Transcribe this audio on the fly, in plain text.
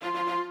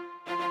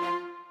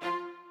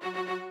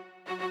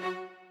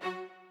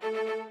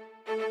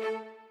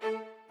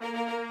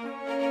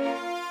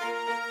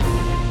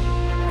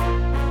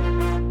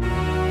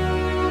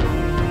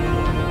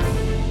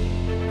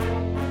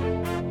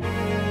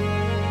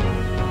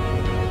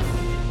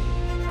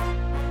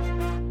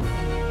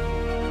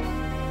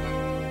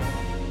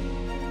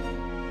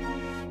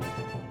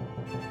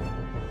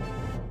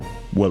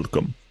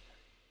Welcome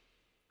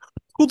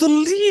to the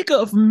League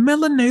of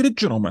Melanated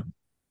Gentlemen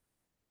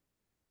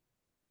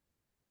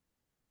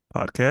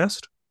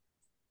podcast.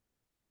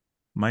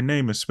 My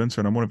name is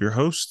Spencer, and I'm one of your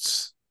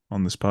hosts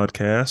on this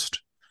podcast.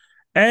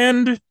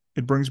 And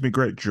it brings me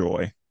great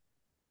joy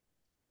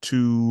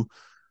to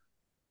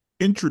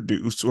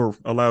introduce or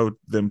allow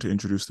them to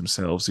introduce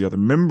themselves, the other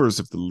members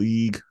of the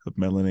League of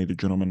Melanated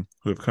Gentlemen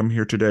who have come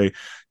here today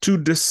to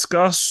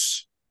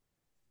discuss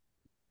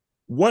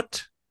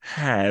what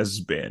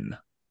has been.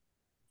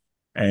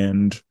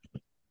 And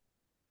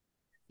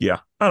yeah,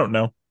 I don't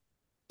know.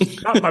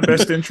 Not my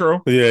best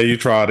intro. Yeah, you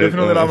tried it.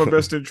 Definitely not my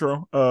best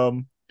intro.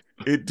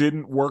 It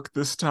didn't work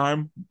this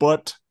time,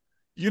 but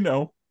you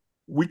know,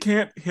 we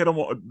can't hit them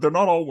all. They're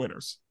not all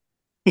winners,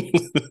 and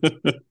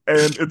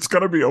it's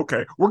gonna be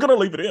okay. We're gonna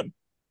leave it in.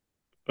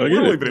 I We're get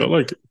gonna it. leave it I in.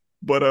 like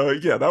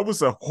But yeah, that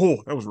was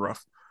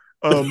rough.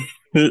 Um,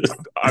 it.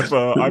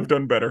 I've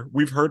done better.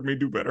 We've heard me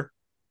do better.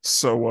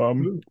 So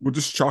we'll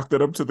just chalk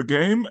that up to the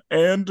game,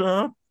 and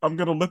I'm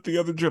gonna let the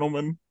other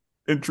gentlemen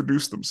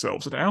introduce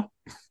themselves now.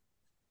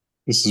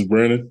 This is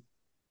Brandon.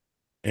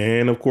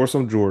 And of course,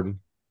 I'm Jordan.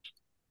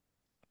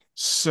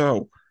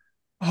 So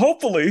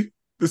hopefully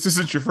this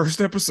isn't your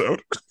first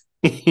episode.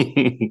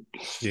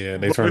 Yeah,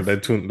 they But turned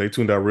if they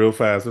tuned out real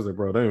fast. I was like,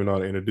 bro, they don't even know how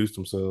to introduce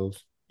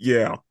themselves.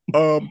 yeah,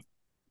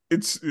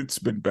 it's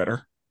been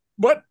better.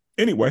 But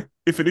anyway,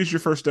 if it is your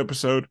first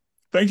episode,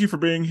 thank you for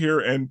being here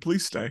and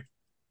please stay.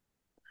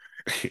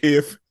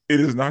 If it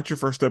is not your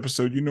first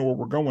episode, you know where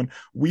we're going.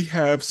 We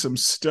have some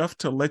stuff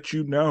to let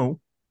you know,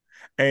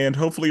 and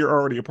hopefully you're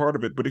already a part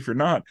of it. But if you're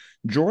not,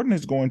 Jordan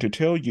is going to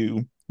tell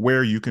you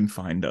where you can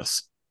find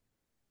us.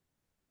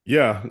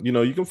 Yeah,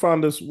 you can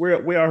find us. We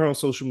out here on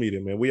social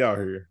media, man. We out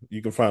here.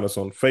 You can find us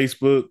on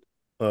Facebook.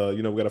 We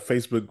got a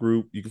Facebook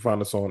group. You can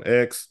find us on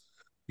X.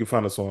 You can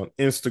find us on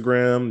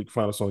Instagram. You can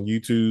find us on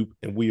YouTube,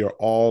 and we are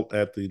all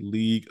at the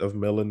League of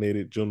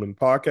Melanated Gentlemen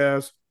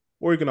podcast.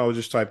 Or you can always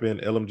just type in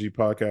LMG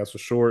podcast for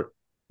short.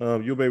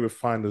 You'll be able to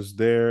find us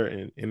there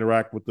and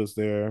interact with us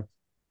there.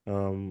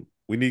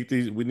 We need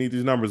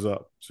these numbers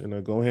up. So,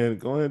 go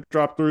ahead,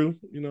 drop through.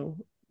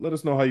 Let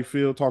us know how you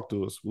feel. Talk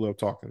to us. We love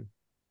talking.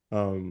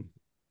 Um,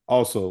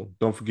 Also,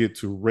 don't forget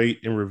to rate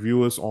and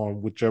review us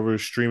on whichever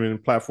streaming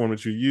platform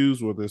that you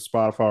use, whether it's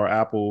Spotify or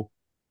Apple.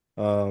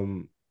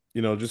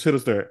 Just hit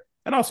us there.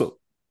 And also,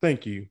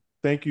 thank you.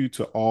 Thank you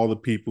to all the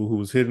people who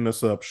was hitting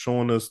us up,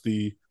 showing us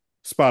the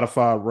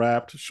Spotify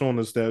Wrapped, showing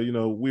us that,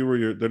 we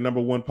were their number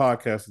one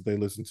podcast that they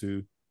listen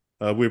to.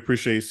 We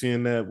appreciate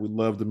seeing that. We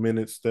love the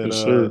minutes Yes,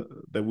 sir.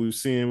 that we've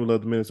seen. We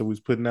love the minutes that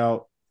we've putting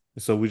out.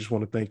 And so we just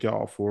want to thank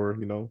y'all for,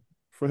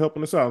 for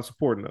helping us out and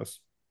supporting us.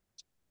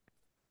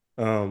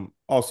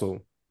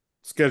 Also,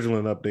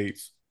 scheduling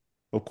updates.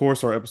 Of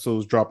course, our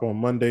episodes drop on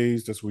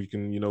Mondays. That's where you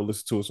can,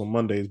 listen to us on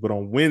Mondays. But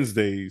on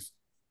Wednesdays,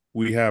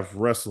 we have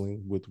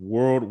wrestling with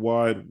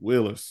Worldwide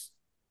Willis.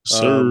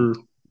 Sir.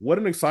 What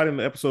an exciting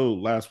episode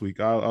last week.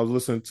 I was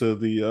listening to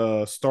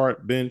the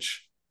start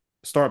bench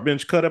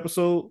cut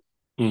episode.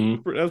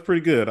 Mm-hmm. That was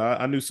pretty good.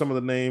 I knew some of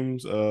the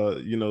names.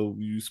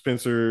 You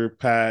Spencer,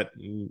 Pat,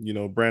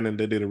 and, Brandon.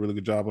 They did a really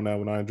good job on that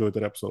one. I enjoyed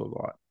that episode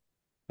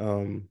a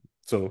lot.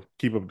 So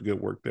keep up the good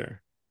work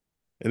there.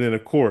 And then,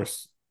 of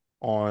course,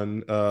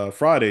 on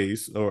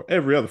Fridays, or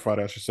every other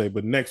Friday, I should say,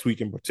 but next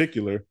week in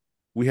particular,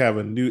 we have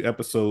a new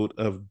episode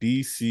of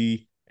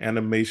DC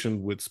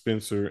Animation with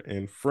Spencer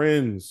and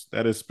Friends.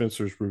 That is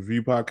Spencer's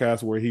review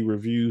podcast where he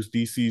reviews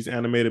DC's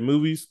animated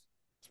movies.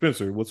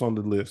 Spencer, what's on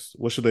the list?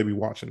 What should they be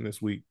watching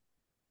this week?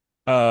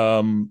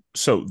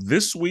 So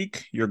this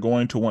week you're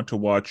going to want to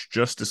watch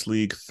Justice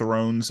League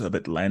Thrones of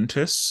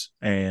Atlantis,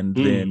 and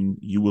then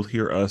you will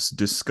hear us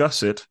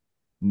discuss it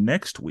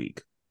next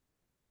week.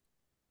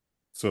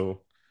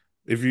 So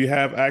if you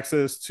have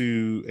access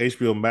to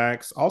HBO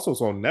Max, also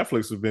it's on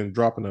Netflix, have been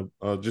dropping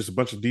just a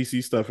bunch of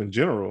DC stuff in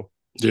general.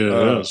 Yeah, it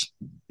Uh, has.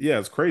 yeah,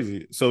 it's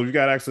crazy. So if you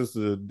got access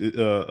to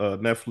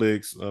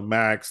Netflix,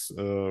 Max,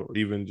 or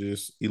even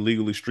just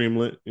illegally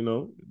stream it,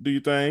 do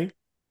your thing.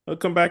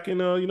 Come back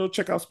and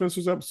check out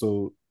Spencer's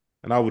episode.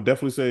 And I would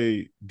definitely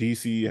say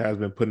DC has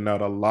been putting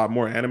out a lot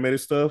more animated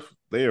stuff.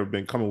 They have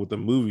been coming with the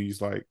movies.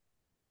 Like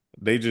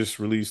they just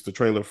released the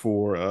trailer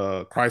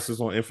for Crisis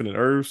on Infinite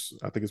Earths.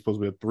 I think it's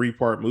supposed to be a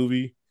 3-part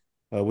movie,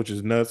 which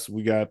is nuts.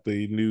 We got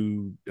the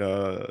new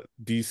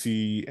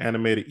DC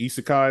animated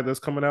Isekai that's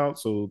coming out.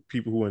 So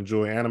people who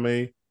enjoy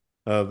anime,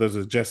 there's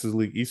a Justice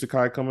League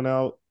Isekai coming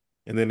out.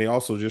 And then they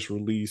also just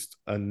released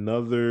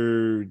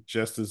another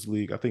Justice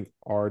League, I think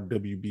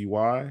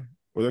RWBY,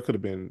 or that could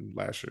have been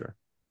last year.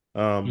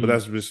 But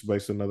that's just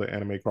basically another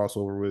anime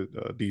crossover with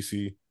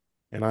DC.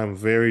 And I'm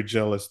very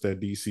jealous that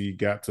DC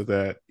got to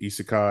that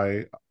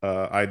isekai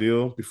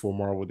ideal before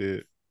Marvel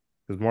did,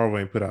 because Marvel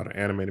ain't put out an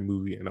animated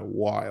movie in a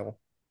while.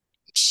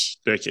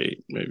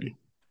 Decade, maybe.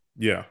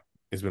 Yeah,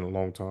 it's been a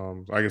long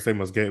time. I guess they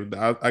must get.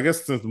 I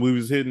guess since the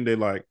movie's hidden, they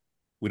like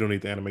we don't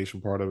need the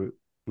animation part of it.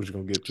 We're just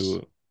gonna get to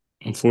it.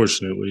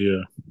 Unfortunately,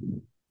 yeah.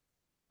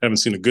 Haven't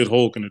seen a good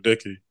Hulk in a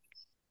decade.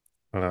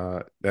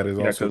 That is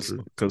Yeah, also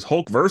because true.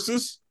 Hulk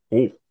versus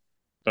oh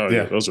Oh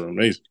yeah, Yeah, those are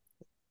amazing.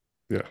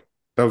 yeah,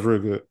 that was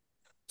really good.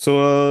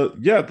 So,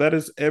 yeah, that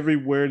is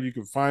everywhere you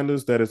can find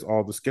us. That is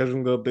all the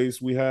scheduling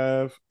updates we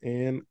have,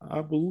 and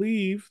I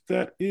believe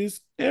that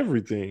is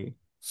everything.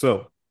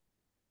 So,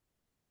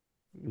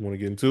 you want to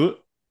get into it?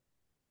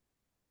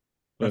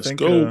 I Let's think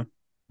go.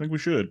 we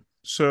should.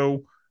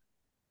 So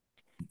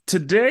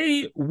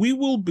today we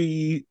will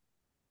be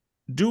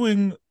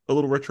doing a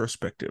little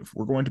retrospective.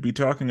 We're going to be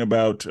talking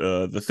about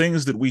the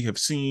things that we have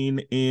seen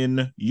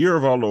in Year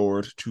of Our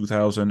Lord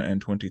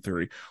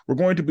 2023. We're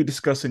going to be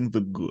discussing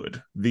the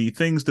good, the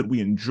things that we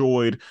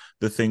enjoyed,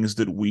 the things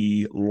that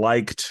we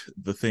liked,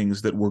 the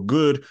things that were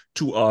good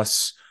to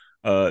us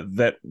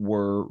that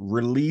were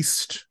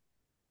released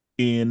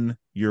in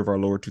Year of Our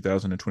Lord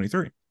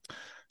 2023.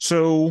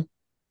 So,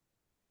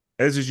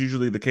 as is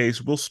usually the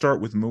case, we'll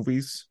start with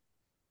movies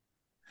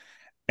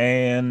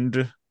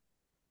and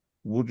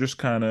we'll just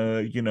kind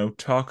of,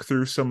 talk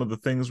through some of the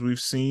things we've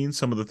seen,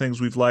 some of the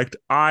things we've liked.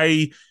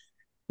 I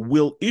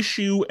will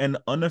issue an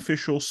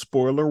unofficial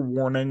spoiler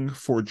warning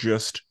for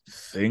just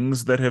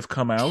things that have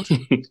come out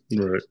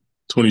Right.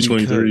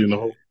 2023 because and the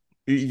whole.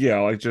 yeah,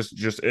 like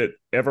just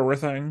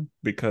everything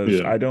because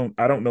Yeah. I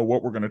don't know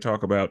what we're going to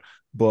talk about,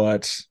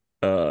 but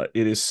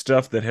it is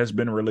stuff that has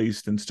been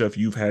released and stuff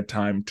you've had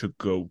time to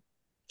go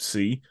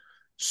see.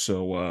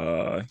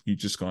 So you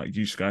just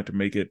got to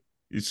make it,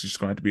 it's just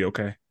going to be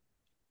okay.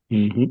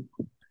 Hmm.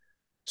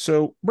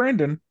 So,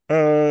 Brandon,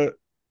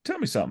 tell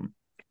me something.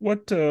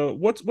 What's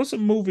a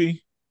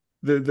movie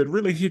that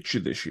really hit you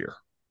this year?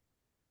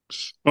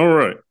 All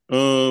right.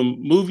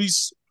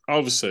 Movies. I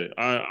would say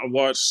I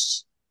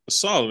watched a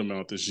solid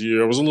amount this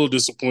year. I was a little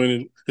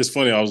disappointed. It's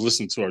funny. I was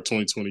listening to our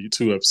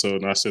 2022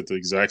 episode, and I said the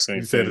exact same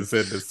You said it thing.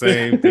 said the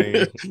same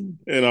thing.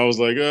 And I was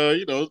like,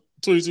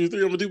 2023,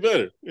 I'm gonna do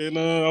better. And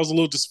I was a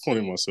little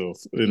disappointed in myself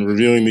in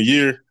reviewing the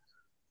year.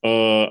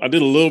 I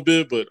did a little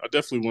bit, but I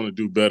definitely want to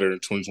do better in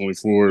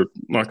 2024.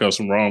 Knock out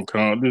some rom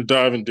com,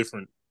 dive in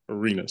different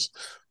arenas.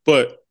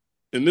 But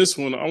in this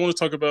one, I want to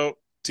talk about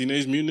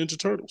Teenage Mutant Ninja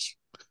Turtles.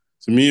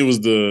 To me, it was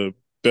the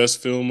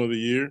best film of the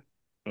year.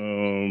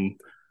 Um,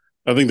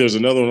 I think there's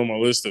another one on my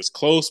list that's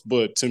close,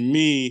 but to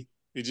me,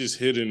 it just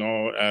hit in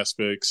all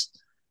aspects.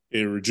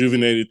 It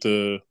rejuvenated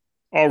the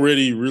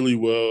already really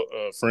well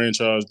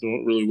franchise,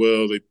 doing really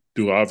well. They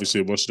do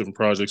obviously a bunch of different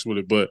projects with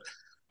it, but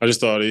I just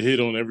thought it hit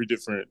on every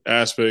different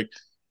aspect,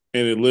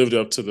 and it lived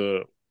up to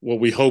the what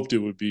we hoped it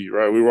would be.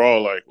 Right? We were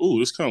all like, "Ooh,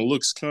 this kind of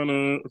looks kind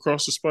of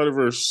across the Spider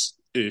Verse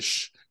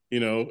ish,"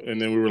 and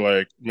then we were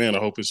like, "Man, I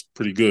hope it's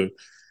pretty good."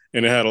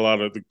 And it had a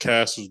lot of the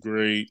cast was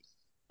great.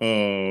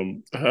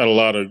 Had a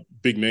lot of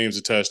big names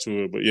attached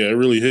to it, but yeah, it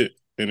really hit,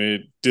 and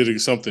it did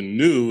something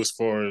new as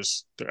far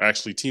as they're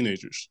actually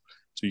teenagers.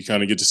 So you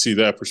kind of get to see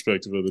that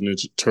perspective of the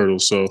Ninja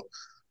Turtles. So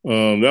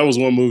that was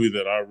one movie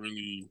that I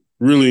really,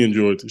 really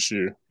enjoyed this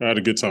year. I had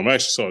a good time. I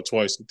actually saw it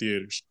twice in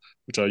theaters,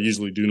 which I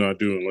usually do not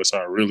do unless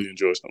I really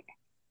enjoy something.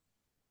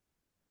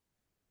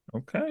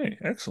 Okay,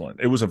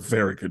 excellent. It was a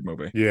very good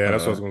movie. Yeah,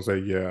 that's what I was gonna say.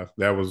 Yeah,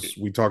 that was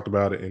we talked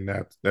about it, and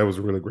that was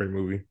a really great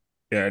movie.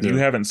 Yeah, if you Yeah.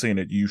 haven't seen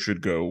it, you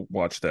should go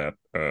watch that.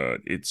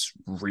 It's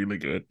really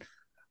good.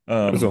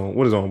 What is Um, on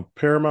what is on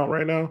Paramount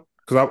right now?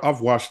 Because I've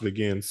watched it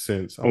again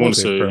since I I want want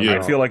to to say say, I yeah,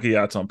 feel Paramount. like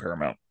yeah, it's on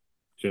Paramount.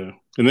 yeah.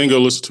 And then go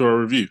listen to our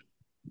review.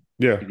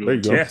 Yeah, You there go,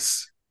 you go.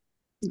 Yes.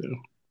 yeah.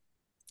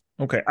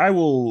 Okay, I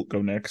will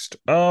go next.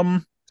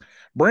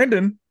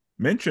 Brandon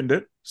mentioned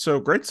it, so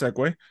great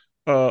segue.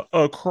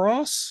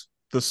 Across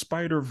the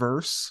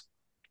Spider-Verse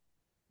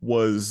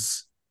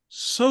was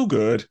so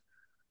good.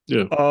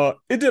 Yeah.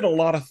 It did a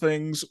lot of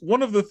things.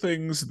 One of the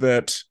things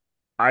that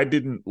I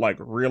didn't like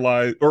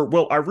realize, or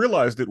well, I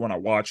realized it when I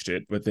watched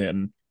it, but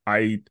then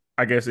I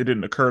guess it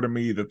didn't occur to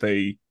me that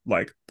they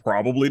like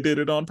probably did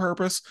it on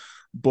purpose.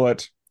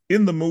 But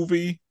in the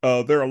movie,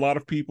 there are a lot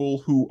of people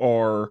who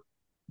are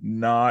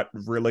not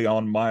really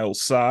on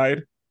Miles'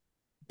 side,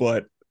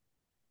 but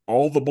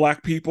all the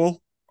black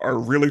people are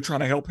really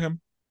trying to help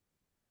him.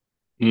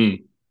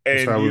 Mm.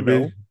 That's And how we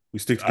be. We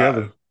stick uh,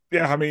 together.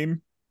 yeah, I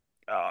mean,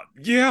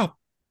 yeah,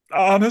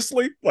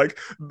 honestly, like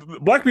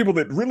black people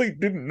that really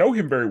didn't know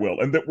him very well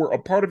and that were a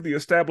part of the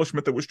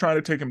establishment that was trying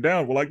to take him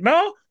down were like,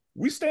 no,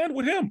 we stand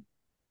with him.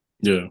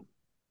 Yeah.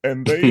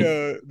 And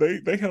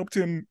they helped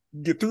him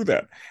get through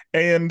that.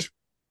 And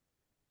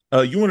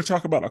you want to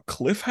talk about a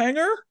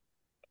cliffhanger?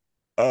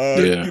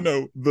 Yeah.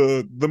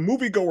 The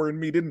moviegoer in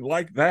me didn't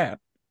like that.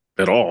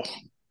 At all.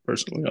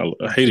 Personally,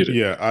 I hated it.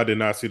 Yeah, I did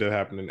not see that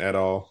happening at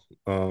all.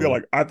 Yeah,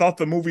 like I thought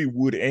the movie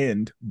would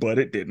end, but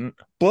it didn't.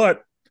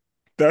 But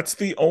that's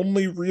the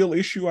only real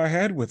issue I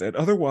had with it.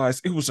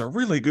 Otherwise, it was a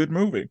really good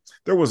movie.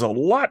 There was a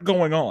lot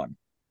going on.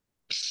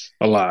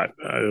 A lot.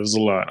 It was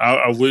a lot.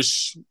 I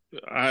wish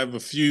I have a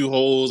few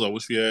holes. I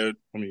wish we had.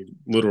 I mean,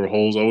 literal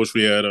holes. I wish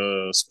we had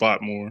a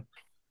spot more.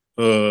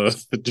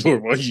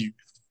 Jordan,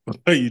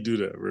 why you do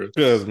that, bro?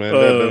 Because man,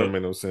 that Uh, don't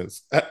make no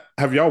sense.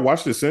 Have y'all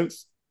watched it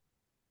since?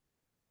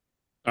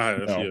 I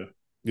have. No, Yeah.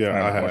 Yeah, I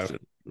I haven't watched have.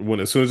 it. When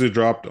as soon as it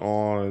dropped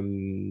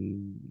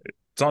on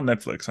It's on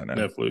Netflix, I know.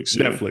 Netflix.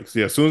 Yeah, Netflix.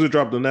 Yeah, as soon as it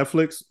dropped on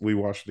Netflix, we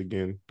watched it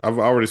again. I've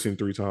already seen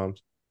 3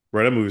 times.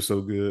 Bro, that movie's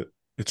so good.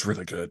 It's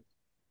really good.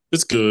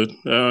 it's good.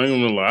 I ain't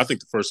gonna lie. I think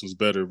the first one's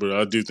better, but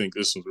I do think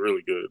this one's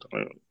really good.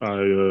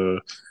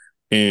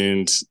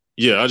 And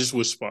yeah, I just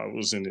wish Spot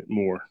was in it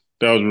more.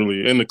 That was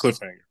really in the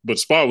cliffhanger. But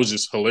Spot was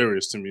just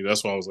hilarious to me.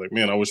 That's why I was like,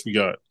 man, I wish we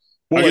got. I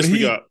Well, and guess we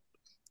he, got.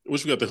 I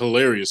wish we got the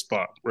hilarious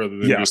Spot rather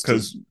than yeah, just the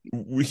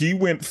because he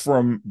went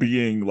from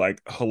being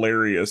like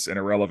hilarious and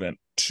irrelevant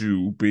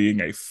to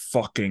being a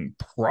fucking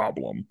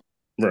problem.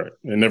 right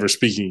and never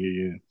speaking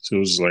again. So it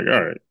was just like,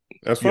 all right,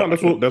 That's Yeah.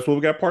 fine. That's what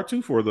we got part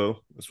 2 for,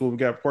 though. That's what we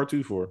got part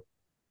 2 for.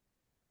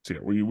 So yeah,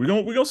 we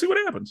gonna see what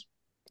happens.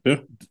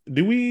 yeah.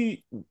 Do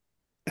we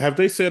have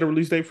they set a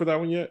release date for that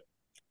one yet?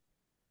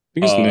 I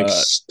think it's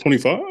next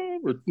 25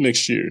 or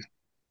next year.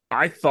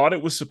 I thought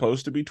it was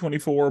supposed to be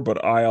 24,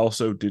 but I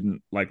also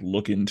didn't like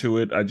look into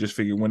it. I just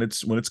figured when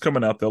it's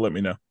coming out, they'll let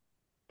me know.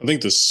 I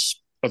think the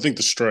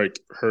strike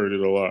hurt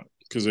it a lot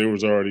because they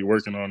was already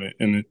working on it,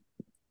 and the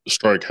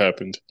strike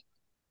happened.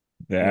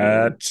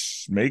 That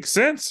makes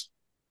sense.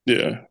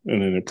 Yeah,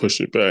 and then they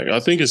pushed it back. I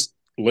think it's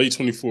late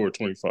 24 or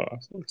 25. I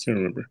can't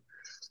remember,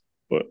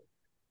 but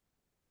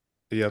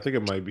Yeah, I think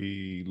it might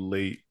be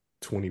late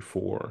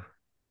 24.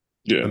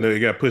 yeah, And then it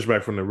got pushed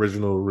back from the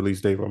original release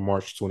date of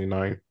March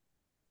 29th.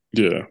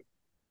 yeah.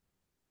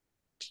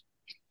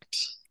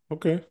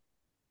 Okay.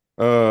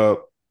 Uh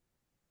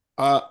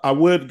I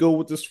would go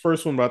with this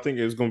first one, but I think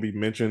it's going to be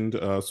mentioned.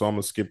 So I'm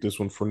gonna skip this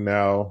one for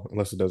now,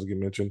 unless it doesn't get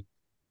mentioned.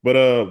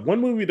 But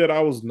one movie that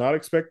I was not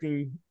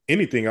expecting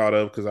anything out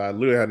of because I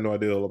literally had no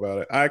idea all about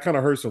it. I kind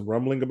of heard some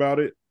rumbling about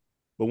it,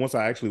 but once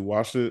I actually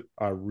watched it,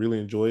 I really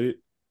enjoyed it.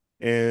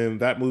 And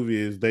that movie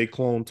is They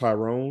Clone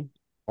Tyrone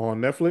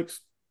on Netflix.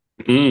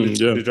 Yeah, Did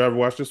you ever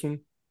watch this one?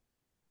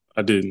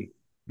 I didn't.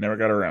 Never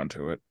got around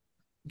to it.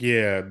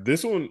 Yeah,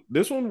 this one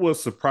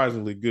was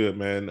surprisingly good,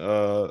 man.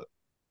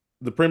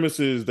 The premise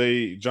is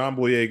they John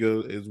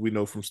Boyega, as we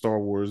know from Star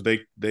Wars,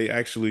 they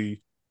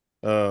actually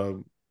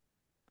um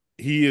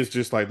he is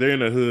just like they're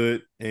in the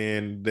hood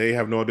and they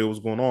have no idea what's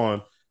going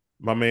on.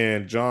 My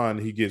man John,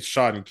 he gets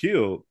shot and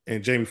killed,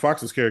 and Jamie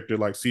Foxx's character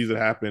like sees it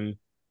happen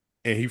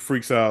and he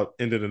freaks out,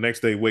 and then the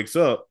next day wakes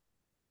up.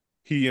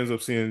 He ends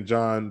up seeing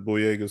John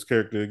Boyega's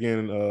character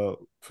again.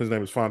 His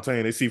name is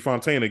Fontaine. They see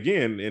Fontaine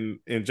again,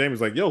 and Jamie's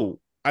like, "Yo,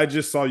 I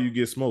just saw you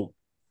get smoked."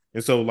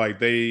 And so like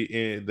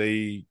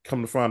they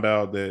come to find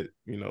out that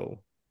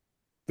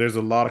there's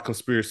a lot of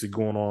conspiracy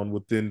going on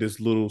within this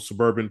little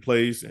suburban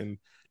place, and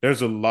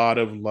there's a lot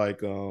of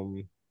like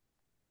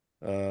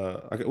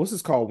what's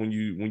this called when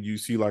you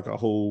see like a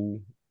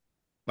whole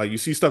like you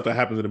see stuff that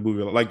happens in the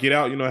movie like Get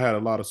Out, it had a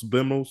lot of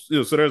subliminals,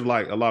 so there's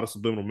like a lot of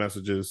subliminal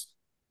messages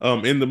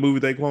in the movie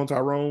They Clone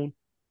Tyrone,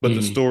 but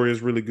the story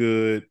is really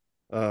good.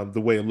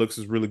 The way it looks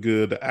is really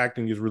good. The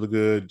acting is really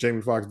good.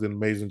 Jamie Foxx did an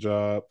amazing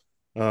job.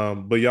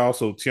 But you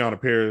also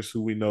Tiana Paris,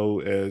 who we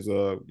know as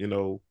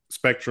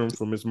Spectrum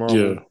from Miss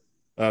Marvel.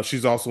 Yeah,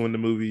 She's also in the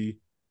movie.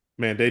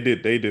 Man, they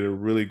did a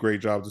really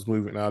great job with this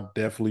movie, and I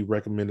definitely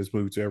recommend this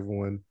movie to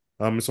everyone.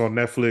 It's on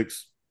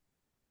Netflix.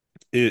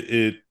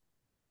 It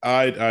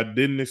I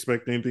didn't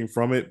expect anything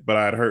from it, but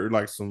I'd heard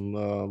like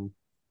some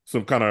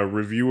kind of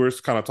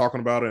reviewers kind of talking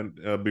about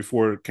it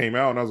before it came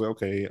out, and I was like,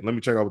 okay, let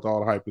me check out what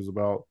all the hype is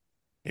about.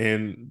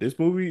 And this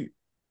movie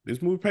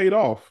paid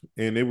off,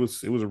 and it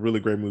was a really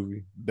great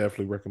movie.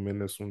 Definitely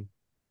recommend this one.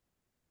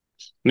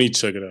 need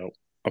to check it out.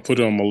 I put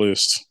it on my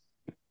list.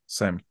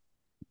 Same.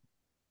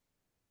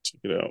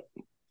 Check it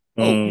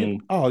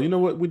out. You know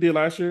what we did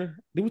last year?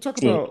 Did we talk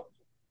What? about?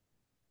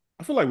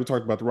 I feel like we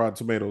talked about the Rotten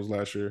Tomatoes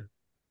last year.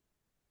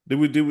 Did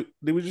we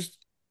just?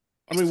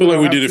 I I mean, feel we like don't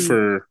we have did it to.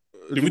 for.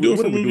 Did we do it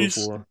What for did we do it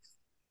movies? for?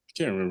 I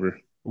can't remember.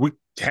 We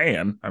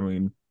can. I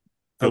mean,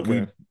 but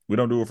Okay. we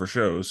don't do it for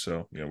shows,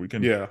 so yeah, we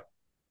can. Yeah.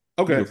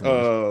 we can do Okay. it for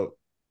movies.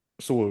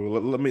 So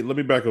let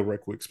me back up right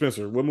quick.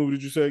 Spencer, what movie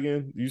did you say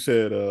again? You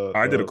said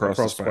I did Across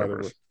the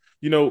Spider-Verse.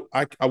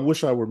 Spider-Verse. I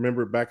wish I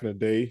remembered back in the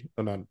day,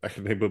 not back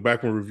in the day, but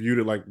back when we reviewed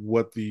it, like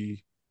what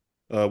the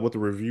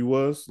review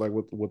was, like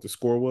what the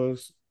score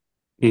was.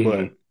 Mm-hmm.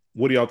 But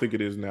what do y'all think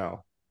it is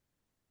now?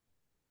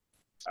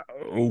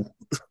 Oh,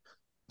 I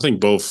think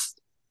both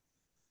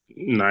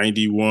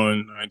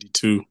 91,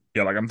 92.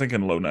 yeah, like I'm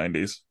thinking low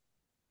 90s.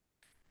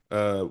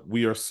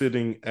 We are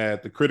sitting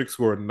at the critic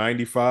score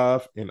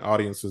 95 and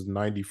audience is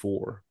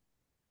 94.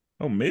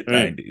 Oh, mid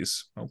Dang.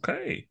 90s.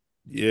 Okay,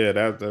 Yeah,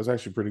 that's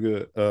actually pretty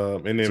good.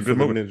 And it's then a for good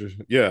the movie.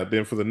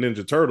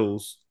 Ninja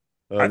Turtles,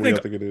 I what do y'all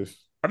think think it is?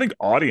 I think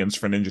audience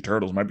for Ninja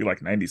Turtles might be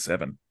like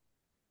 97.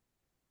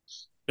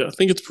 Yeah, I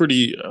think it's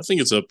pretty. I think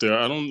it's up there.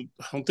 I don't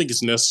think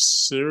it's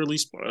necessarily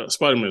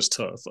Spider Man is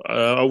tough.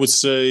 I would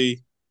say.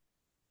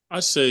 I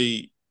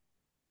say,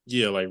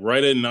 yeah, like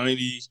right at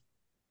 90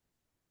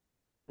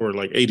 or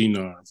like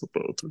 89 for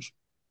both.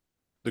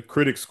 The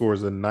critic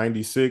scores a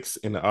 96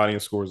 and the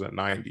audience scores a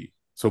 90.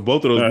 So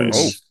both of those Oh, Nice.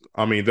 movies,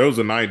 I mean, those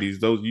are 90s.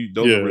 Those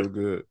are Yeah, real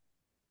good.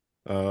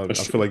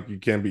 that's I feel true. like you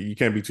can't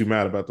be too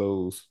mad about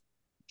those.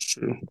 That's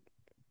true.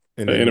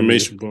 And The then let me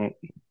animation bump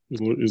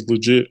is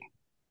legit.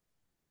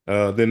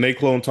 Then they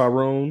clone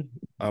Tyrone.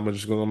 I'm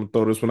gonna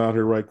throw this one out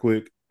here right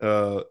quick.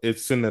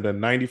 It's sitting at a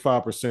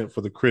 95%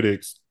 for the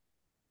critics,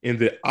 and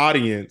the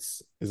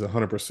audience is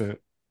 100%.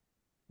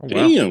 Oh, wow.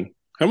 Damn.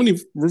 How many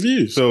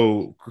reviews?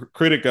 So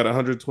critic got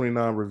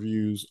 129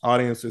 reviews.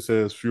 Audience, it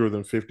says fewer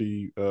than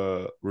 50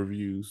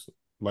 reviews,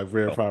 like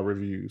verified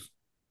reviews.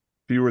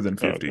 Fewer than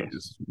 50 Okay.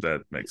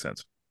 that makes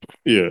sense.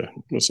 Yeah,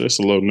 that's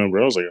a low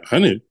number. I was like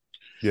 100.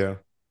 Yeah,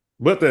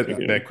 but that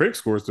Yeah. that critic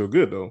score is still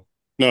good though.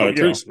 No, Oh, that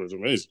yeah. critics was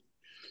amazing.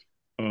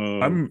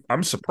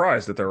 I'm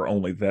surprised that there are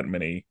only that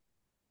many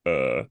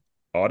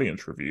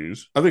audience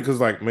reviews. I think because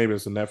like maybe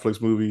it's a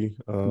Netflix movie.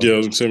 Yeah, I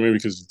was gonna say maybe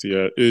because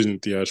it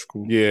isn't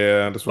theatrical.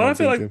 Yeah, that's what But I I'm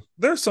feel thinking. like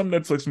there's some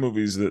Netflix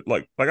movies that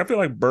like I feel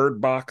like Bird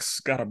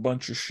Box got a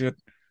bunch of shit.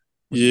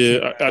 when it Yeah,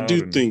 came I out,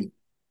 do and think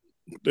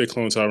they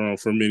clone Tyrone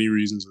for many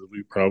reasons that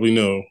we probably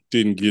know.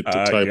 Didn't get the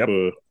type yep,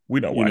 of, we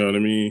know you why. know what I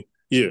mean?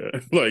 Yeah,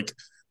 like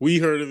we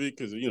heard of it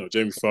because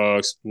Jamie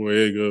Foxx,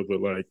 Boyega, but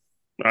like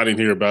I didn't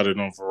hear about it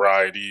on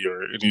Variety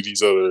or any of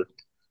these other.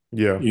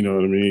 Yeah, You know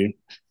what I mean?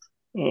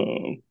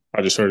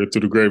 I just heard it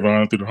through the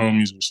grapevine, through the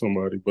homies or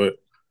somebody. But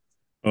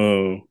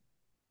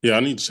yeah, I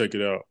need to check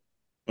it out.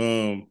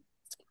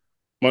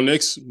 My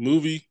next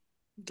movie,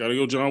 gotta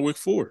go John Wick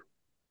 4.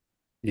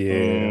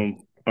 yeah.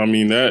 I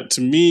mean that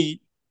to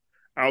me,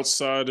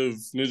 outside of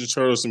Ninja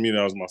Turtles, to me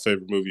that was my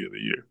favorite movie of the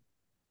year.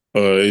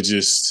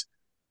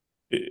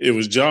 It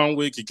was John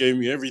Wick. It gave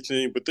me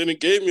everything, but then it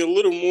gave me a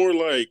little more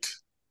like,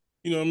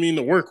 you know what I mean,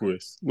 to work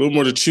with, a little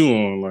more to chew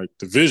on. Like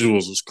the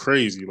visuals was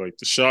crazy, like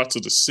the shots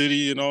of the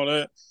city and all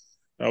that.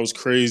 That was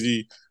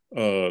crazy.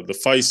 The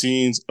fight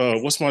scenes.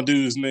 What's my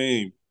dude's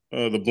name?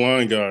 The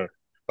blind guy,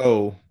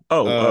 Oh,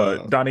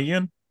 Donnie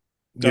Yen,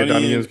 yeah, Donnie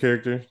Donnie Yen's Yen.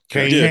 character,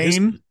 Yeah,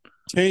 Kane.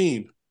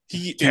 Kane.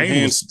 He Kane was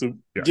enhanced the.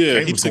 yeah, Yeah,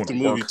 Kane he was took going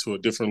the to movie work. to a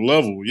different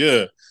level.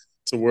 Yeah,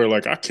 to where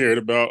like I cared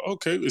about.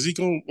 Okay, is he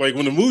going like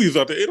when the movie's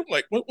out there? I'm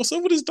like, what's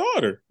up with his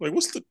daughter? Like,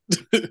 what's the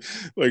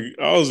like?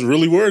 I was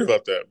really worried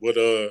about that, but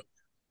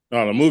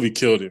no, the movie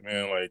killed it,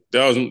 man. Like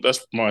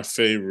that's my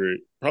favorite,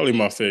 probably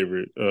my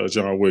favorite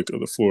John Wick of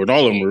the four. And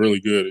all of them were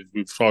really good, as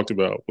we've talked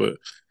about. But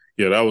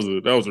yeah, that was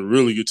a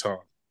really good time.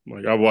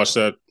 Like I watched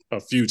that a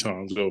few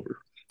times over.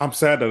 I'm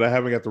sad that I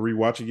haven't got to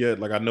rewatch it yet.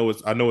 Like I know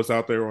it's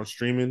out there on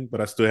streaming, but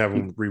I still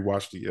haven't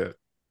rewatched it yet.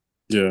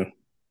 Yeah,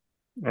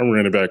 I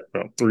ran it back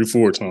about 3,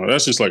 4 times.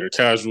 That's just like a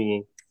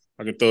casual.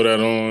 I can throw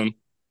that on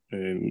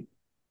and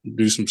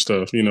do some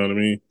stuff. You know what I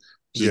mean?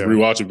 Just Yeah,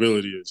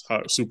 rewatchability is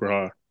high, super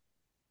high.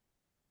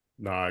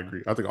 no, I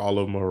agree. I think all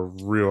of them are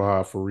real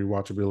high for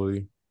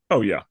rewatchability.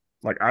 Oh yeah,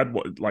 like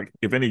like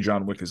if any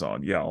John Wick is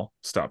on, yeah, I'll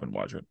stop and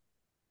watch it.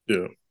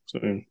 Yeah.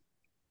 So,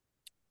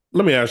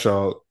 Let me ask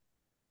y'all: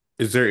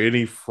 is there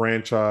any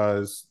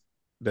franchise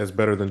that's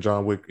better than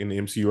John Wick in the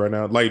MCU right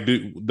now? Like,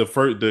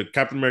 the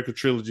Captain America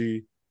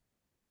trilogy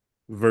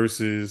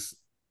versus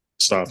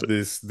stop it.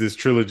 this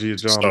trilogy of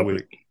John Stop it.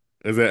 Wick.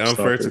 Is that Stop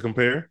unfair to it.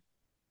 compare?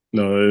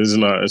 No, it's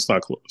not. It's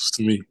not close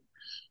to me.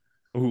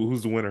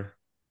 Who's the winner?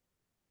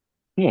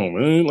 Come on,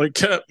 man. Like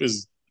Cap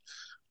is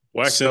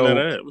waxing that So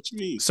ad. What you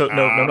mean? so no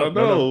no I no don't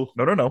no no know.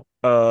 no no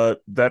no.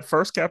 That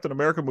first Captain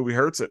America movie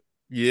hurts it.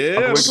 Yeah,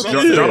 John Wick, that's what I'm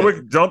John saying.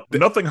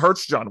 Wick, nothing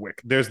hurts John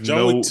Wick.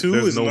 John Wick 2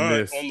 There's is no not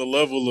miss. on the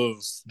level of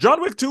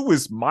John Wick 2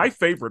 is my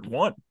favorite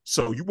one.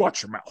 So you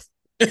watch your mouth.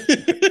 Bro,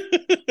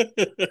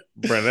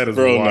 that is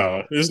Bro,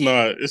 wild. nah. It's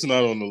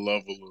not on the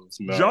level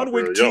of John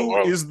bro. Wick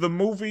Yo, 2 is the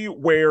movie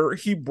where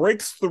he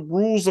breaks the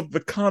rules of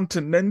the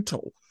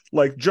Continental.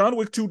 Like John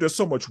Wick 2 does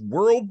so much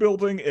world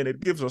building and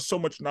it gives us so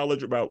much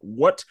knowledge about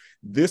what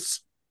this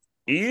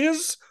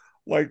is.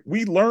 Like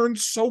we learn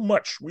so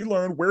much. We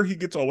learn where he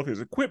gets all of his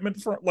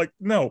equipment from. Like,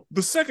 no,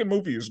 the second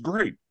movie is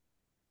great.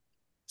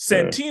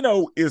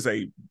 Santino is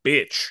a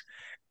bitch.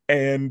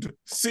 And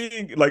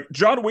seeing like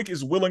John Wick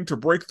is willing to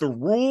break the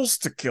rules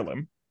to kill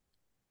him.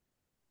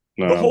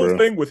 The whole bro.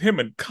 thing with him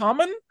in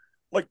Common,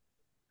 like,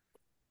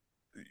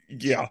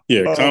 yeah.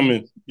 Yeah,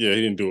 Common. Yeah,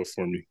 he didn't do it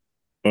for me.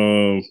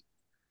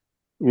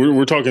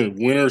 We're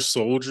talking Winter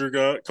Soldier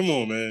guy. Come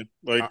on, man.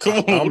 Like, come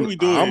on. What are we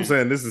doing? I'm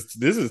saying this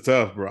is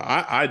tough, bro.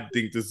 I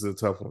think this is a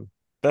tough one.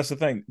 That's the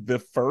thing. The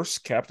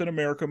first Captain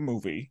America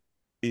movie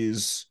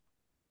is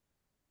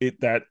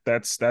that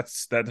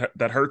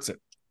hurts it.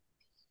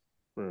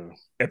 Bro.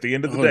 At the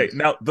end of the day.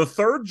 Now, the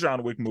third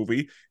John Wick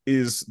movie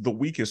is the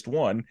weakest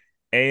one,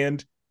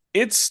 and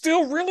it's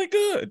still really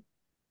good.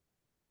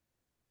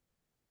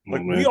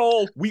 Like we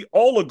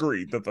all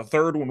agree that the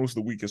third one was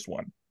the weakest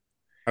one.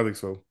 I think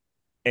so.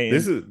 And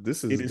this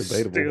is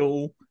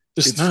debatable.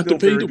 It's not still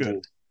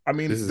debatable. I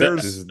mean, this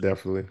is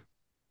definitely,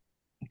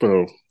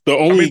 bro.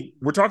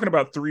 We're talking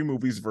about 3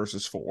 movies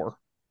versus 4.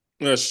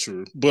 That's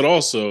true, but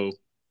also,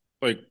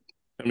 like,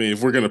 I mean,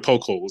 if we're gonna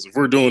poke holes, if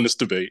we're doing this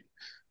debate,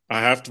 I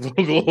have to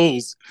poke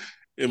holes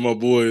in my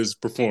boy's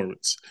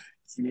performance.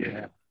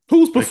 Yeah,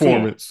 whose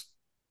performance,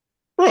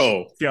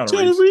 bro?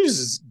 Keanu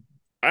Reeves'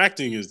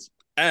 acting is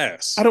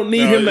ass. I don't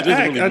need him to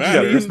act. Really I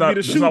just need him to be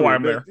the shooter. That's not why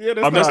I'm there.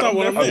 That's not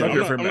what I'm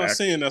there. I'm not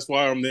saying that's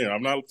why I'm there.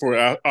 I'm not for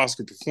an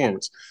Oscar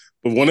performance.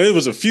 But when it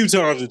was a few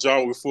times in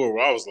John Wick 4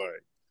 where I was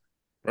like,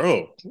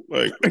 bro.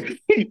 Like,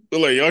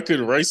 like y'all could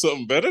write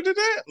something better than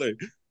that. Like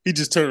he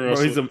just turned around.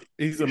 Bro, So,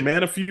 he's a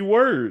man of few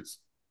words.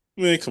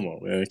 man, come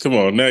on, man, come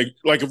on. Now,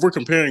 like if we're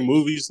comparing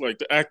movies, like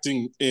the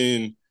acting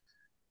in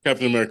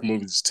Captain America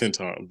movies is 10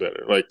 times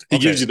better. Like he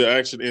gives Okay, you the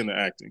action and the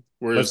acting.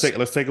 Whereas,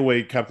 let's take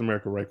away Captain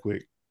America right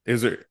quick.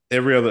 Is there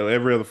every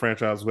other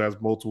franchise who has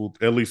multiple,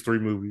 at least three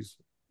movies?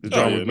 Is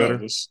oh John yeah, Wick no,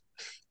 better?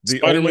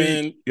 The Spider only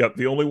Man yeah,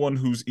 the only one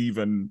who's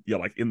even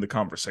like in the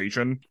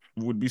conversation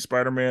would be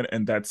Spider-Man,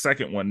 and that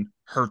second one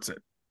hurts it.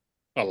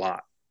 a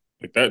lot.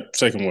 Like that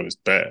second one is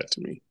bad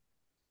to me.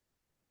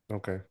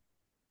 Okay,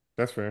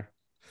 that's fair.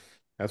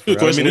 That's Good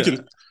fair. I question. mean, We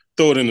can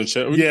throw it in the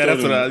chat. We can yeah, throw it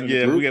that's what I. in the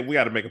Yeah, group. we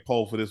got to make a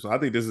poll for this one. I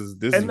think this is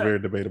And very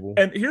debatable.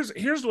 and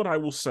here's what I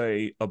will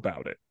say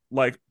about it.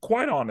 Like,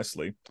 quite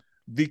honestly,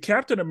 the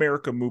Captain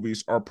America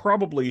movies are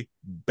probably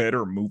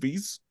better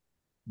movies,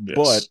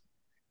 but Yes.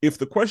 if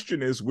the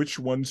question is which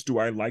ones do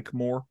I like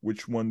more,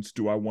 which ones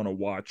do I want to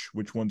watch,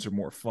 which ones are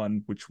more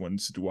fun, which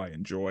ones do I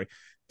enjoy,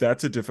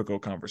 that's a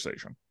difficult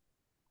conversation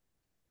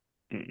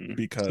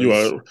You because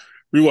are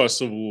rewatch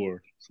Civil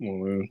War. Come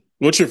on, man.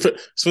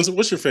 Spencer?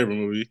 What's your favorite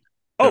movie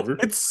oh, ever?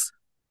 it's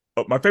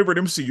my favorite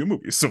MCU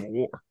movie is Civil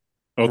War,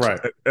 Okay,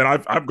 Right, and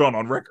I've gone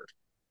on record.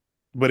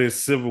 but is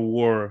Civil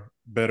War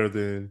better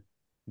than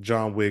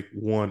John Wick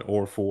 1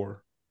 or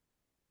 4?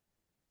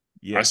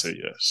 I Yes, say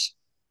yes.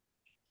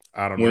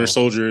 I don't Winter know.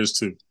 Soldier is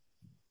too.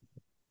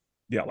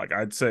 yeah, like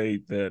I'd say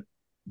that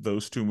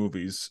those two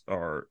movies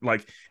are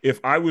like if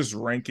I was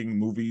ranking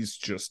movies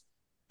just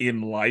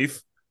in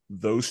life,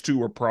 those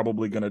two are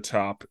probably going to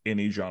top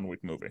any John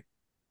Wick movie.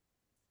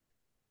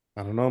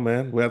 I don't know,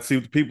 man. We have to see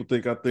what the people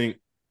think. I think.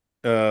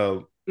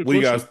 Good What do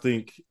you guys question.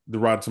 think the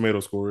Rotten Tomato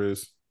score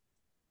is?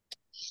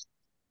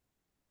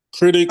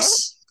 I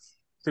don't, Critics,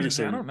 critics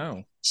I are don't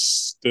know.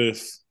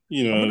 stiff.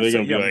 You I'm know, gonna they're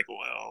say gonna be yeah. like,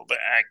 "Well, the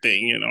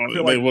acting, you I know,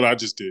 feel they like what I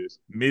just did."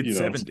 mid You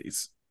know,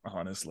 '70s,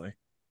 honestly.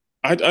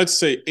 I'd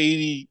say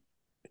 80.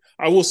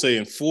 I will say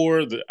in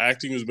four, the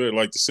acting was better,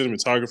 like the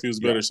cinematography was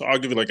Yeah, better. So I'll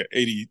give it like an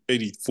 80,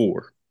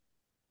 84.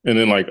 And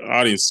then like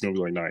audience is gonna be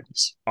like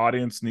 90s.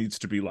 audience needs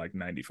to be like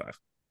 95.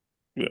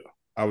 Yeah.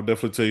 I would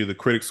definitely tell you the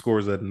critic score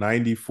is at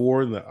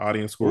 94 and the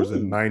audience score is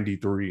at Ooh,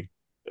 93.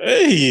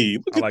 Hey,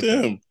 look I at like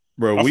that. them.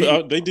 Bro,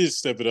 They did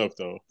step it up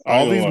though. I all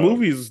ain't gonna these lie.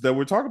 movies that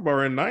we're talking about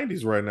are in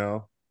 90s right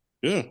now.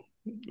 Yeah,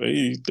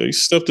 they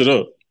stepped it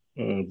up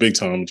big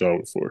time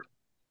job before.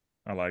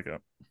 I like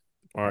it.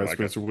 All I right,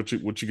 like it. Spencer, what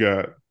you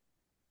got?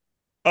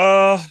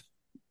 Uh,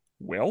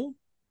 well,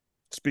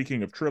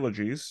 speaking of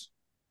trilogies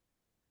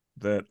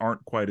that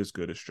aren't quite as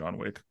good as John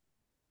Wick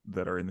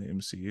that are in the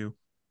MCU,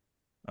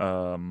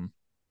 um,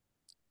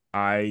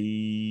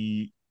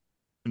 I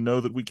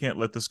know that we can't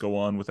let this go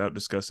on without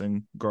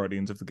discussing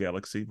Guardians of the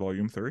Galaxy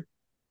Volume 3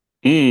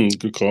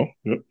 Good call.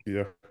 Yep.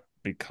 Yeah.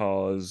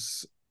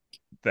 because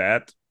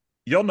that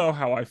y'all know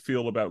how I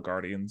feel about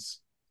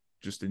Guardians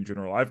just in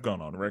general. I've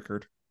gone on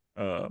record.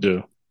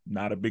 Yeah.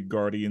 Not a big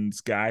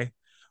Guardians guy,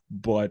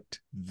 but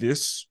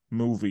this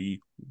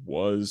movie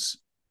was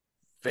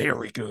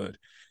very good.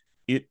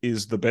 It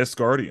is the best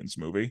Guardians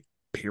movie,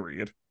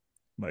 period.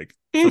 Like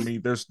for Mm, me,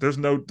 there's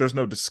no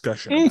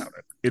discussion mm, about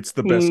it. It's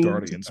the best mm.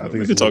 Guardians I think We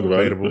movie. it's a could talk little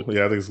about it, debatable. but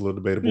Yeah, I think it's a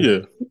little debatable. yeah.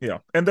 Yeah.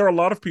 And there are a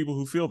lot of people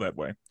who feel that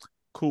way.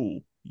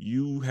 Cool.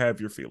 You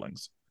have your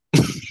feelings.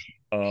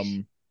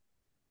 Um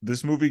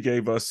this movie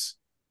gave us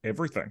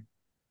everything.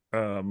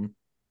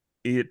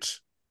 It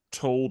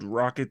told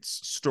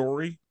Rocket's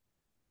story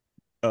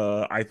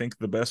I think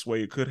the best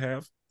way it could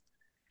have.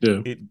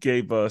 Yeah. It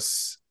gave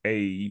us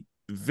a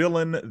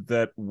villain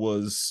that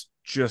was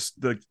just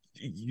the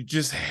you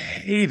just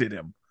hated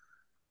him.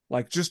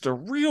 Like just a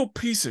real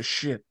piece of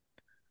shit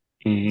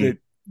Hmm. that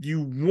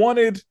you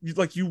wanted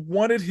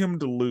him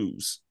to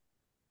lose.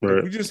 Like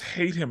Right. we just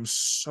hate him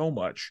so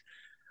much.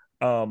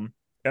 Um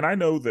and I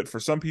know that for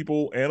some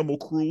people animal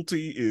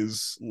cruelty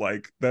is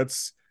like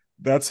that's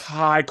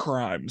high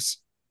crimes.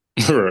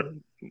 Right.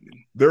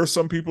 There are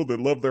some people that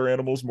love their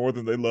animals more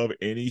than they love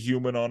any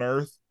human on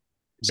earth.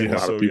 See a And Yeah.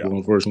 lot of so yeah, people,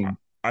 unfortunately.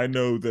 I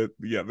know that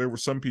yeah, there were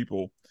some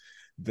people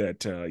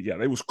that yeah,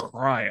 they was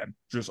crying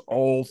just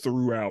all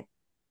throughout.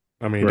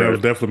 I mean, that was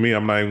Right. definitely me.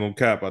 I'm not even gonna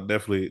cap. I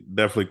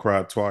definitely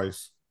cried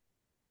twice.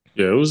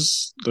 Yeah, it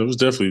was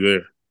definitely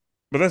there.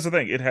 But that's the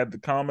thing. It had the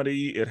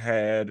comedy, it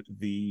had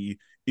the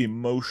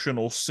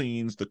emotional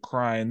scenes, the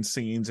crying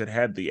scenes, it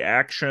had the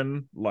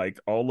action, like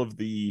all of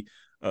the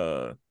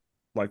uh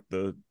like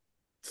the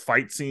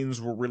fight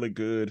scenes were really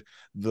good.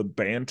 The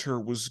banter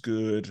was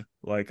good.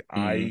 Like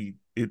Hmm.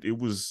 it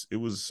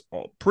was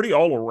pretty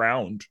all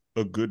around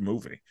a good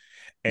movie.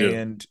 Yeah.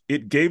 And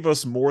it gave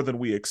us more than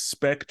we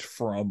expect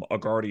from a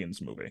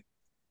Guardians movie.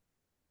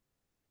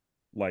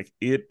 Like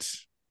it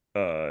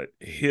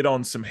hit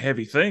on some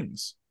heavy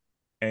things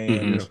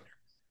Hmm. Yeah. and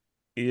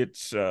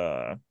it's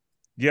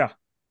yeah,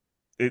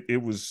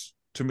 it was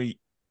to me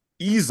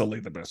easily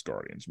the best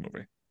Guardians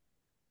movie.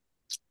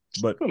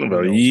 But I don't know who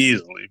about knows?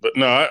 easily, but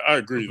no, I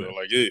agree Okay. though.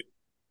 Like it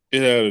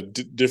had a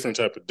different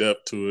type of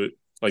depth to it.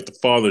 Like the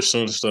father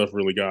son stuff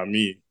really got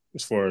me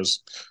as far as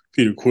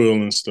Peter Quill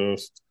and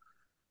stuff.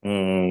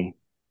 Um,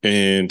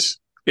 and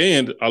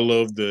I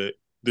love that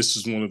this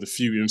is one of the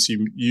few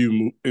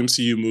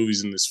MCU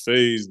movies in this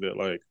phase that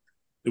like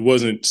it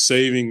wasn't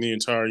saving the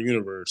entire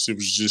universe. It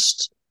was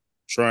just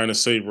trying to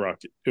save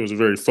Rocket. It was a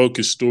very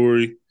focused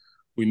story.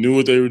 We knew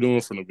what they were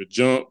doing from the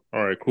jump.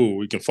 All right, cool.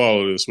 We can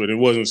follow this, but it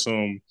wasn't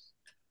some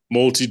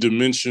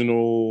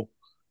multi-dimensional,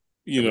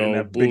 Yeah, we didn't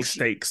have big bullshit.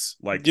 stakes.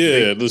 Like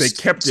Yeah, they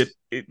kept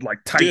it like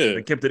tight. yeah,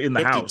 They kept it in the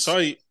kept it house.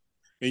 tight,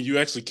 and you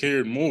actually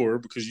cared more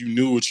because you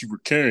knew what you were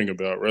caring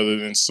about, rather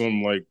than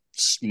some like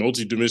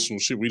multi-dimensional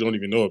shit we don't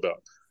even know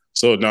about.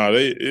 So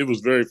it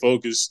was very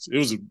focused. It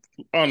was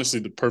honestly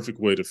the perfect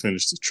way to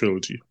finish the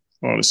trilogy.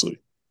 Honestly,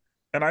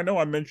 And I know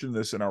I mentioned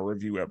this in our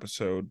review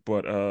episode,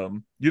 but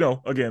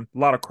again, a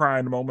lot of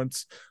crying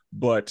moments.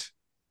 But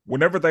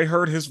whenever they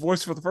heard his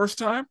voice for the first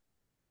time,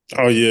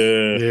 oh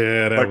yeah,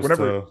 Yeah, that like was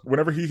tough.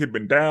 whenever he had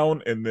been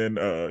down, and then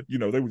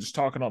they were just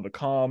talking on the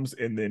comms,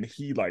 and then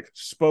he like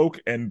spoke,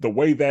 and the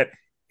way that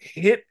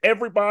hit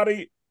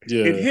everybody,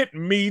 it yeah, hit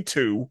me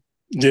too.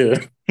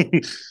 yeah,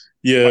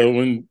 yeah. Like,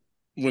 When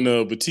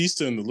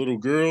Batista and the little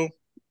girl,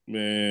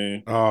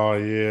 man, Oh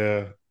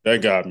yeah.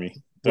 that got me.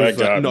 When That it's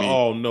like got no, me.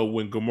 oh no,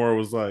 when Gamora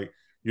was like,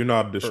 "You're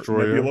not a or destroyer."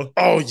 Nebula.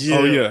 Oh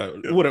Oh yeah, yeah.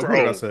 Yeah, What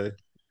did I bro. say?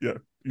 yeah,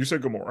 you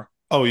said Gamora.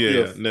 Oh yeah,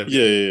 Yeah,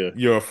 yeah. yeah, yeah,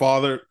 You're a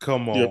father?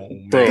 Come yeah,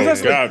 on, Because bro.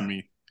 that's the man. thing. Got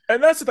me.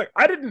 And that's the thing.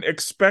 I didn't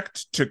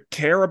expect to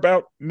care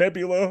about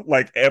Nebula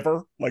like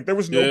ever. Like there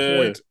was no Yeah,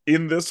 point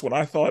in this when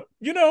I thought,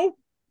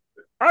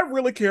 I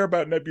really care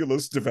about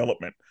Nebula's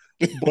development.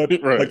 But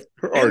right. like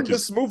Her in arc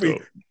this is movie,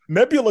 dope.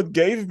 Nebula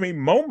gave me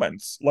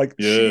moments. Like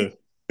Yeah,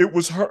 it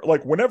was her,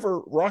 like whenever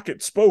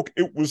Rocket spoke,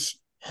 it was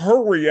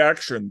her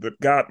reaction that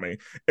got me.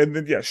 And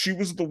then yeah, she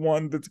was the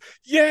one that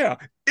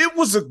it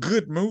was a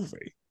good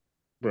movie.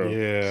 bro.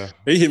 Yeah.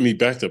 They hit me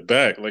back to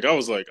back. Like I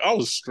was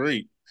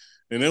straight.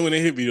 And then when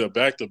they hit me the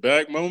back to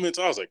back moments,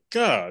 I was like,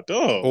 God,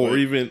 dog. Or Like,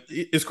 even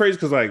it's crazy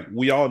because like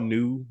we all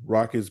knew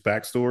Rocket's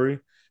backstory,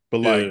 but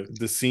yeah, like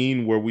the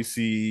scene where we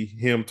see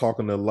him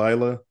talking to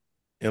Lila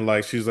and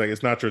like she's like,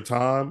 "It's not your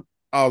time."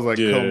 I was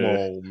like, "Come yeah.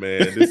 on,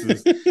 man. This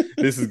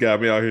has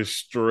got me out here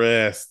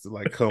stressed."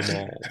 Like, come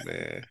on,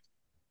 man.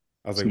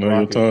 I was It's like, not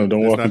your Rocket, time.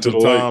 Don't it's walk not into your the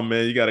light. time,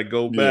 man. You got to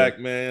go Yeah, back,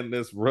 man.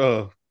 That's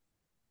rough.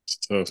 it's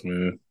tough,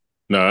 man.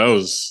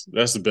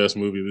 That's the best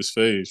movie of this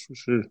phase for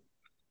sure.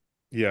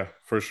 Yeah,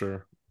 for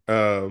sure.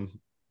 Um,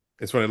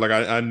 it's funny. Like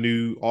I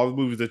knew all the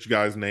movies that you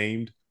guys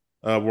named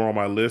were on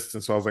my list,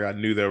 and so I was like, I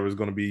knew there was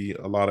going to be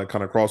a lot of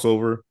kind of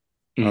crossover.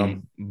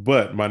 Mm.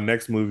 But my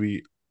next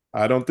movie,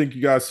 I don't think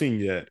you guys seen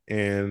yet,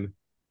 and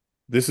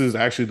this is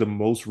actually the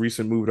most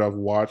recent movie that I've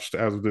watched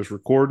as of this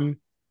recording.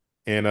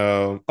 And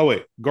oh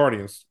wait,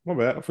 Guardians. My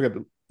bad. I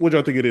forgot. What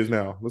y'all think it is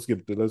now? Let's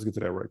get to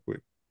that right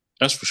quick.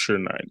 That's for sure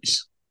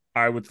 90s.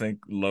 I would think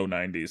low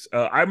 90s.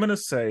 I'm gonna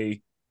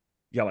say,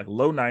 yeah, like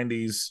low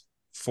 90s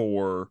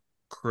for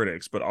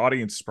critics, but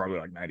audience is probably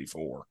like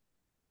 94.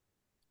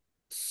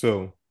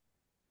 So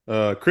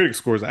critic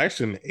score is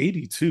actually an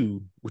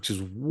 82, which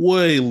is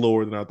way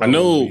lower than I I thought it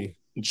would know be.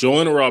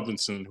 Joanna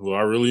Robinson, who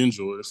I really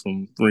enjoy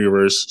from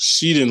Ringerverse,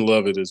 she didn't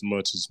love it as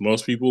much as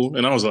most people.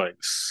 And I was like,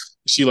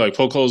 she like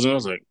poke holes in. I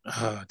was like,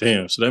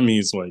 damn. So that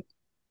means like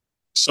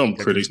some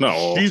Yeah, critics, not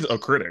all. she's a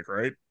critic,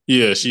 right?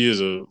 Yeah, she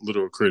is a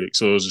literal critic.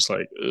 So it was just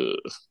like,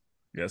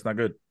 Yeah, it's not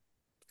good.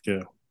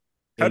 yeah.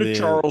 How And did then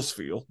Charles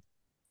feel?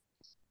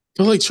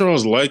 I feel like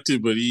Charles liked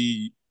it, but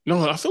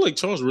no, I feel like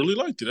Charles really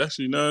liked it.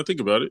 Actually, now I think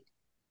about it,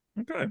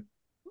 Okay.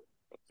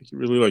 he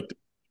really liked it.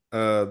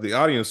 the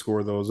audience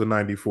score though is a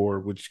 94,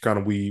 which kind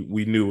of we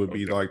knew would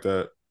be Okay. like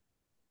that.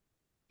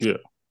 Yeah.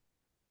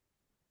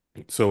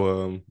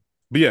 So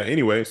but yeah,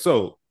 anyway,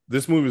 so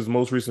this movie is the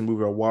most recent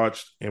movie I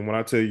watched, and when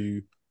I tell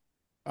you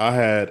I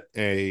had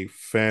a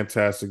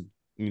fantastic,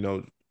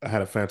 I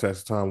had a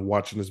fantastic time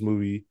watching this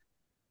movie,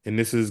 and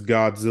this is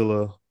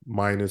Godzilla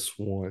minus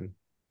one.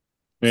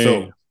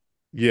 Man, So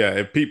yeah,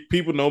 if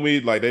people know me,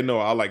 like they know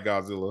I like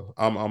Godzilla.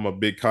 I'm a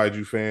big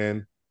kaiju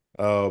fan.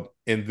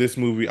 In this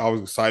movie, I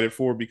was excited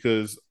for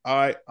because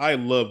I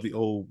love the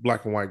old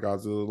black and white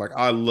Godzilla. Like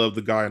I love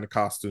the guy in the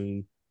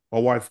costume. My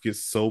wife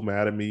gets so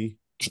mad at me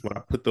when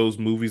I put those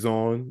movies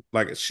on.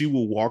 Like she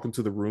will walk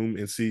into the room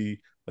and see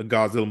a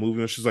Godzilla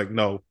movie, and she's like,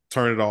 "No,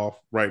 turn it off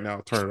right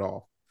now. Turn it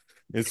off."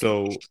 And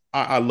so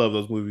I love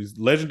those movies.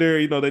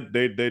 Legendary,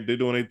 they're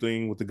doing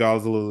anything with the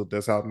Godzilla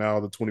that's out now,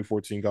 the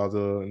 2014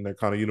 Godzilla and that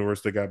kind of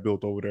universe they got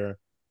built over there.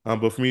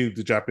 But for me,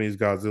 the Japanese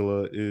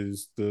Godzilla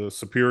is the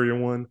superior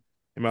one,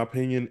 in my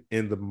opinion.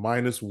 And the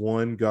minus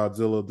one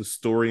Godzilla, the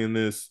story in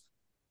this,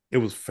 it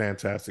was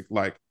fantastic.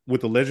 Like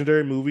with the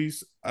legendary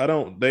movies,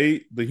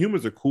 the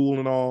humans are cool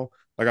and all.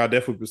 Like I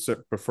definitely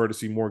prefer to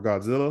see more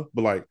Godzilla,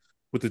 but like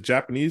with the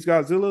Japanese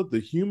Godzilla, the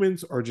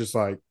humans are just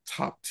like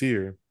top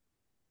tier.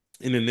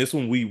 And in this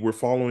one, we were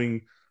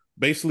following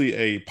basically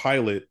a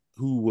pilot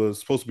who was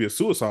supposed to be a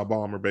suicide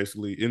bomber.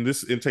 Basically, in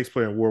this, it takes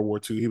place in World War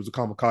II. He was a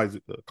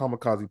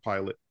kamikaze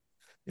pilot,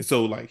 and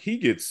so like he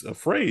gets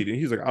afraid, and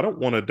he's like, "I don't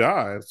want to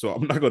die, so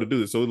I'm not going to do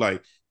this." So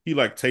like he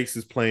like takes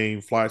his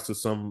plane, flies to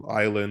some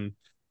island,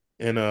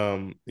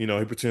 and you know,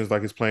 he pretends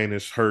like his plane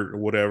is hurt or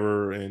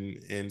whatever,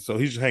 and so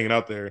he's just hanging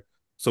out there.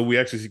 So we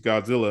actually see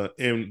Godzilla,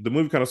 and the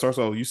movie kind of starts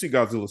off. You see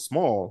Godzilla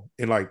small,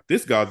 and like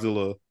this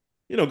Godzilla,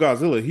 you know,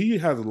 Godzilla, he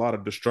has a lot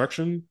of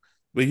destruction,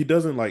 but he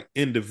doesn't like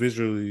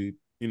individually,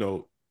 you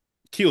know,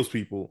 kills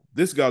people.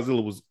 This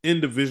Godzilla was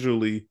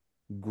individually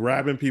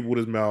grabbing people with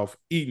his mouth,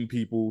 eating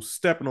people,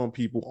 stepping on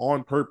people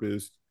on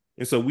purpose.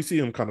 And so we see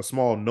him kind of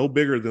small, no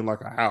bigger than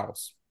like a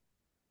house.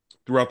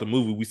 Throughout the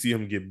movie, we see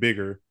him get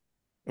bigger.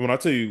 And when I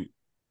tell you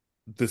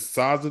the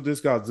size of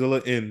this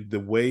Godzilla and the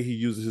way he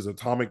uses his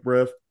atomic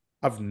breath,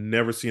 I've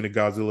never seen a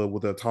Godzilla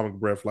with an atomic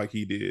breath like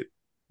he did.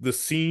 The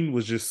scene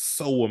was just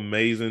so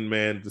amazing,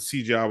 man. The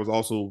CGI was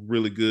also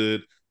really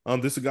good.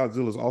 This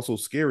Godzilla is also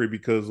scary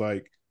because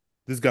like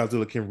this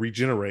Godzilla can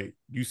regenerate.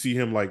 You see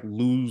him like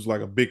lose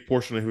like a big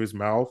portion of his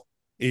mouth,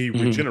 and he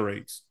Mhm.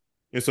 regenerates.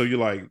 And so you're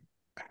like,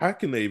 how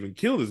can they even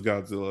kill this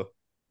Godzilla?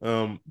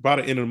 By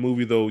the end of the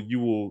movie, though, you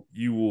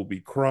will be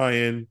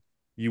crying.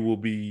 You will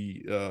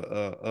be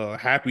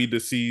happy to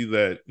see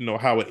that, you know,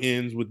 how it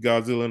ends with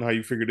Godzilla and how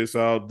you figure this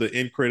out. The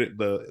end credit,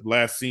 the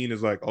last scene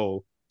is like,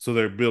 oh, so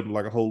they're building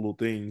like a whole little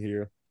thing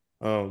here.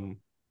 Um,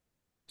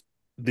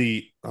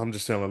 the I'm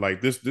just telling,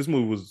 like, this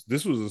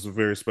was a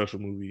very special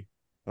movie.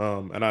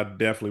 And I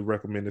definitely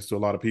recommend this to a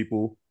lot of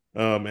people.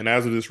 And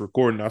as of this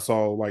recording, I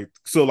saw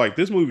like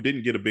this movie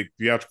didn't get a big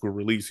theatrical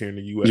release here in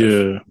the US.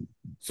 Yeah,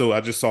 So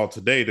I just saw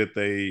today that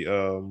they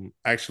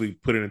actually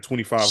put it in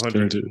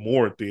 2,500 extended.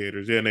 more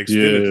theaters. Yeah, and they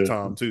extended the Yeah,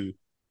 time too.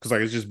 Because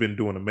like it's just been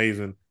doing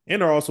amazing.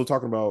 And they're also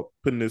talking about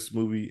putting this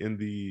movie in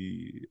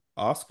the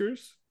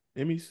Oscars,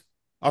 Emmys.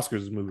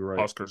 Oscars is movie, right?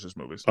 Oscars is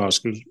movies.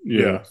 Oscars. Yeah,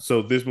 Yeah.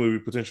 So this movie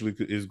potentially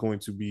is going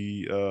to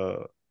be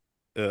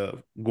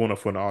going up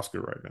for an Oscar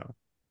right now.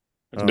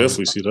 I can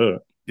definitely see that.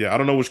 Yeah, I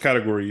don't know which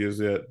category is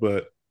yet,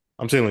 but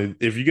I'm telling you,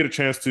 if you get a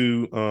chance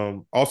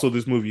to, also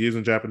this movie is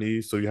in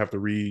Japanese, so you have to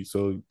read.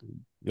 So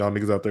y'all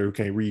niggas out there who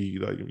can't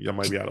read, like y'all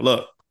might be out of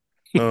luck.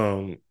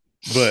 Um,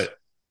 but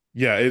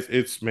yeah,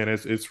 it's man,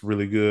 it's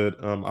really good.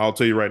 I'll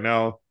tell you right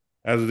now,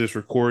 as of this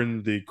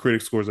recording, the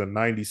critic scores a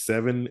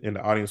 97 and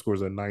the audience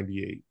scores a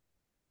 98.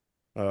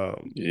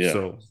 Yeah,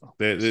 So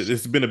that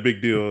it's been a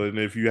big deal, and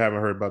if you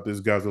haven't heard about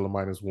this Godzilla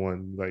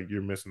 -1, like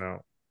you're missing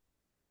out.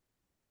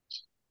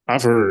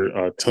 I've heard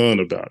a ton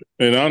about it,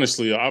 and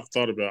honestly, I've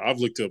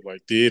looked up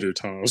like theater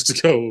times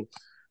to go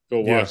Yeah,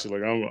 watch it.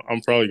 Like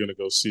I'm probably gonna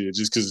go see it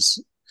just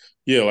because.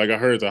 Yeah, like I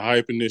heard the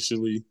hype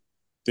initially,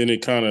 then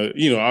it kind of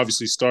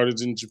obviously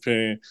started in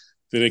Japan,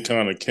 then it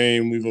kind of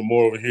came even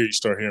more over here. You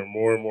start hearing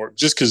more and more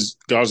just because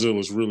Godzilla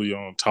is really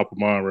on top of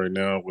mind right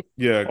now with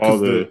yeah, all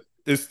because the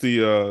it's the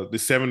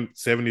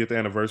 70th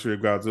anniversary of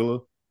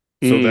Godzilla.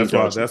 So that's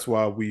why gotcha. that's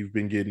why we've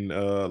been getting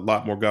a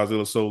lot more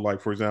Godzilla. So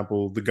like for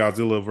example, the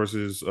Godzilla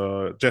versus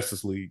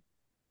Justice League,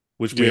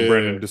 which me and Yeah,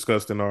 Brandon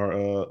discussed in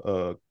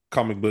our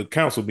comic book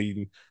council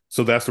meeting.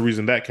 So that's the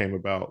reason that came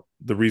about.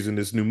 The reason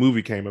this new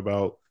movie came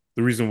about.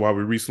 The reason why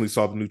we recently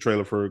saw the new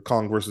trailer for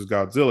Kong versus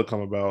Godzilla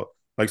come about.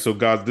 Like so,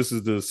 God, this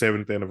is the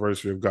 7th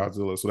anniversary of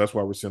Godzilla. So that's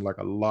why we're seeing like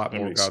a lot that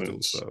more makes Godzilla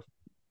sense. stuff.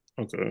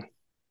 Okay,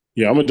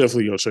 yeah, I'm gonna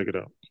definitely go check it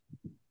out.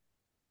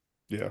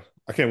 Yeah,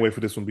 I can't wait for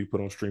this one to be put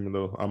on streaming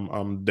though.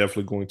 I'm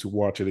definitely going to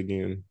watch it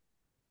again.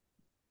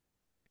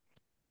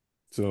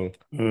 So,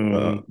 uh,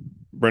 Um,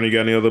 Brandon, you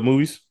got any other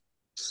movies?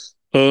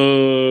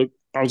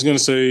 I was gonna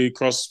say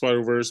Cross the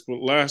Spider Verse,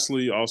 but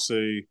lastly, I'll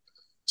say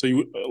so.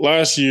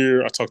 Last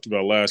year I talked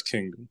about Last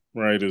Kingdom,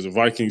 right? There's a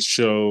Vikings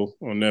show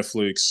on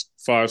Netflix,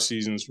 5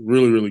 seasons,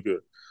 really really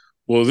good.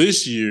 Well,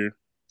 this year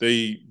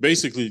they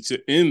basically to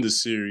end the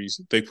series,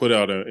 they put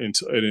out a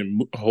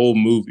whole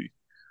movie.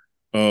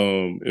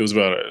 It was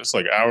it's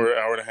like hour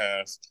and a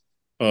half.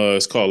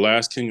 It's called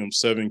Last Kingdom: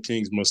 Seven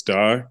Kings Must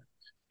Die,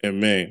 and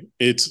man,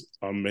 it's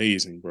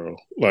amazing, bro.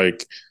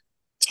 Like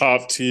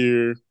top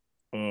tier.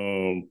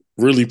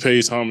 Really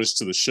pays homage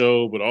to the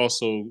show, but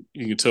also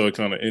you can tell it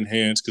kind of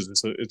enhanced because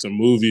it's a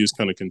movie. It's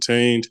kind of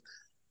contained.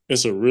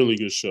 It's a really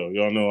good show.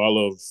 Y'all know I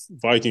love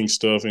Viking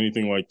stuff,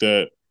 anything like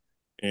that,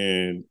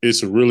 and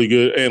it's a really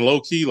good and low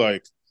key. I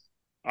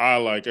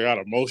got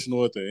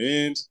emotional at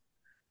the end,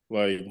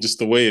 like just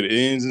the way it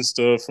ends and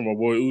stuff. From my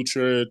boy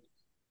Uhtred,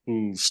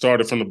 who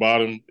started from the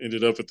bottom,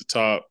 ended up at the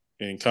top,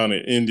 and kind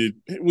of ended.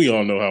 We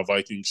all know how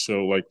Vikings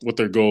show, like what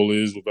their goal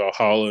is with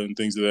Valhalla and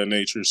things of that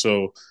nature.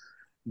 So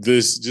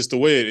this just the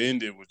way it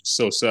ended was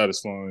so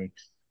satisfying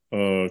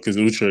because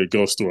Uhtred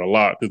goes through a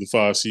lot through the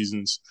 5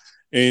 seasons.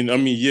 And I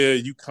mean, yeah,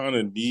 you kind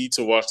of need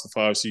to watch the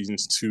 5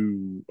 seasons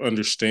to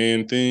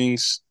understand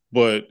things.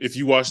 But if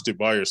you watched it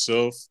by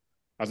yourself,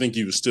 I think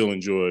you would still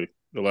enjoy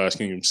The Last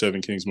Kingdom,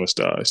 Seven Kings Must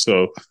Die.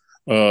 So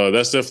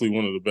that's definitely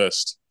one of the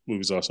best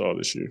movies I saw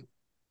this year.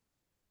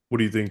 What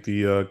do you think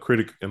the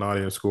critic and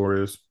audience score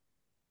is?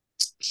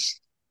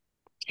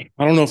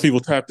 I don't know if people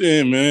tapped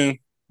in, man.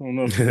 I don't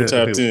know if people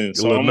tapped A in.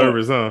 So little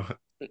nervous, huh?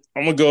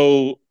 I'm gonna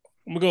go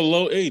I'm gonna go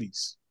low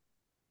 80s.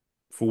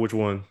 For which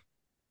one?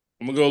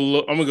 I'm gonna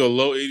go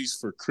low 80s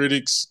for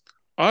critics.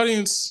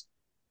 Audience,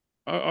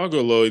 I'll go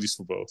low 80s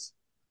for both.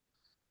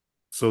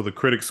 So the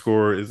critic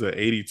score is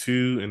a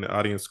 82 and the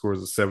audience score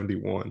is a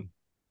 71.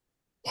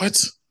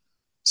 What?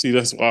 See,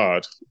 that's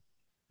odd.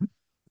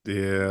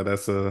 Yeah,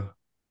 that's a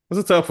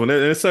tough one.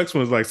 And it sucks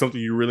when it's like something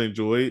you really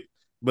enjoyed.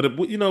 But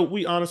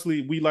we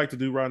honestly we like to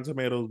do Rotten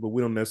Tomatoes, but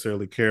we don't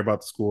necessarily care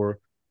about the score.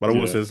 But I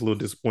will Yeah, say it's a little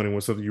disappointing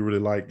when something you really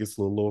like gets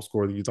a little lower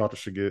score than you thought it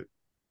should get.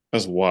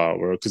 that's wild,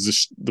 bro.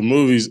 Because the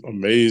movie's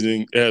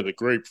amazing. It had a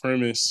great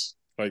premise.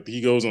 Like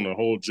he goes on a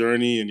whole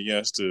journey and he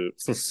has to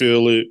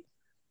fulfill it.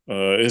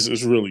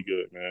 It's really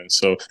good, man.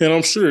 So, and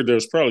I'm sure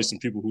there's probably some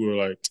people who are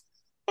like,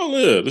 "Oh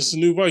yeah, this is a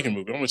new Viking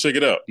movie. I'm gonna check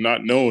it out,"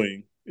 not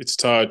knowing it's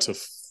tied to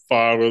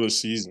 5 other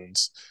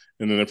seasons,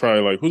 and then they're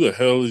probably like, "Who the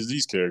hell is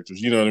these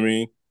characters?" You know what I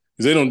mean?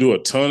 Because they don't do a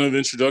ton of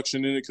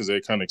introduction in it because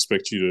they kind of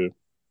expect you to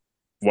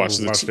watch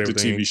Watched the TV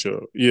everything.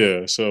 show.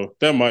 Yeah, so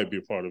that might be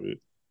a part of it.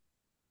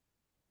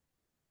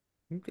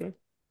 Okay.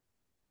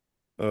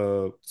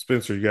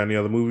 Spencer, you got any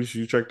other movies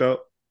you checked out?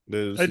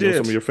 There's I some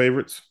of did. your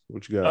favorites.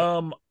 What you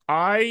got?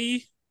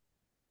 I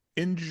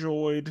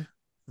enjoyed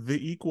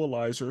The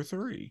Equalizer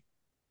 3.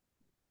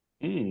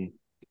 Mm.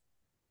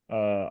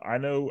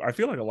 I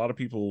feel like a lot of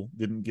people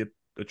didn't get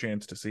a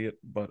chance to see it,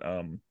 but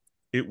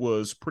it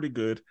was pretty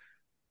good.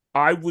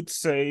 I would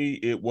say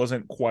it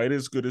wasn't quite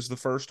as good as the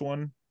first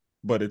one,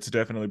 but it's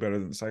definitely better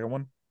than the second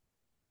one.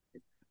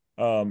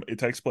 It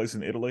takes place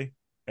in Italy,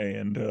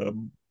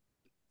 and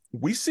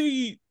we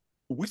see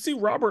we see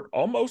Robert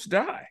almost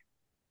die,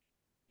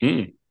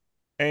 Mm.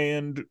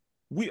 and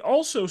we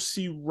also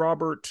see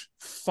Robert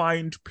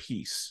find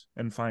peace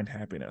and find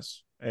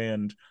happiness.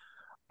 And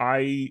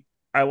I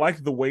I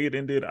like the way it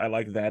ended. I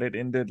like that it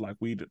ended.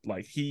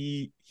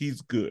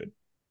 He's good.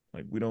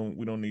 Like we don't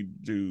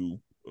need to do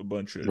a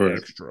bunch of Right.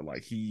 extra.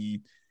 Like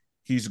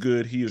he's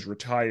good. He is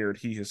retired.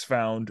 He has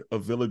found a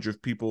village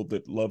of people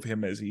that love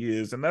him as he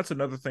is. And that's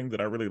another thing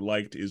that I really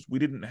liked is we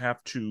didn't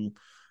have to.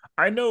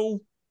 I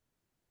know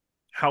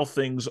how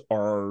things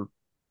are,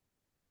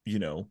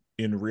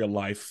 in real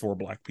life for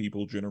black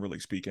people, generally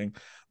speaking,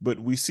 but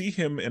we see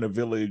him in a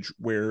village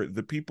where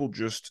the people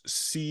just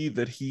see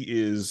that he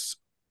is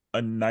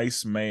a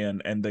nice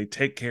man and they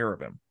take care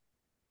of him.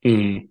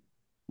 Mm.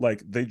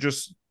 Like they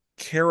just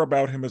care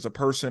about him as a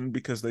person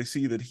because they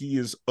see that he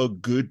is a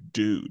good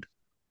dude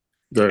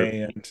Right.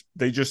 and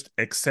they just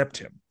accept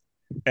him.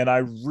 And I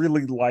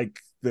really like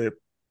that,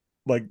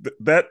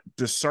 that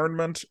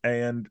discernment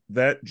and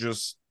that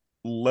just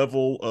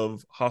level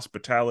of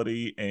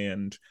hospitality,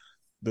 and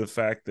the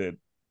fact that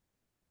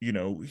he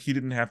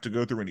didn't have to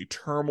go through any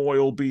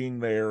turmoil being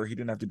there. He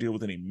didn't have to deal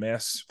with any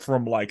mess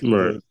from like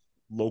Right. the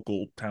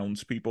local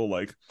townspeople.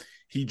 Like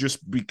he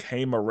just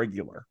became a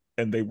regular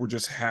and they were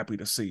just happy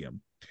to see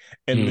him.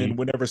 And then Mm.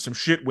 whenever some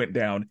shit went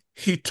down,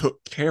 he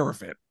took care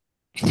of it.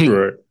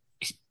 Right.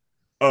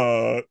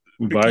 Uh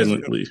because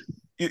Violently.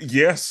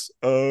 yes,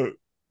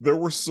 there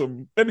were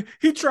some, and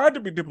he tried to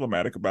be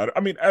diplomatic about it.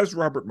 I mean, as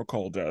Robert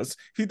McCall does,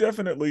 he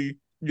definitely,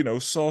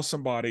 saw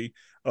somebody,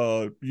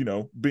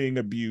 being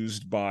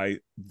abused by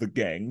the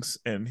gangs,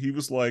 and he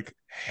was like,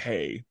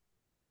 "Hey,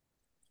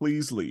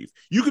 please leave.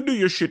 You can do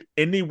your shit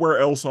anywhere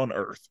else on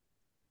Earth,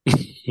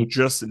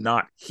 just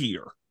not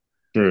here."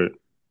 Right.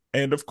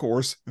 And of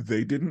course,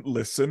 they didn't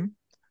listen,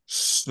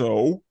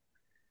 so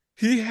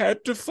he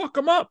had to fuck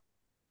them up.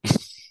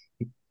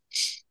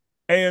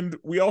 And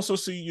we also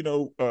see,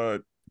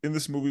 in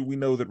this movie, we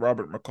know that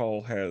Robert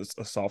McCall has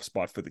a soft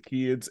spot for the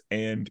kids,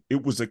 and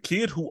it was a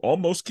kid who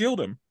almost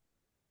killed him.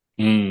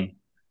 Mm.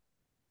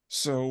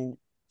 So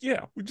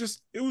yeah,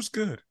 it was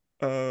good.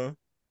 Uh,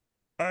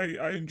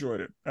 I enjoyed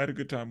it. I had a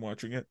good time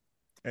watching it,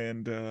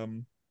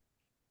 and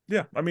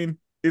yeah, I mean,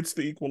 it's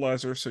the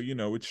Equalizer, so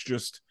it's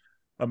just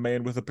a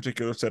man with a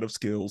particular set of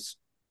skills,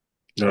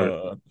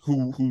 Right.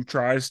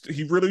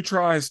 he really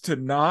tries to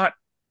not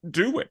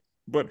do it,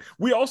 but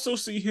we also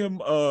see him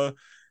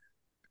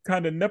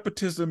kind of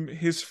nepotism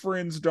his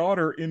friend's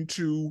daughter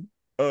into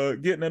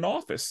getting an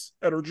office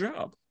at her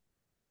job.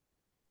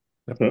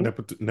 Huh?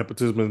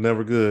 Nepotism is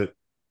never good.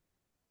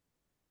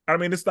 I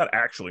mean, it's not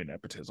actually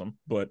nepotism,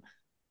 but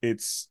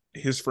it's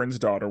his friend's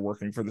daughter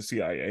working for the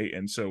CIA,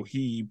 and so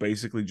he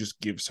basically just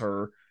gives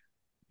her,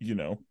 you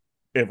know,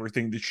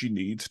 everything that she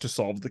needs to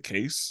solve the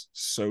case,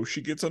 so she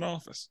gets an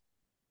office.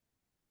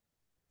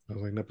 I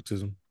was like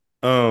nepotism.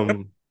 Yep.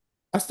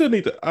 I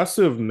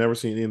still have never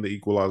seen any of the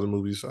Equalizer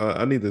movies.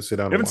 I need to sit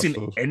down You and haven't watch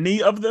seen those.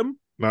 any of them?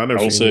 No, I never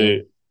I will seen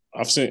any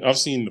of say them. I've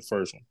seen the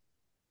first one.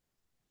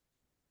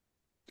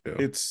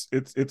 Yeah.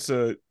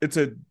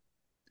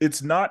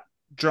 It's not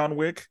John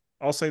Wick.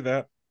 I'll say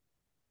that.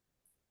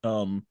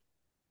 Um,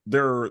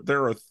 there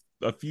are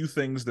a few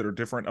things that are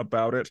different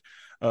about it.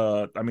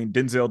 I mean,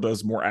 Denzel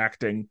does more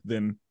acting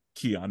than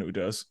Keanu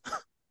does,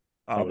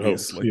 I would hope.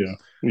 obviously.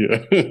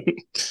 Yeah. Yeah.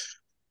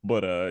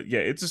 But yeah,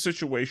 it's a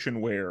situation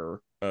where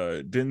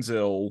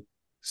Denzel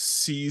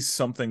sees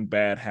something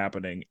bad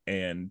happening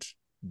and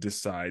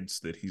decides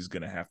that he's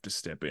gonna have to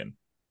step in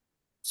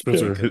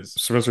yeah. because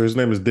Spencer, his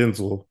name is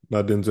Denzel,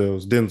 not Denzel.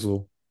 It's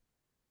Denzel.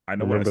 I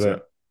know what I Remember said.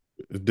 that.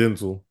 It's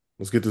Denzel.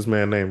 Let's get this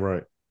man name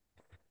right.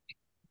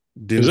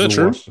 Is that Denzel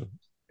true? Washington.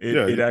 It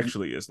Yeah, it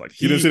actually is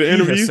like you didn't see the he has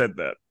interview? said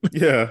that.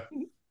 Yeah.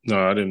 No,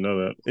 I didn't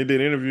know that. He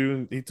did an interview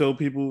and he told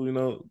people,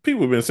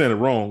 people have been saying it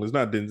wrong. It's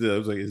not Denzel. It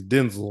was like it's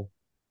Denzel.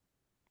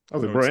 I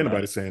was like, No, bro, it's ain't not.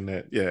 nobody saying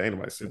that. Yeah, ain't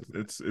nobody saying that.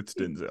 It's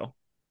Denzel.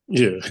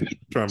 Yeah,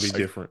 Trying to be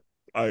I different.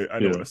 I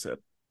know yeah, what I said.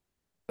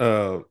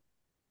 Uh,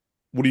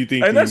 what do you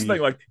think And that's the the?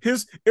 thing, like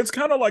it's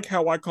kind of like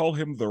how I call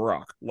him The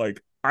Rock.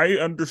 Like I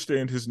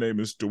understand his name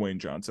is Dwayne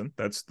Johnson.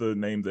 That's the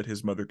name that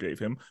his mother gave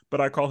him,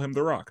 but I call him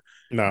The Rock.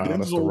 Nah,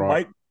 that's the Denzel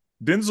Rock. might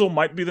Denzel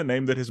might be the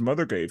name that his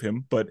mother gave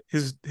him, but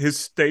his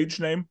stage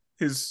name,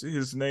 his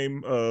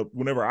name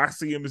whenever I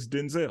see him is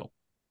Denzel.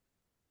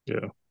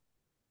 yeah.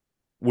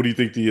 What do you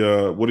think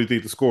the? What do you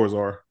think the scores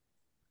are?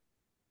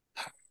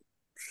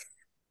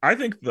 I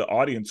think the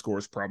audience score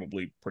is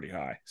probably pretty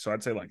high. So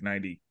I'd say like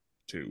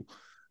 92.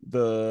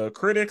 The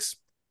critics,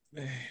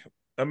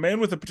 a man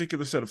with a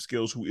particular set of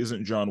skills who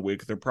isn't John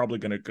Wick, they're probably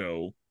going to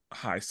go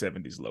high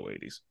 70s, low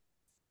 80s.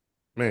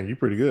 Man, you're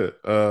pretty good.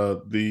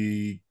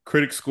 The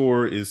critic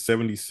score is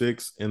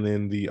 76, and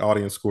then the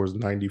audience score is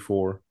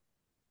 94.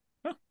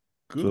 Huh,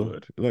 So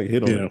good. like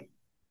hit on Yeah. it.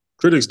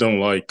 Critics don't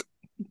like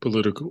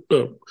political,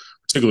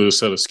 particular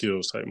set of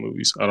skills type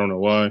movies. I don't know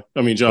why.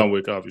 I mean, John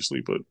Wick,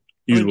 obviously, but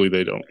I mean, usually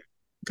they don't.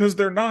 because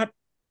they're not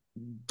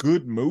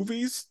good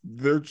movies.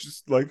 They're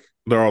just like,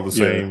 They're all the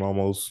Yeah. same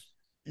almost.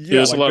 Yeah,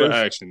 yeah, it's a like lot of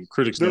action.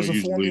 Critics don't there's a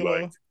usually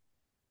like, formula.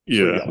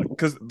 So yeah, yeah, like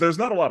because there's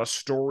not a lot of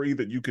story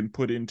that you can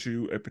put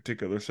into a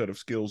particular set of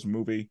skills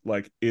movie.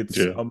 Like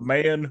it's yeah. a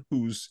man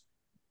who's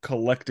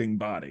collecting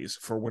bodies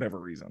for whatever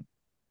reason.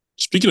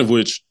 Speaking of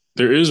which,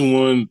 there is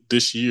one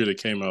this year that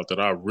came out that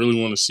I really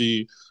want to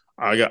see.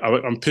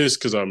 I'm pissed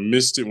because I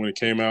missed it when it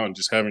came out and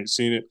just haven't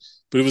seen it.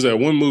 But it was that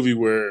one movie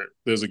where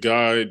there's a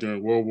guy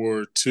during World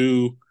War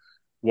II,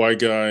 white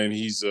guy, and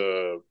he's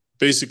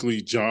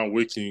basically John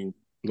Wicking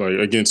like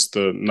against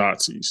the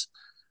Nazis.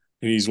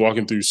 And he's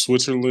walking through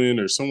Switzerland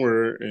or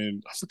somewhere,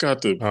 and I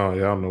forgot the Oh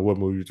yeah, I don't know what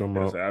movie you're talking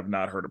Yes, about. I've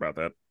not heard about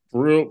that.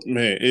 real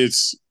man.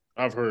 It's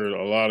I've heard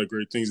a lot of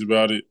great things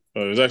about it.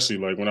 It's actually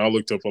like when I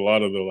looked up a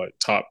lot of the like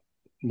top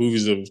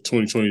movies of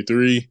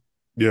 2023,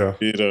 Yeah.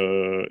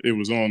 it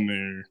was on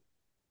there.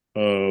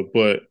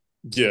 But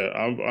yeah,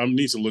 I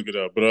need to look it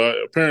up. But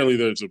apparently,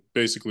 there's a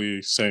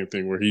basically same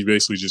thing where he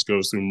basically just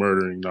goes through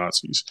murdering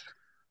Nazis.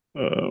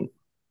 Um,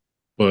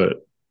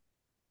 but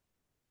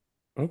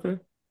Okay.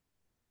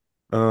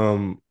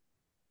 Um,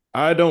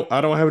 I don't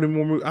have any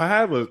more movies. I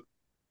have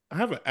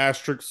an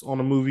asterisk on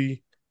the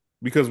movie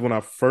because when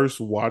I first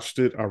watched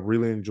it, I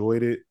really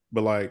enjoyed it.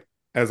 But like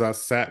as I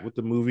sat with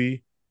the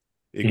movie,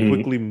 it mhm,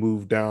 quickly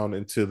moved down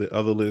into the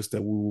other list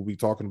that we will be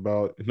talking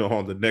about,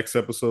 on the next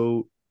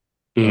episode.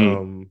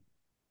 mhm. Um,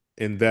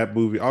 in that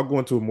movie, I'll go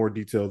into more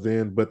detail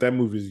then, but that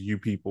movie is You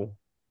People.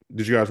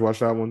 Did you guys watch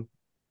that one?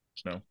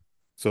 No. I'm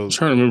So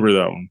trying to remember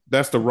that one.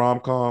 that's the rom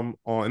com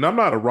on, and I'm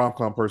not a rom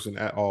com person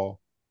at all.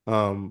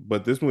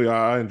 But this movie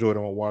I enjoyed it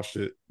when I watched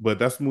it. But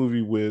that's the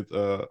movie with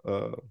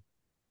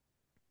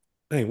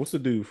dang, what's the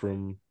dude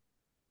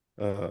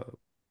uh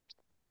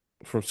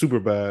from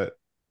Superbad?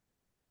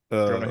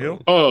 Jonah Hill?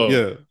 Oh,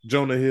 Yeah,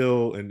 Jonah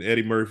Hill and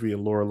Eddie Murphy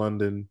and Laura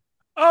London.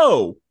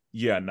 Oh,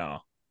 yeah, nah.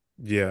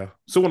 Yeah.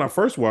 So when I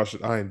first watched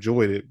it, I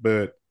enjoyed it,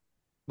 but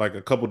like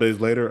a couple days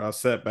later, I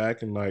sat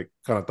back and like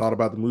kind of thought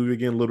about the movie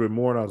again a little bit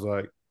more, and I was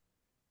like,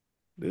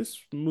 this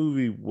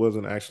movie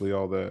wasn't actually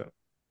all that.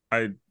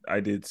 I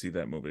did see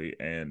that movie,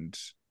 and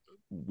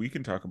we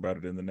can talk about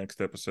it in the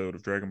next episode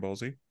of Dragon Ball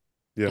Z.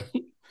 Yeah.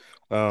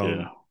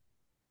 yeah. Um,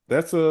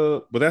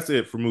 but that's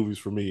it for movies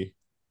for me.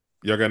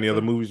 Y'all got any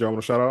other movies y'all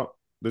want to shout out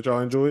that y'all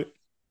enjoyed?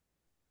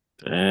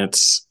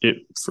 That's it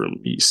for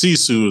me.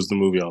 Sisu is the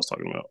movie I was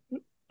talking about.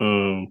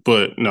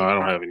 But no, I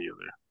don't have any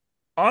other.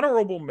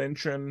 Honorable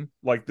mention,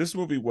 like this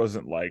movie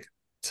wasn't like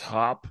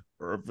top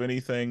or of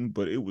anything,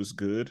 but it was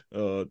good.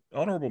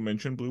 Honorable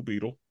mention, Blue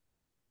Beetle.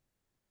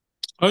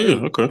 Oh It yeah,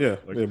 was, okay. yeah,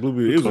 Blue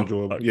Beetle. It Good was call.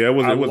 enjoyable. Like Yeah,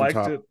 I it wasn't liked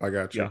top. it. I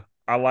got Yeah, you.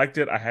 I liked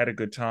it. I had a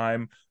good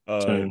time.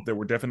 Same. There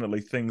were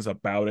definitely things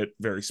about it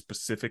very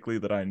specifically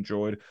that I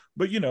enjoyed,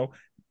 but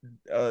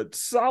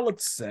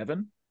solid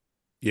 7.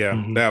 Yeah,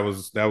 Hmm. that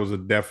was a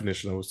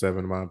definition of a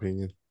seven in my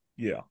opinion.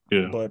 Yeah,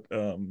 Yeah, but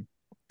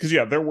because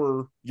there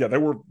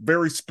were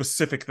very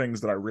specific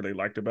things that I really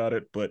liked about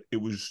it, but it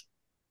was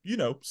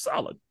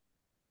solid.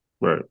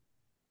 right.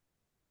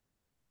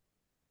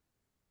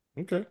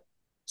 Okay.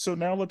 So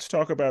now let's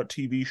talk about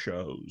TV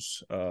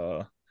shows.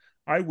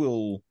 I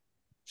will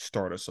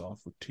start us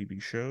off with TV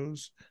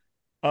shows.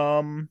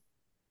 Um,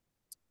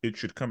 it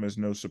should come as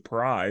no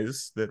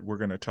surprise that we're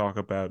going to talk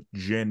about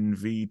Gen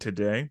V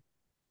today.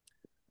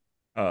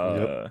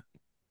 Yep. Uh,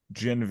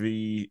 Gen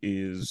V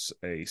is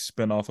a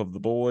spinoff of The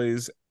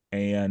Boys,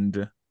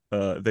 and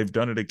they've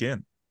done it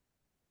again.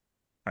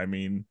 I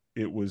mean,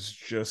 it was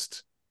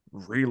just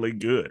really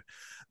good.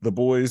 The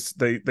Boys,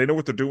 they know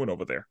what they're doing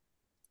over there.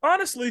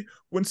 Honestly,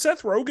 when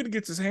Seth Rogen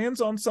gets his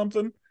hands on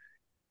something,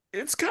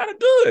 it's kind of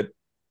good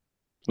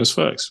That's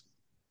facts.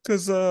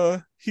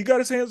 because he got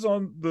his hands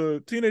on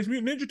the Teenage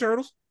Mutant Ninja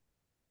Turtles.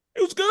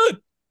 It was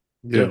good.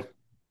 Yeah. Yeah.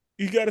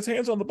 He got his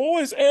hands on the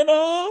Boys, and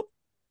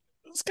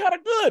it's kind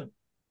of good.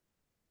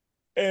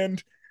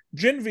 And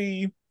Gen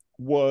V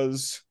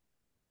was,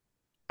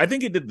 I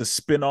think it did the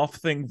spin-off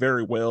thing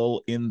very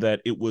well in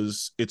that it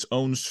was its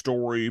own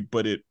story,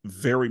 but it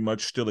very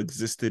much still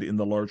existed in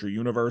the larger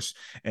universe,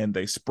 and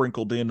they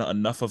sprinkled in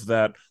enough of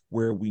that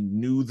where we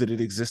knew that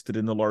it existed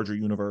in the larger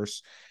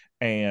universe,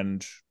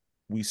 and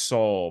we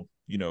saw,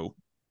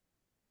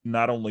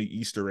 not only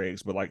Easter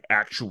eggs, but like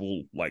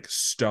actual like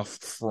stuff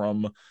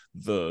from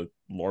the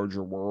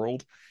larger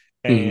world.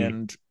 Mhm.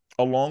 And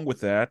along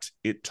with that,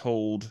 it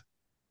told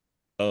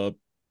a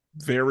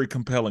very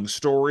compelling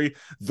story.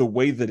 The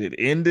way that it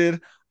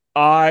ended,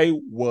 I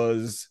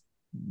was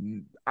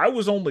I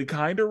was only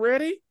kind of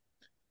ready,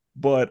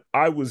 but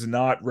I was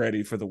not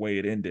ready for the way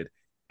it ended.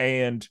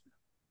 And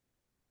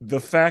the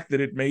fact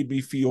that it made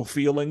me feel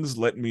feelings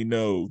let me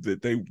know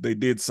that they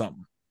did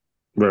something.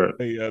 Right.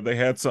 They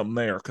had something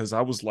there because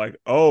I was like,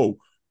 oh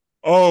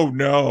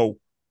no,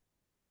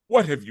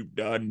 what have you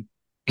done?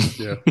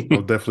 Yeah, I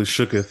was definitely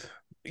shooketh.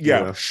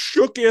 Yeah, Yeah,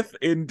 shooketh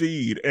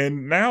indeed.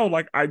 And now,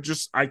 like, I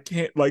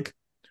can't, like,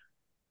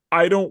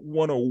 I don't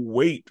want to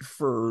wait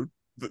for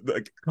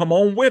like, come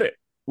on with it.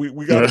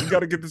 We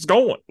gotta get this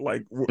going.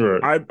 Like,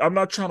 Right. I'm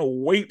not trying to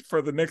wait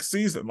for the next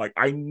season. Like,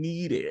 I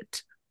need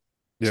it.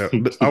 yeah.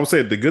 I would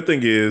say the good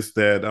thing is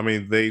that I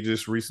mean they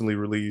just recently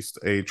released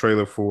a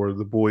trailer for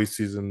The Boys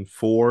season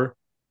 4,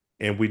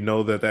 and we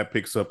know that that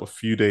picks up a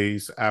few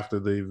days after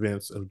the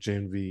events of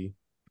Gen V.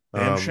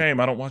 Damn Um, shame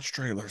I don't watch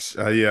trailers.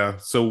 yeah.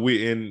 So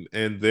we and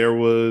there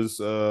was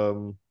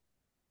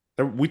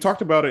we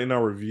talked about it in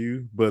our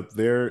review, but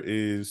there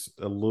is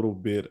a little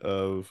bit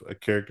of a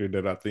character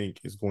that I think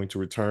is going to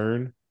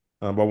return.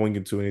 But I won't get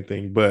into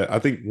anything. But I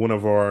think one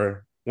of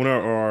our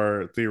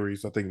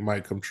theories I think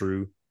might come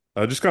true,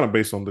 just kind of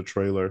based on the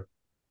trailer.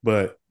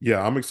 But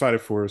yeah, I'm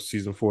excited for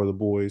season 4 of The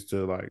Boys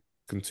to like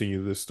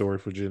continue this story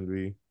for Gen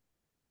V.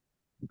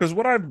 Because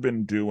what I've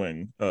been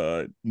doing,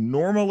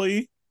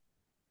 normally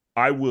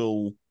I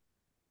will,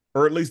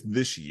 or at least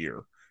this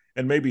year,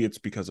 and maybe it's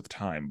because of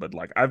time, but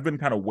like I've been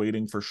kind of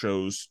waiting for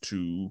shows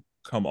to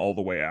come all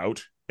the way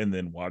out and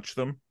then watch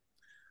them.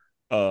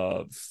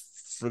 Uh,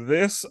 for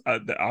this,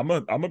 I'm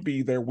gonna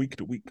be there week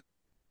to week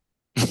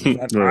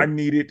because I Right.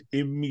 need it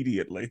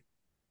immediately.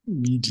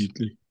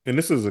 Immediately. And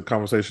this is a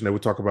conversation that we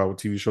talk about with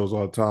TV shows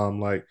all the time.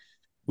 Like,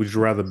 would you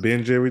rather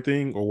binge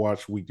everything or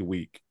watch week to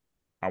week?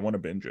 I want to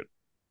binge it.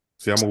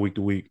 See, I'm a week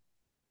to week.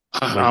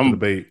 Late to the I'm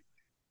bait.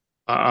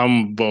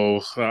 I'm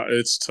both.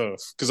 It's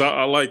tough because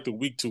I like the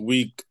week to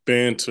week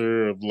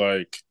banter of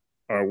like,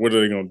 all right, what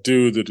are they gonna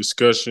do? The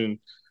discussion.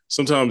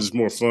 Sometimes it's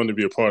more fun to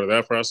be a part of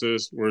that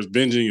process. Whereas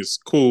binging is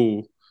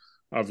cool,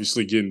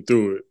 obviously getting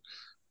through it,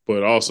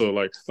 but also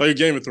like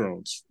Game of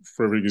Thrones,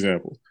 for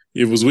example.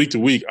 It was week to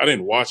week. I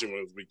didn't watch it when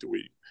it was week to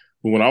week.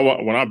 But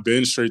when I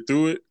binge straight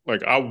through it,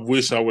 like I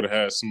wish I would have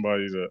had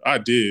somebody to. I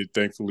did,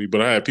 thankfully, but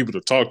I had people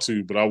to talk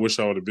to. But I wish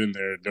I would have been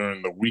there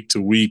during the week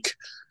to week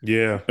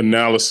Yeah.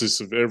 analysis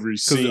of every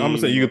Because I'm gonna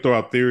say scene. you can throw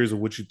out theories of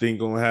what you think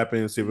gonna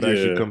happen, see if it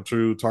actually Yeah, come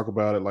true, talk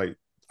about it. Like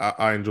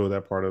I enjoy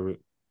that part of it.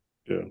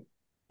 yeah,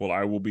 Well,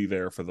 I will be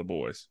there for the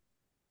boys,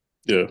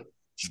 yeah.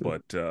 Sure.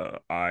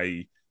 but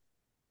I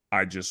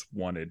just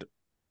wanted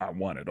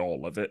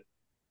all of it.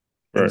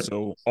 And Right,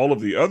 so all of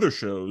the other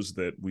shows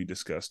that we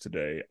discussed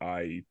today,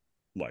 I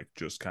like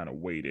just kind of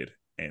waited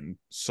and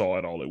saw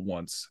it all at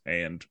once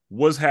and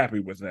was happy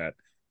with that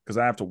because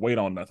I have to wait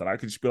on nothing. I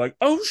could just be like,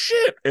 "Oh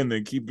shit," and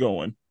then keep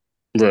going.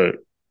 right.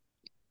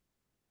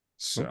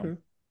 So,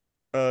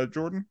 Okay.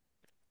 Jordan,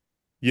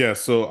 Yeah.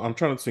 So I'm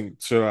trying to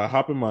think. Should I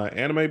hop in my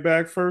anime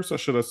bag first, or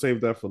should I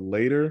save that for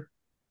later?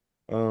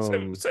 save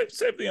Um. save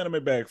save the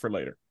anime bag for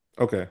later.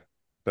 Okay.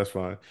 That's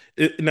fine.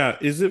 Now,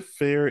 is it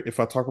fair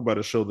if I talk about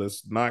a show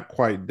that's not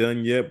quite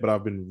done yet, but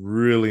I've been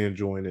really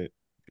enjoying it?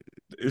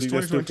 It's Think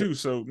that's still fair? 2022,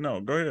 so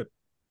no, go ahead.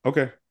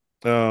 Okay.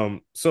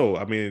 So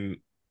I mean,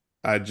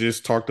 I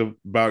just talked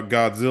about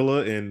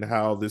Godzilla and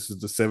how this is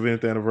the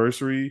 70th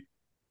anniversary,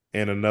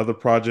 and another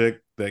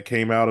project that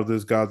came out of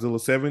this Godzilla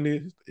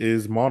 70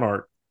 is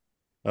Monarch.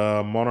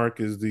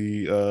 Monarch is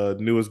the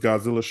newest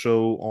Godzilla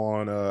show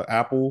on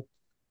Apple,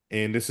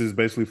 and this is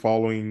basically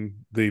following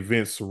the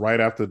events right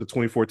after the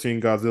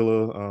 2014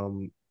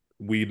 Godzilla.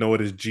 We know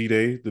it as G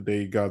Day, the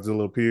day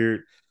Godzilla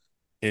appeared,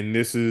 and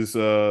this is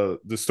the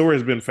story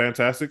has been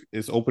fantastic.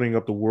 It's opening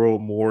up the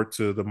world more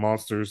to the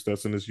monsters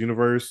that's in this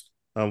universe.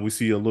 We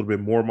see a little bit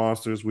more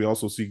monsters. We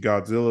also see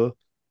Godzilla,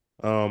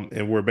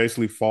 and we're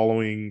basically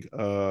following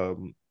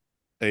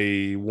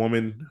a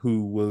woman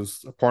who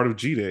was a part of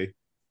G Day,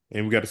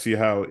 and we got to see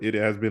how it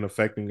has been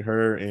affecting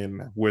her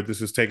and where this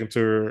has taken to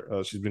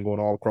her. She's been going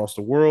all across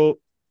the world.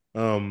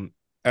 Um,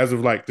 as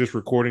of like this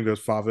recording, there's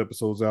 5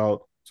 episodes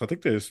out, so I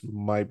think there's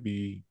might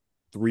be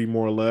 3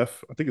 more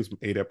left. I think it's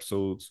 8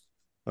 episodes.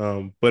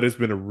 But it's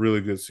been a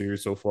really good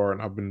series so far,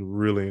 and I've been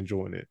really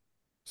enjoying it.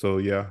 So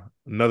yeah,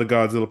 another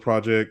Godzilla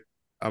project.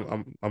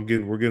 I'm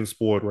getting we're getting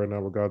spoiled right now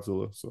with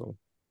Godzilla. So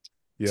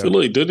I yeah, feel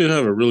like they did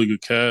have a really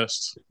good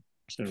cast.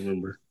 Can't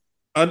remember.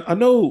 I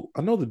know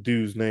the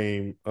dude's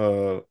name.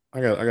 I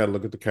got to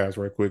look at the cast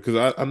right quick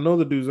because I know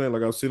the dude's name.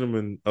 Like I've seen him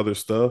in other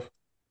stuff.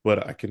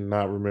 but I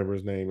cannot remember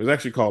his name. It's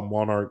actually called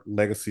Monarch: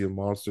 Legacy of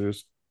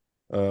Monsters.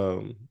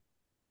 Um,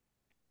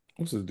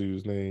 what's this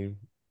dude's name?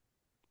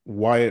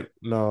 Wyatt?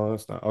 No,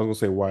 that's not. I was gonna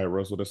say Wyatt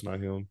Russell. That's not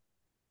him.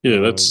 Yeah,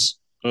 Um, that's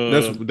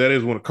that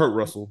is one of Kurt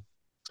Russell.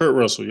 Kurt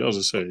Russell. Yeah, I was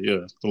gonna say,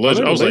 yeah, the Are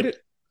they legend. I was like,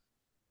 related?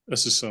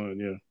 that's his son.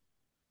 Yeah,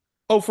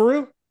 Oh, for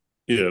real?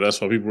 yeah.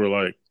 That's why people were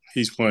like,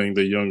 he's playing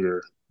the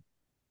younger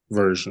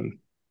version.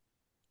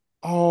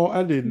 Oh,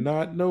 I did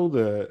not know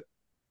that.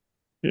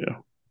 Yeah,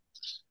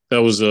 that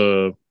was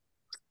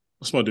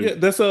what's my Yeah,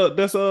 dude? that's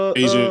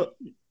Agent.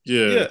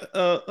 Yeah,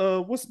 yeah,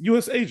 what's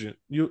U.S. agent?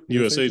 U.S.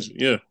 U.S. agent?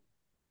 agent.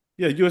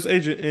 Yeah, Yeah, U.S.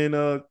 agent in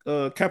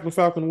Captain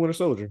Falcon Winter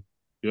Soldier.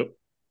 yep.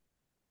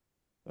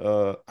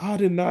 I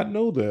did not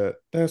know that.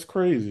 That's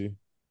crazy.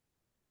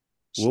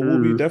 Well, we'll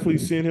be Sure. definitely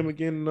seeing him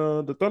again in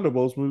the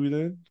Thunderbolts movie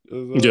then.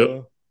 'Cause,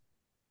 Yep.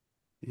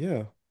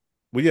 yeah.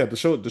 But yeah, the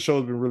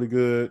show's been really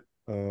good.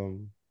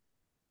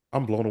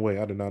 I'm blown away.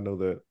 I did not know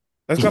that.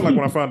 That's kind of like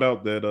when I found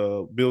out that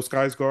Bill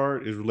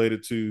Skarsgård is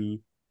related to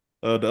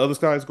the other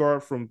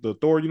Skarsgård from the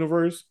Thor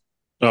universe.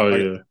 Oh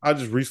Like yeah. I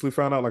just recently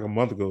found out like a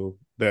month ago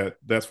that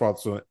that's father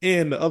son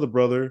and the other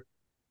brother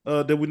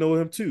that we know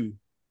him too.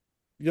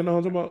 You know what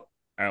I'm talking about?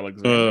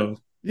 Alexander. Uh,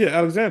 Yeah,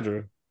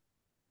 Alexandra.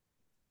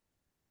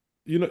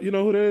 You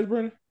know who that is,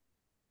 Brandon?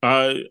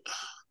 I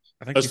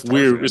I think he's That's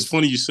weird. It's Tarzan.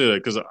 funny you say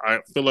that because I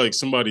feel like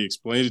somebody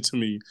explained it to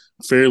me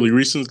fairly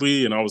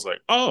recently, and I was like,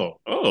 oh.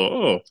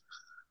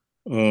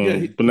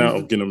 Yeah, But now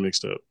I'm getting them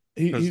mixed up.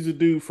 Because he's a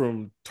dude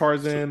from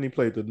Tarzan. He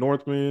played the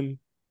Northman.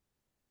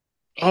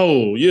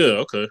 Oh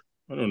yeah, okay.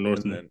 I know and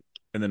Northman.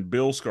 then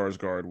Bill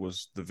Skarsgård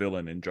was the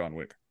villain in John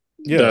Wick.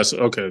 Yeah, That's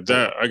okay.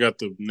 That I got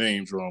the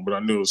names wrong, but I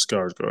knew it was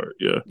Skarsgård.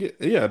 Yeah,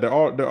 yeah. They're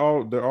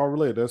all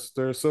related. That's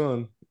their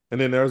son. And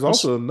then there's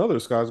that's also another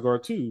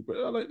Skarsgård too. But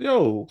I'm like,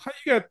 yo, how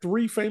you got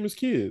three famous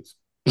kids?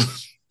 you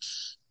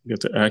got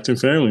the acting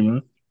family,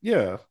 man.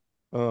 Yeah.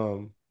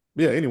 Um.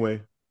 Yeah.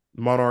 Anyway,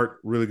 Monarch,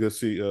 really good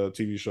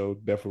TV show.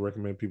 Definitely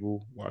recommend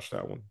people watch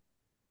that one.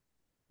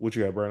 What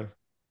you got, Brandon?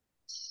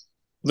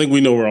 I think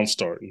we know where I'm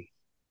starting.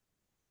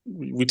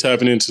 We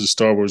tapping into the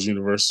Star Wars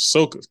universe.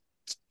 Ahsoka.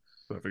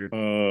 So I figured,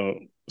 Uh,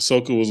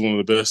 Ahsoka was one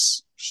of the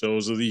best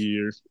shows of the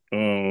year.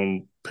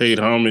 Paid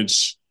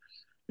homage.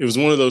 It was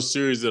one of those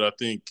series that I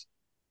think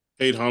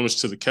paid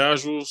homage to the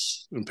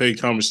casuals and paid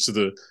homage to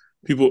the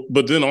people,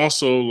 but then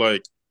also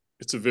like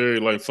it's a very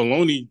like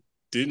Filoni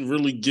didn't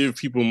really give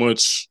people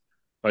much.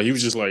 Like he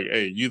was just like,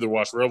 hey, you either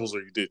watch Rebels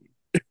or you didn't,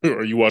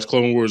 or you watch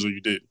Clone Wars or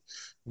you didn't.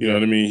 You know Yeah.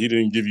 what I mean? He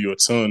didn't give you a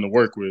ton to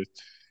work with,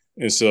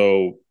 and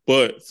so.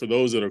 But for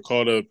those that are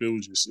caught up,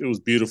 it was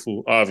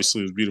beautiful.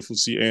 Obviously, it was beautiful to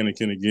see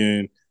Anakin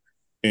again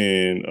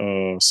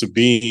and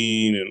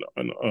Sabine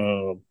and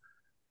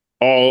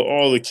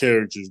all the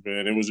characters,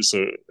 man. It was just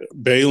a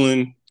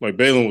Balin. Like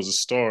Balin was a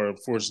star.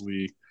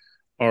 Unfortunately,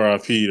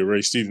 R.I.P. to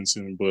Ray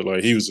Stevenson, but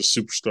like he was a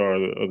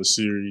superstar of the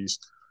series.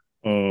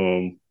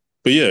 Um,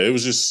 but yeah, it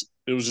was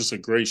just a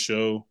great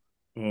show.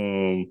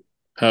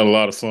 Had a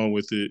lot of fun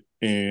with it,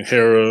 and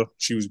Hera,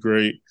 she was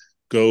great.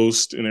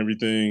 Ghost and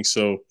everything.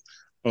 So,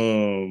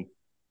 um,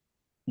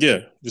 yeah,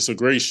 just a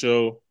great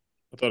show.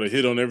 I thought it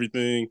hit on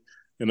everything,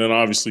 and then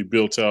obviously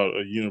built out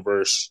a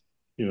universe.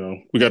 You know,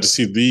 we got to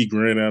see the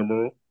Grand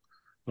Admiral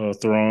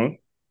Thrawn,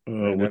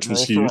 Grand which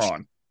was Admiral huge.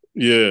 Thrawn.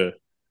 Yeah.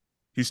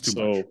 He's too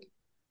much. So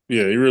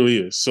yeah, he really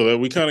is. So that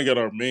we kind of got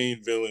our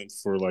main villain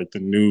for like the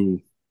new,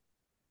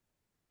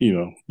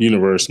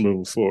 universe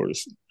moving forward.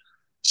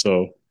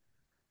 So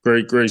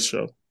great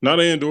show. Not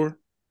Andor,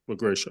 but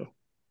great show.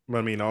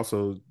 I mean,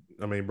 also,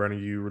 I mean, Brandon,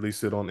 you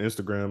released it on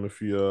Instagram.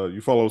 If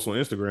you follow us on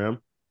Instagram,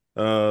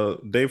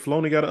 Dave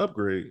Filoni got an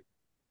upgrade.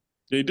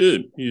 They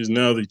did. He is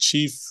now the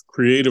chief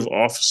creative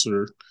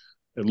officer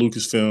at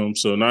Lucasfilm.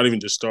 So not even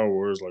just Star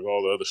Wars, like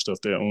all the other stuff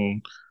they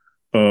own.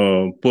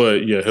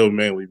 But yeah, he'll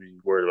mainly be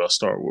worried about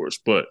Star Wars.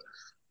 But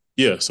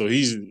yeah, so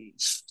he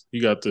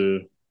got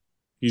the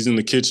he's in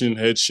the kitchen,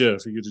 head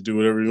chef. He gets to do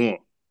whatever he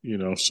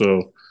wants,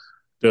 So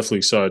definitely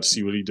excited to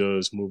see what he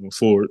does moving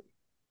forward.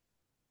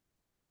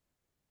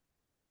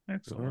 All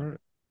Excellent.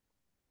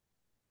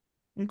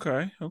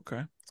 right.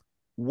 Okay.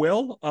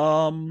 Well,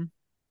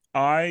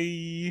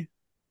 I,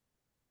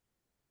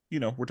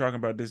 we're talking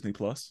about Disney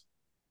Plus,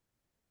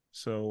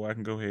 so I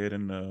can go ahead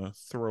and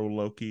throw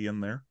Loki in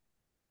there.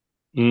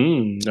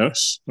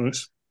 Nice.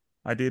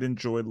 I did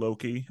enjoy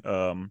Loki.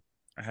 I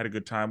had a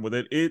good time with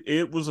it.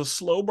 It was a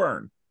slow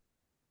burn.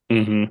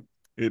 Mm-hmm.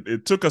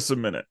 It took us a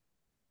minute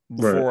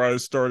Right, before I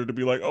started to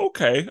be like,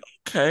 okay,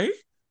 right.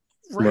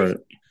 right.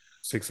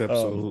 6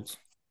 episodes.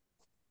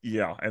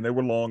 Yeah, and they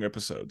were long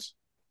episodes,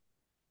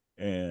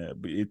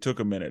 and it took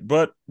a minute,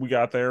 but we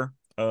got there.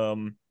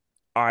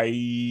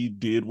 I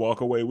did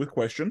walk away with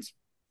questions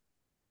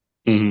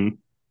Mm-hmm.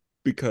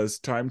 because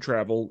time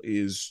travel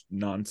is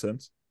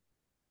nonsense,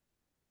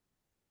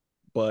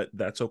 but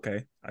that's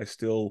okay. I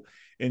still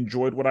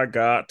enjoyed what I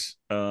got.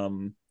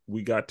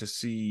 We got to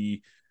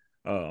see,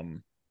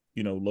 um,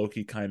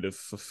 Loki kind of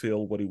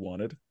fulfill what he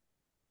wanted.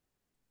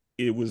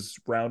 It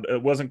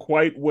wasn't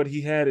quite what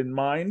he had in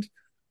mind,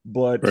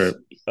 but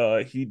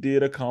Right. he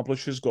did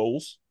accomplish his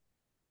goals.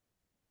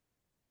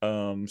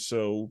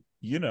 So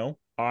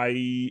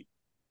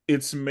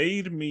it's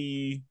made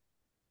me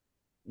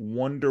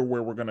wonder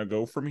where we're gonna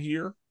go from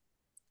here.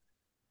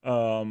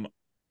 Um,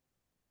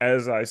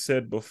 as I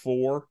said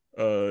before,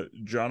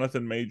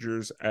 Jonathan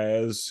Majors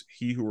as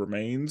He Who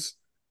Remains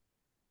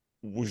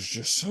was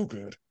just so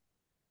good.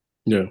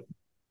 Yeah.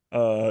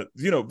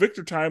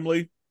 Victor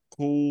Timely,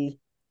 cool.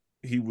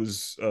 He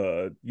was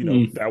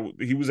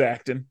Mm. he was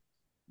acting,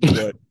 but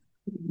uh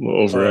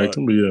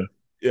Overacting, but yeah.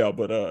 yeah,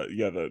 but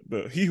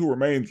the He Who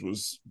Remains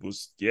was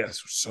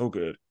yes, was so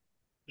good.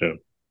 Yeah.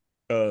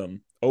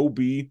 OB,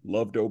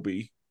 loved OB.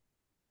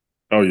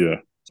 Oh yeah.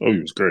 Oh, he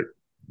was great.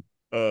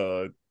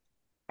 Uh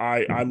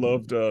I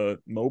loved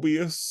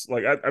Mobius.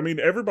 Like I mean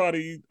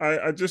everybody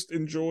I just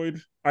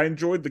enjoyed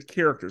the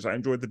characters. I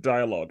enjoyed the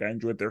dialogue. I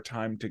enjoyed their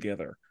time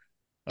together.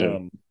 Yeah.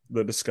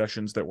 The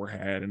discussions that were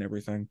had and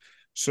everything.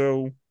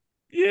 So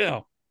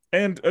yeah.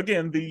 And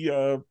again,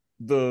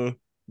 the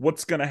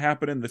what's gonna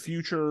happen in the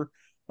future,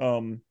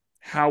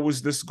 how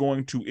is this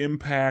going to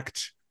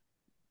impact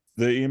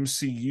the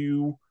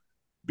MCU?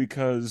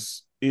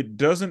 Because it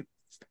doesn't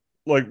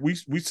like we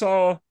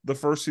saw the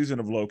first season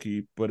of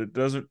Loki, but it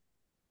doesn't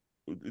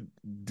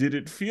did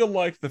it feel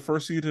like the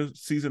first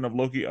season of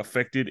Loki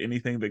affected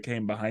anything that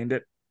came behind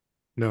it?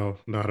 No,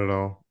 not at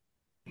all.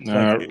 Like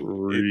Not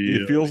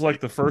it feels like really.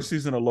 the first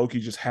season of Loki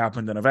just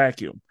happened in a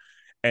vacuum.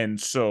 And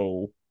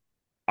so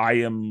I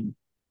am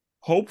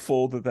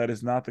hopeful that that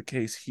is not the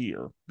case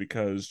here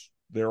because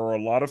there are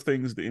a lot of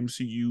things the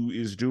MCU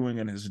is doing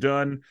and has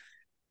done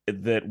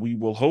that we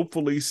will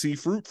hopefully see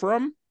fruit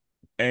from.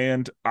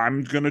 And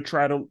I'm going to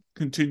try to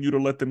continue to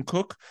let them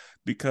cook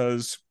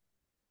because,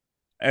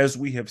 as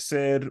we have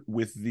said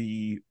with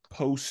the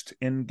post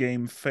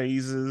endgame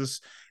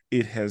phases,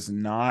 it has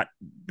not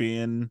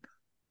been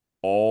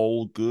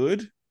all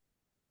good,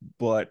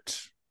 but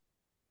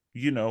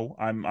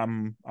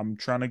I'm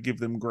trying to give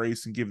them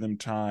grace and give them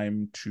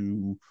time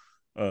to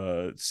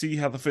see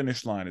how the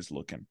finish line is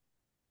looking.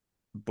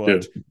 Yeah.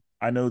 But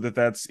I know that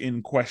that's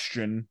in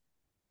question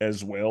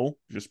as well,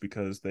 just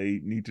because they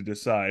need to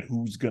decide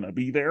who's gonna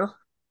be there.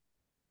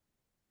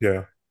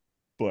 Yeah.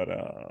 But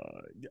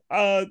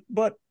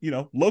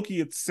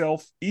Loki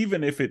itself,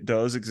 even if it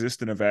does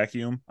exist in a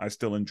vacuum, I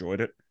still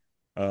enjoyed it.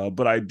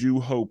 But I do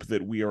hope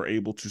that we are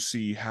able to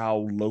see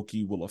how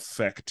Loki will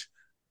affect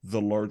the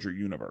larger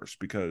universe,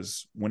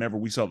 because whenever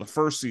we saw the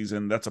first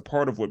season, that's a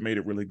part of what made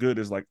it really good,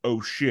 is like,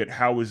 oh shit,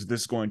 how is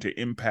this going to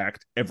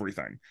impact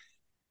everything?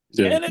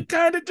 Yeah. And it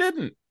kind of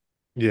didn't.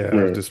 Yeah, that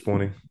was Right.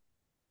 disappointing.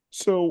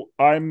 So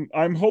I'm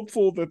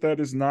hopeful that that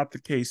is not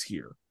the case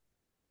here.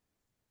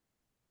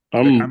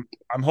 Like I'm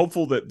I'm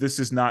hopeful that this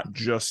is not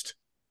just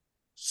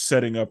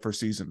setting up for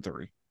season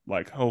three.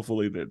 Like,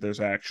 hopefully that there's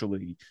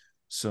actually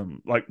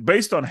some, like,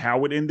 based on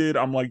how it ended,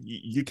 I'm like,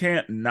 you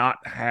can't not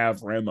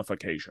have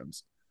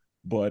ramifications.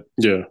 But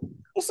yeah.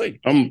 we'll see.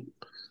 I'm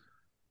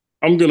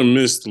I'm gonna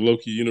miss the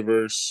Loki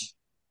universe,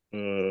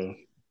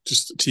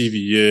 just the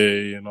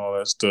TVA and all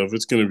that stuff.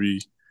 It's gonna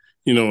be,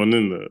 and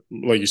then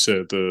like you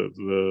said,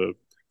 the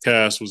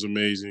cast was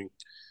amazing.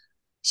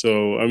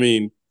 So I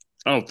mean,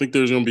 I don't think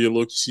there's gonna be a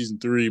Loki season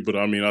three, but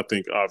I mean, I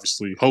think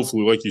obviously,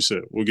 hopefully, like you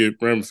said, we'll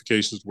get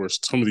ramifications where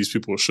some of these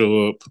people will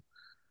show up,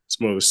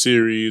 some other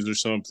series or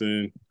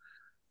something.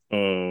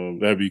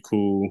 That'd be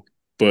cool.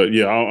 But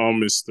yeah, I'll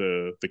miss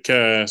the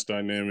cast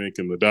dynamic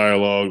and the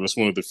dialogue. That's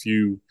one of the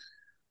few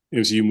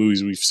MCU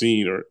movies we've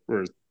seen,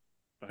 or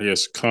I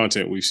guess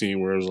content we've seen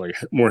where it was like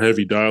more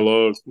heavy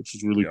dialogue, which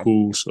is really Yeah.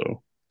 cool.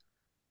 So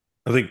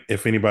I think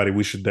if anybody,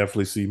 we should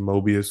definitely see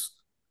Mobius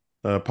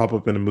pop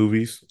up in the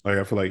movies. Like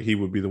I feel like he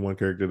would be the one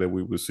character that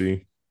we would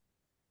see.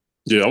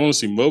 yeah, I want to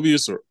see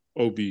Mobius or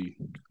OB.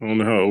 I don't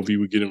know how OB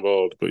would get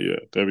involved, but yeah,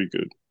 that'd be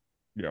good.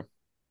 Yeah.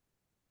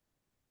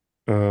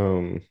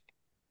 Um,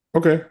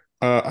 okay.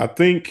 I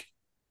think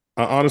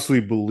I honestly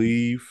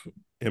believe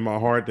in my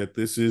heart that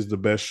this is the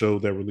best show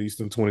that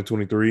released in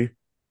 2023.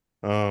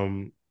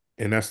 Um,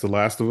 and that's The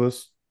Last of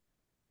Us.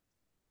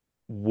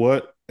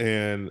 What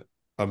an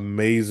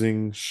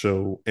amazing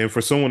show. And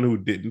for someone who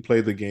didn't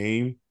play the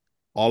game,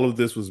 all of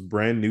this was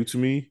brand new to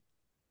me.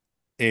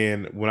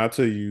 And when I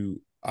tell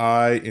you,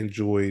 I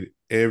enjoyed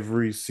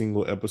every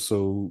single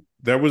episode.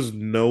 There was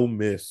no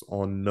miss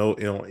on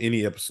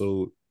any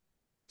episode.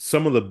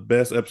 Some of the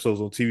best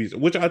episodes on TV,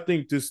 which I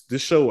think this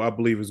show I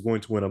believe is going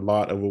to win a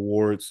lot of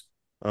awards.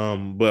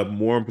 But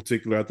more in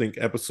particular, I think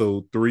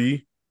episode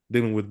 3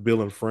 dealing with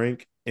Bill and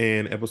Frank,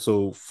 and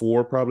episode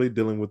 4 probably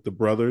dealing with the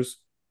brothers.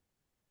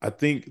 I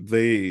think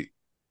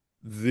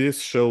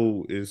this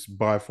show is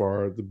by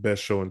far the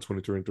best show in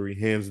 2023,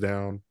 hands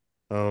down.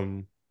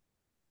 Um,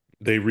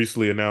 they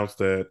recently announced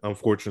that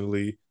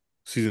unfortunately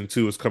season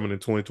 2 is coming in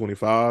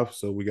 2025,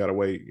 so we gotta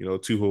wait,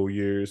 2 whole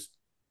years.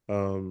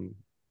 Um,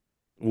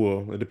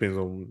 well, it depends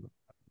on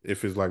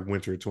if it's like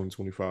winter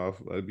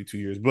 2025. That'd be 2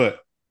 years. But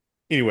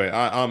anyway,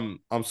 I'm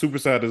super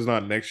sad it's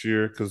not next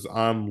year because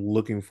I'm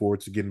looking forward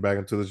to getting back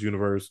into this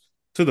universe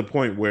to the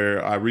point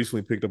where I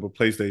recently picked up a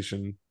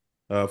PlayStation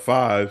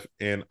 5,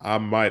 and I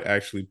might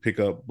actually pick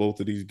up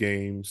both of these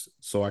games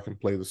so I can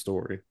play the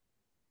story.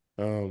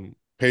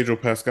 Pedro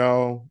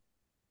Pascal,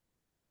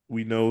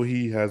 we know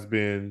he has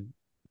been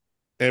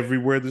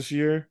everywhere this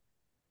year,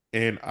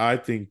 and I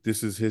think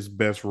this is his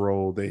best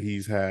role that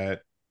he's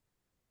had.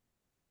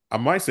 I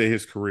might say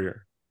his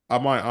career. I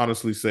might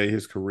honestly say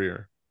his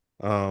career.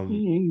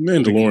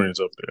 Mandalorian's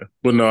up there,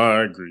 but no,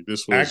 I agree.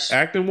 This was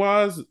Acting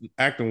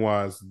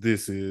wise,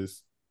 this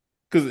is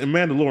because in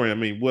Mandalorian, I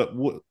mean,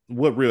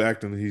 what real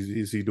acting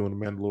is he doing in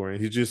Mandalorian?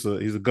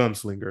 He's a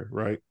gunslinger,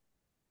 right?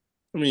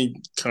 I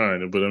mean,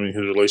 kind of, but I mean,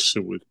 his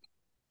relationship with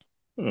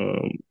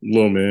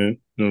little man,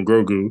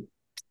 Grogu,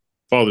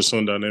 father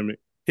son dynamic.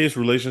 His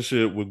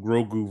relationship with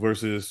Grogu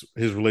versus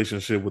his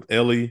relationship with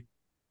Ellie,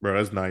 bro,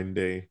 that's night and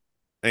day.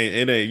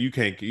 And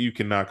you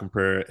cannot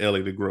compare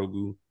Ellie to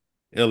Grogu.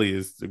 Ellie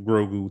is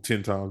Grogu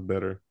 10 times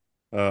better.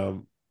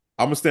 I'm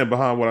gonna stand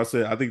behind what I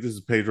said. I think this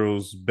is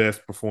Pedro's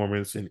best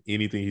performance in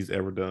anything he's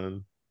ever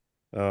done.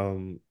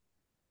 Um,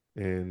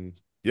 and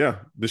yeah,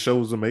 the show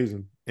was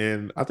amazing.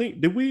 And I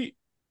think did we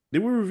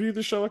review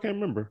the show? I can't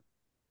remember.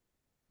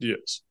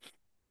 Yes,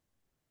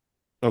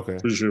 Okay,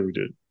 pretty sure we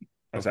did.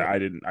 I say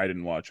okay. I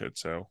didn't watch it,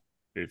 so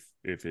if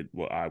it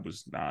well, I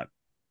was not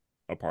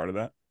a part of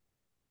that.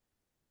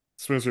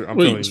 Spencer, I'm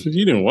telling Wait, you.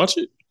 you didn't watch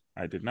it?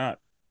 I did not.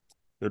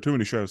 There are too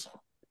many shows.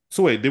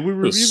 So wait, did we I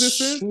review this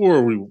then?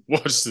 swore we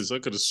watched this. I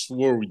could have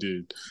swore we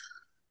did.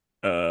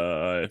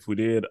 If we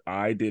did,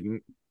 I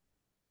didn't.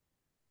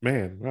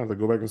 Man, I have to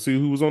go back and see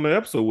who was on the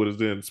episode with us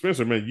then.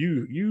 Spencer, man,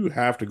 you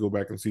have to go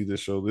back and see this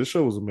show. This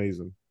show was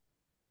amazing.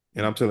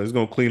 And I'm telling you, it's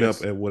gonna clean up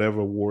Yes, at whatever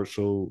award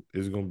show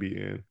is gonna be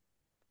in.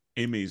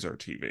 Emmys are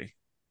TV,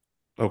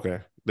 Okay.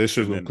 This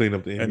show's and gonna then clean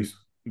up the and Emmys.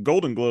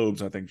 Golden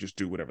Globes, I think, just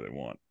do whatever they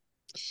want.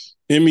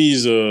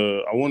 Emmys,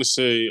 I want to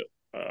say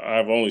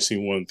I've only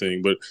seen one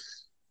thing, but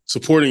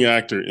supporting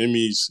actor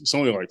Emmys, it's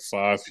only like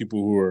five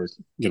people who are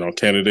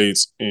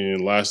candidates,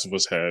 and Last of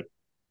Us had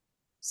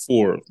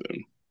four of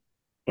them.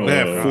 Oh, they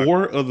have God,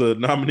 four of the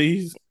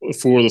nominees.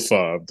 Four of the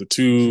five,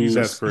 Jeez,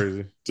 that's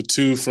crazy. the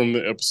two from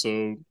the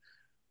episode,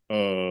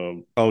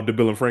 um, Oh, the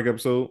Bill and Frank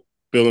episode.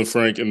 Bill and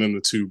Frank, and then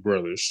the two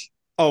brothers.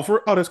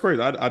 That's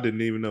crazy. I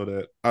didn't even know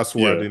that. I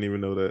swear I Yeah, didn't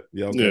even know that.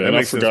 Yeah, okay. yeah, That and I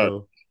makes sense forgot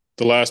though.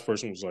 the last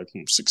person was like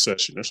from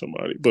Succession or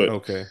somebody, but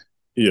Okay.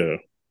 yeah,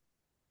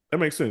 That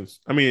makes sense.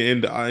 I mean,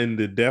 in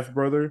the Deaf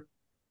brother,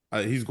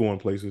 he's going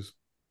places.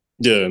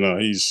 yeah, no,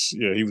 he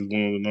was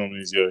one of the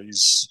nominees. Yeah,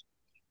 he's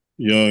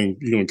young,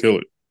 he's gonna kill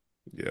it.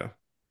 Yeah.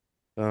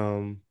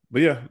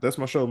 But yeah, that's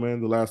my show,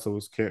 man. The Last of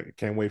Us.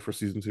 Can't wait for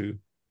season two.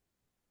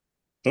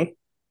 Huh?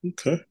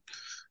 Okay.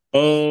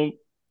 Um,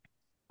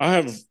 I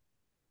have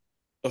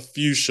a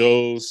few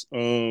shows.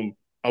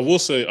 I will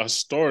say I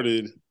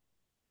started.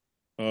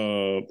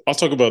 I'll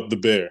talk about The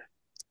Bear.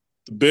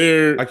 The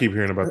Bear. I keep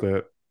hearing about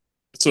that.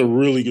 It's a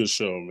really good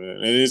show, man,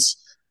 and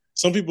it's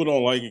some people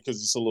don't like it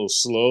because it's a little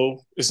slow.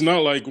 It's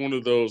not like one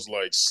of those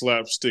like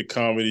slapstick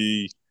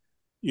comedy,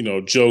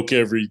 joke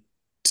every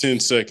 10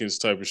 seconds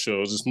type of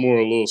shows. It's more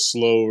a little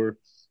slower,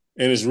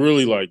 and it's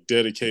really like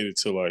dedicated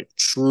to like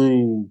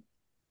true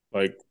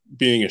like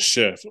being a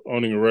chef,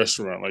 owning a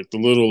restaurant, like the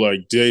little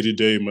like day to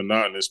day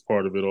monotonous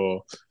part of it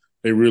all.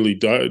 They really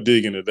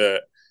dig into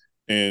that,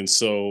 and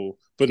so,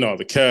 but no,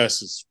 the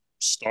cast is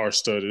star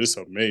studded. It's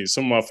amazing.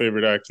 Some of my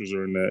favorite actors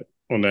are in that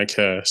on that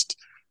cast,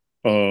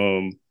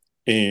 um,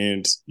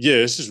 and yeah,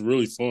 it's just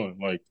really fun.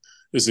 Like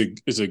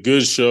it's a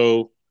good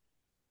show.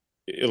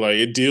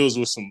 It deals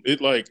with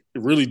it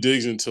really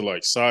digs into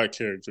like side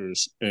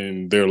characters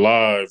and their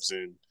lives,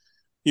 and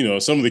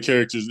some of the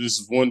characters. This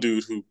is one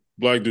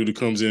black dude who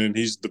comes in.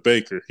 He's the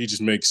baker. He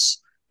just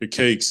makes the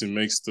cakes and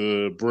makes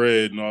the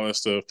bread and all that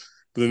stuff.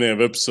 But then they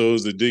have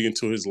episodes that dig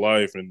into his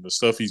life and the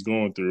stuff he's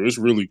going through. It's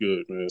really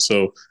good, man.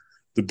 So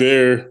The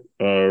Bear,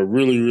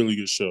 really, really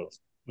good show.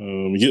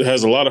 It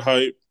has a lot of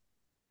hype.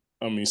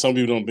 I mean, some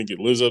people don't think it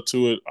lives up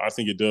to it. I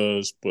think it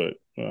does, but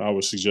I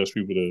would suggest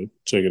people to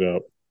check it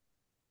out.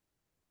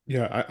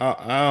 Yeah,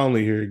 I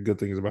only hear good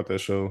things about that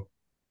show.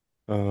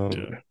 Um,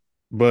 Yeah.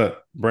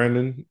 but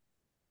Brandon,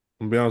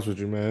 I'm gonna be honest with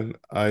you, man.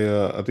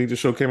 I think the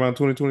show came out in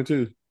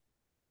 2022.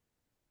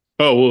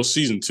 Oh well,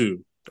 season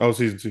two. Oh,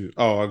 season two.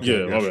 Oh, okay, I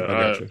Yeah, my got you. bad. I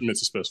I got you. meant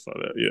to specify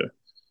that.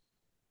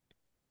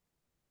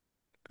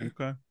 Yeah.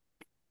 Okay,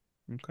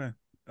 okay.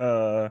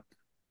 Uh,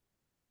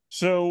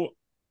 so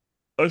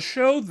a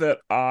show that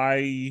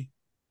I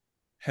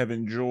have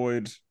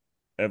enjoyed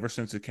ever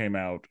since it came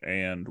out,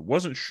 and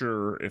wasn't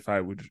sure if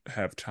I would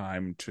have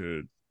time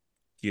to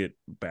get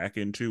back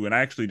into, and I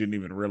actually didn't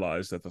even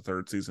realize that the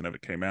third season of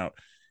it came out,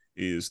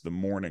 is The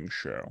Morning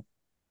Show.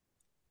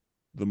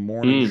 The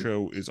Morning Mm,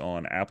 Show is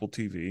on Apple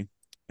TV,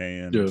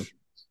 and yeah.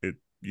 it,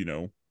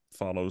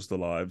 follows the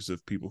lives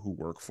of people who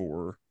work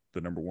for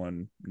the number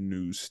one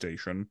news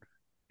station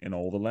in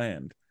all the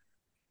land.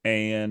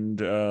 And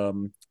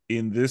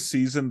in this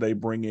season, they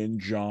bring in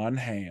John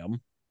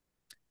Hamm,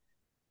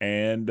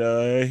 and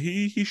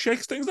he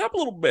shakes things up a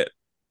little bit.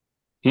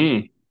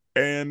 Mm,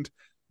 And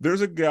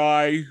there's a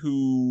guy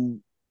who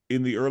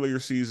in the earlier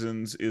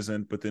seasons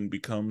isn't, but then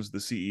becomes the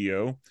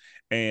CEO.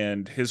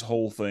 And his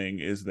whole thing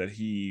is that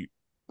he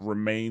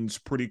remains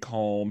pretty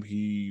calm.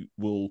 He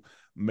will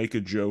make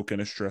a joke in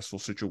a stressful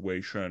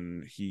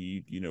situation.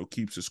 He,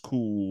 keeps his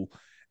cool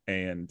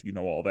and,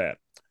 all that.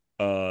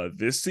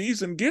 This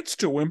season gets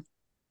to him.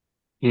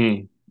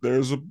 Hmm.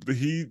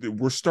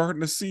 We're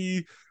starting to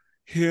see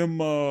him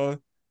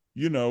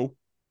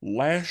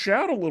lash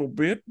out a little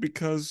bit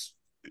because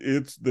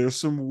there's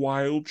some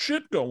wild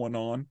shit going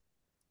on.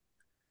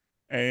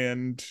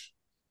 And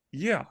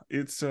yeah,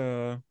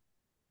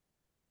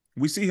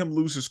 we see him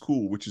lose his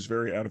cool, which is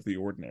very out of the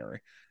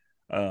ordinary.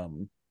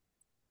 Um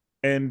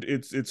and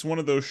it's one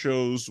of those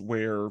shows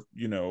where,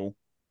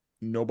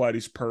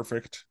 nobody's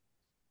perfect.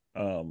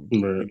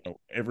 Right.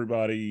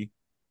 Everybody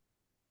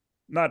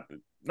not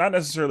not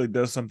necessarily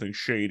does something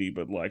shady,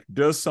 but like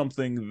does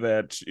something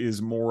that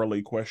is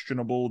morally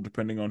questionable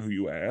depending on who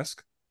you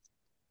ask.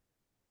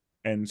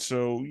 And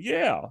so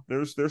yeah,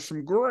 there's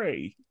some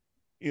gray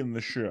in the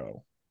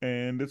show.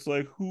 And it's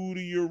like, who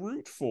do you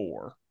root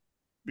for?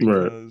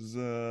 Right.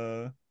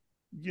 Because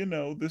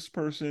this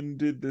person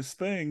did this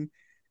thing,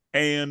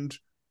 and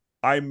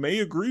I may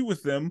agree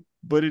with them,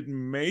 but it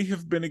may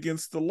have been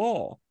against the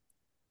law.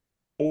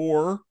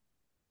 Or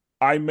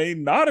I may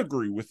not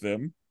agree with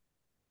them,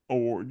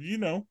 or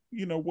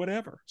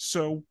whatever.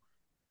 So,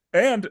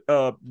 and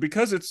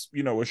because it's,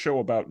 a show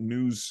about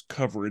news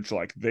coverage,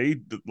 like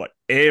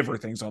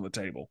everything's on the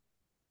table.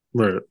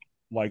 Right.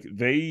 Like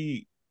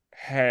they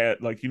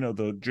had, like,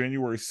 the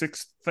January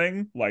 6th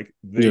thing, like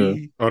Yeah.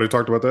 Oh, they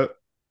talked about that?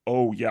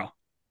 oh yeah,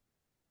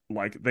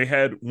 like they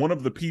had one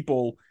of the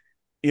people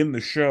in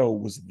the show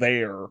was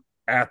there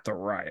at the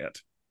riot.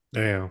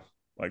 Damn.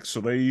 Like,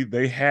 so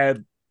they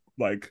had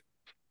like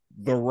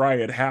the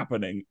riot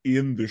happening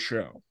in the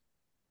show.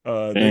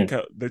 They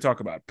Damn. they talk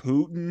about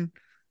Putin.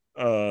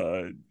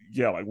 Uh,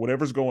 yeah, like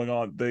whatever's going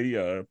on.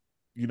 They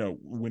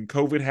when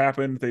COVID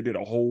happened, they did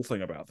a whole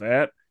thing about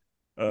that.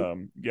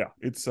 Yeah,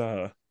 it's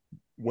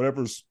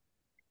whatever's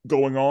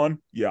going on.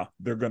 Yeah,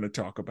 they're gonna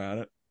talk about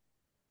it.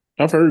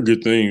 I've heard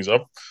good things.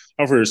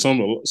 I've heard some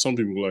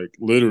people like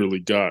literally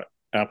got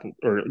Apple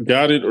or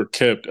got it or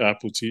kept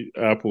Apple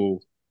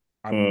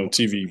I'm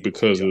TV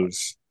because yeah. of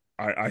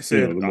I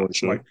said the morning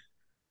show. like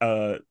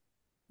uh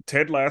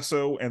Ted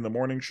Lasso and the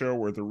morning show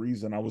were the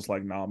reason I was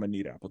like, nah, I'm gonna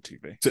need Apple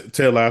TV.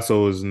 Ted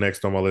Lasso is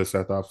next on my list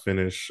after I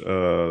finish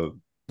the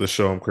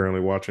show I'm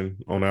currently watching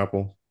on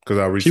Apple because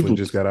I recently People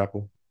just got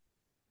Apple.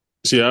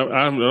 see,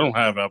 I don't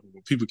have Apple,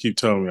 but people keep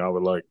telling me I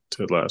would like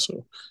Ted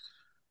Lasso.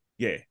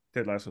 Yeah,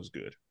 Ted Lasso's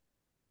good.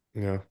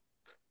 Yeah.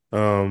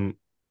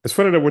 It's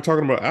funny that we're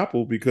talking about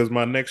Apple because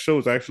my next show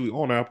is actually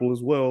on Apple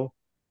as well.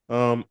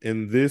 And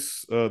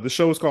the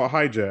show is called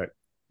Hijack,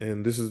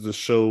 and this is the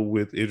show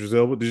with Idris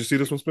Elba. Did you see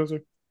this one, Spencer?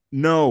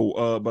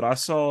 No, but I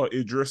saw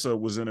Idrissa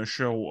was in a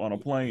show on a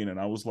plane, and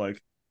I was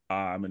like,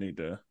 I'm gonna need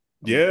to.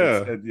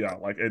 Yeah. Yeah,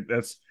 like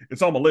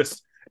it's on my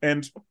list.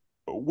 And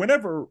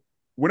whenever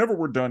whenever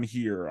we're done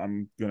here,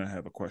 I'm gonna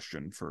have a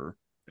question for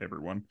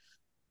everyone.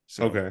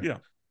 So Okay. yeah,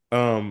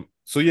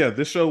 So yeah,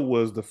 this show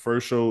was the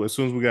first show. As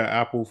soon as we got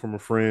Apple from a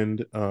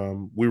friend,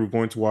 we were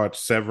going to watch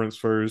Severance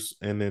first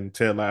and then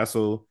Ted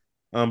Lasso.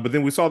 But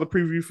then we saw the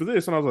preview for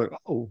this, and I was like,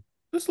 oh,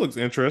 this looks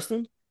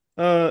interesting.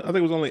 I think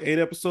it was only 8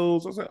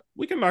 episodes. I was like,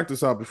 we can knock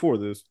this out before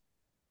this.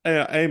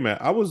 Hey man,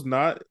 I was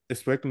not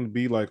expecting to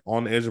be like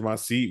on the edge of my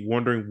seat,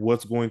 wondering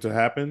what's going to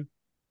happen.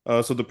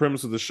 So the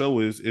premise of the show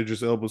is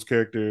Idris Elba's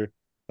character.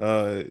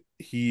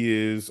 He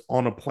is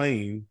on a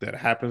plane that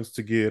happens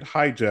to get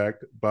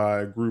hijacked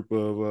by a group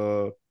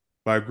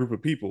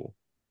of people,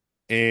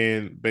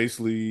 and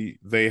basically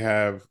they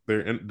have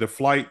the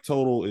flight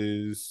total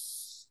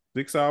is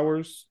 6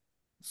 hours,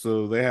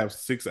 so they have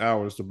 6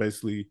 hours to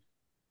basically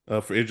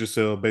for Idris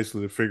Elba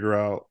basically to figure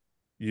out,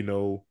 you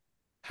know,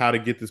 how to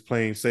get this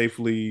plane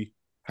safely,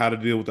 how to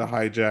deal with the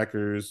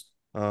hijackers.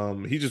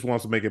 He just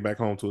wants to make it back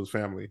home to his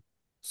family.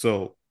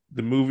 So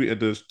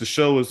the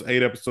show is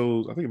 8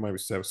 episodes. I think it might be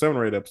seven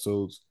or 8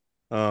 episodes.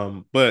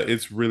 But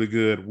it's really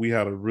good. We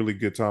had a really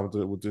good time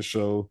with this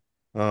show.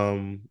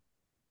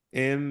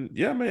 And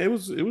yeah, man, it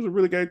was a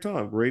really great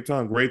time, great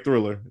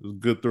thriller. It was a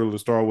good thriller to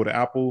start with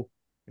Apple,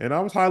 and I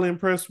was highly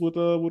impressed with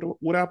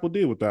what Apple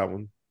did with that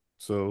one.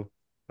 So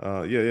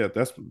yeah,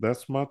 that's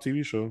my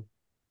TV show.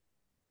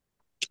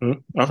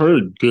 I've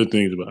heard good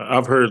things about it.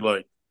 I've heard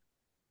like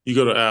you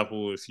go to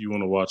Apple if you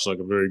want to watch like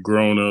a very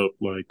grown up,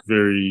 like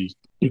very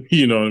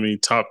you know what I mean,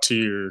 top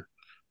tier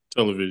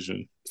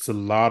television. It's a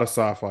lot of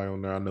sci-fi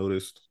on there. I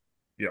noticed.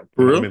 yeah,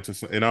 For real?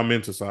 And I'm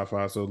into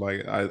sci-fi. So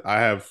like I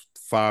have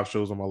 5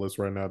 shows on my list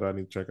right now that I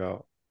need to check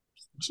out.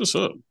 What's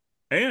up?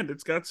 and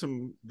it's got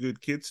some good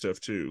kid stuff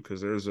too.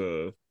 Because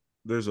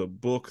there's a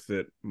book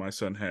that my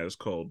son has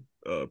called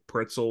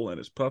Pretzel and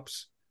His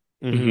Pups.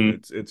 Mm-hmm.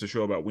 Mm-hmm. It's a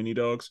show about weenie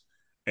dogs,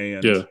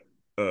 and Yeah.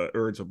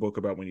 or it's a book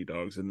about weenie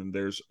dogs, and then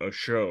there's a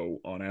show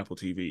on Apple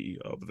TV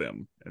of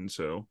them, and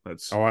so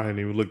that's Oh, I hadn't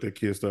even looked at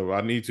kid stuff.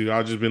 I need to.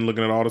 I've just been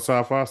looking at all the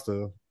sci-fi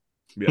stuff.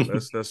 yeah,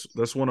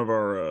 that's one of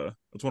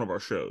our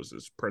shows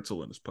is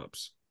Pretzel and His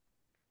Pups.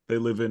 They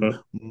live in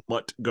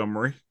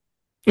Montgomery.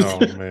 Oh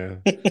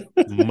man,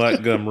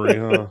 Montgomery,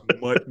 huh?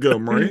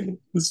 Montgomery. Got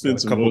a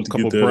Spent some couple money to get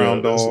couple that brown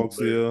out. That's dogs.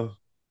 Yeah.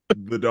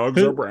 The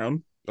dogs are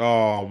brown.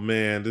 Oh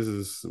man,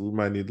 we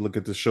might need to look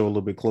at the show a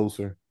little bit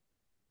closer.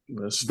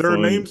 That's Their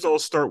funny. names all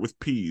start with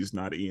P's,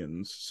 not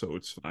N's, so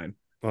it's fine.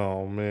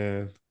 Oh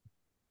man.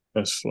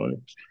 That's funny.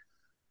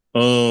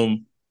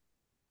 Um,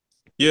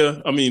 yeah,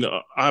 I mean,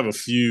 I have a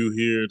few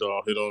here that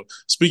I'll hit on.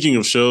 Speaking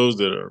of shows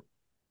that are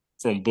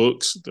from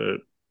books, that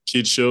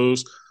kid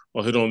shows,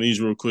 I'll hit on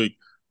these real quick.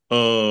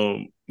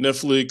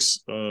 Netflix,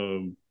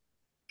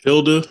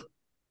 Hilda,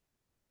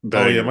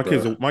 Oh yeah, banger,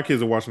 bro. my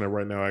kids are watching that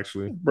right now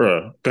actually.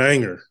 Bruh,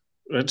 banger.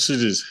 That shit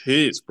just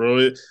hits, bro.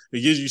 It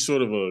gives you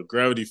sort of a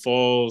Gravity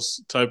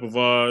Falls type of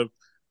vibe,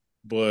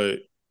 but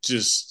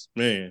just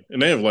man,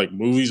 and they have like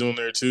movies on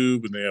there too,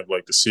 but they have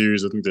like the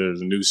series. I think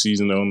there's a new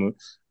season on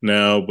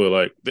now, but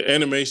like the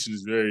animation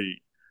is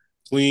very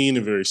clean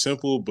and very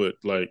simple, but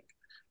like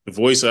the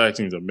voice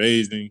acting is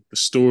amazing. The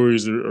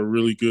stories are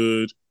really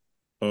good.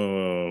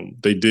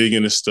 They dig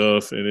into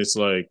stuff, and it's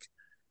like,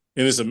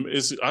 and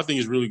it's I think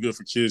it's really good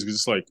for kids because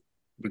it's like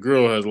the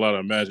girl has a lot of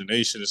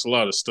imagination. It's a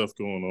lot of stuff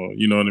going on.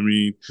 You know what I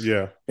mean?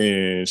 Yeah.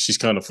 And she's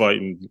kind of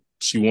fighting.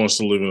 She wants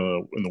to live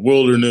in the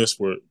wilderness,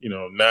 where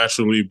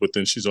naturally, but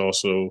then she's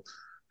also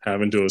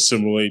having to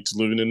assimilate to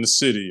living in the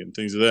city and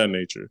things of that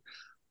nature.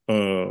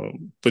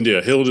 But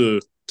yeah,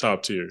 Hilda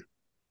top tier.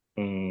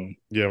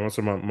 Yeah,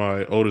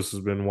 my oldest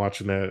has been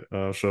watching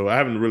that show. I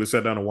haven't really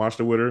sat down and watched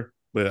it with her,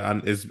 but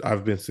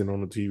I've been sitting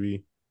on the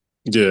TV.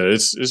 Yeah,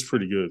 it's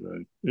pretty good,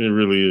 man. It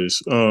really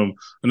is.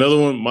 Another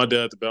one, My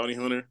Dad the Bounty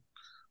Hunter.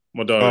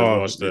 My daughter's Oh,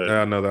 watched that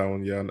I know that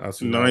one. Yeah, I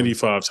seen that one.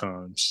 95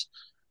 times.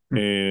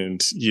 And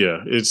yeah,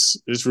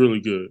 it's really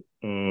good.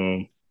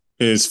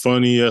 It's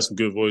funny. It has some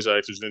good voice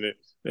actors in it.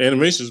 The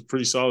animation is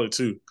pretty solid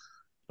too.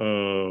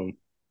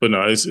 But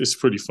no, it's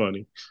pretty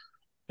funny.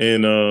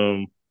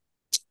 And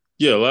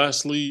yeah,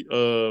 lastly,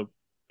 I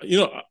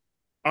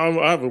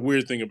have a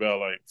weird thing about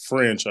like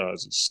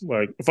franchises.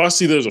 Like if I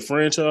see there's a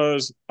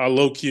franchise, I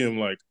low key am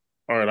like,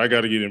 all right, I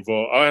got to get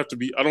involved. I have to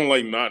be. I don't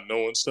like not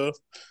knowing stuff.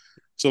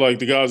 So like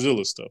the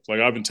Godzilla stuff, like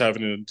I've been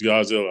tapping into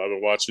Godzilla. I've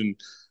been watching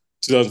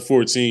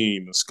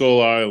 2014,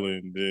 Skull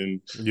Island,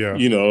 and Yeah.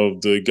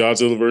 the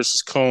Godzilla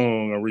versus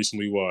Kong. I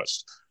recently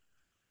watched.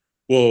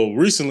 Well,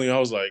 recently I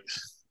was like,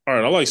 all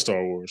right, I like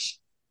Star Wars.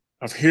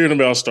 I've heard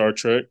about Star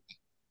Trek.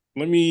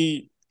 Let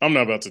me. I'm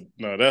not about to.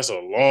 No, that's a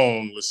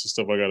long list of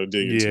stuff I got to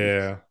dig into.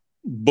 Yeah.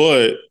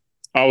 But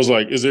I was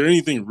like, is there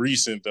anything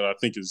recent that I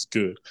think is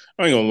good?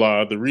 I ain't gonna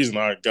lie. The reason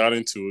I got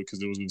into it because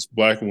there was this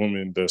black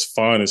woman that's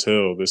fine as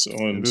hell that's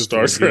on This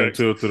Star nigga get Trek.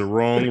 into it for the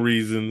wrong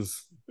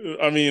reasons.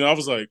 I mean, I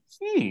was like,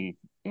 I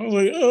was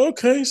like, oh,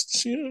 okay,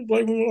 she a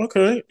black woman,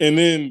 okay. And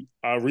then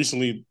I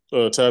recently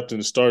tapped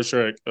into Star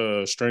Trek,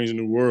 Strange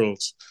New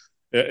Worlds.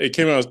 It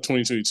came out in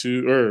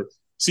 2022, or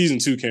season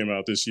 2 came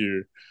out this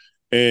year.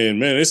 And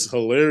man, it's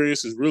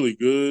hilarious. It's really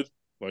good.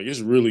 Like it's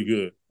really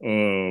good.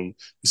 The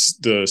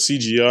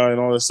CGI and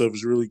all that stuff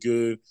is really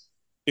good.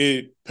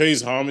 It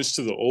pays homage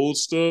to the old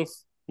stuff,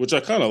 which I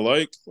kind of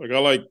like. Like I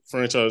like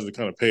franchises that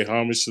kind of pay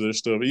homage to their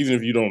stuff, even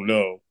if you don't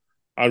know.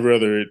 I'd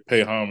rather it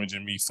pay homage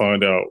and me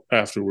find out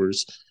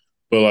afterwards.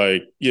 But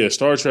like, yeah,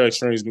 Star Trek: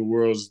 Strange New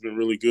Worlds has been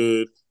really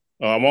good.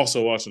 I'm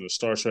also watching the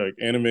Star Trek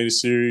animated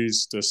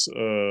series.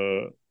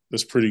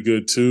 That's pretty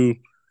good too.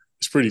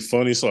 It's pretty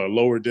funny. It's like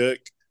Lower Deck,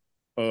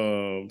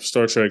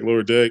 Star Trek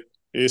Lower Deck.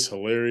 It's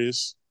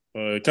hilarious.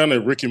 Kind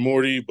of Rick and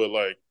Morty, but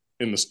like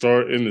in the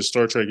Star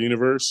Trek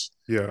universe.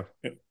 Yeah.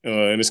 And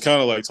it's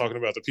kind of like talking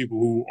about the people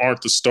who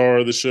aren't the star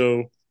of the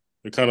show.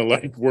 They're kind of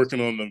like working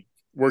on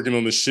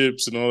the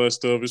ships and all that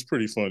stuff. It's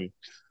pretty funny.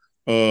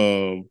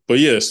 But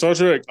yeah, Star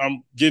Trek.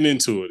 I'm getting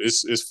into it.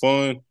 It's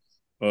fun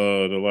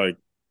to like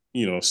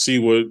see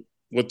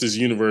what this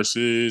universe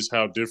is,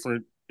 how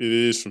different it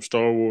is from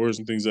Star Wars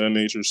and things of that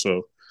nature.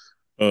 So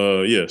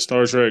yeah,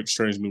 Star Trek: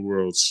 Strange New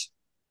Worlds,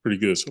 pretty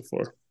good so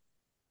far.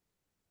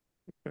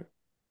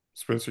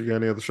 Spencer, you got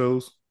any other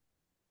shows?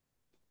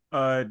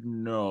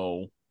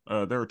 No.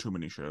 There are too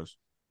many shows.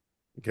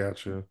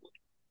 Gotcha.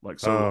 Like,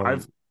 so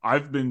Um,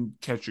 I've been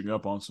catching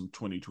up on some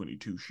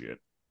 2022 shit.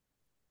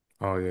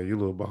 oh yeah, you a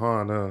little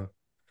behind, huh?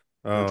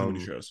 There are too many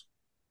Um, shows.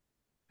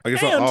 I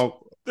guess And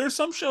there's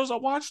some shows I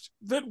watched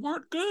that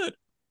weren't good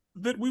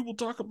that we will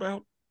talk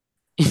about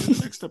in the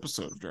next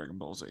episode of Dragon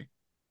Ball Z.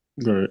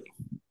 Right.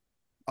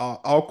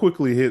 I'll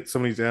quickly hit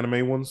some of these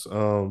anime ones.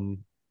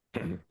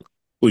 This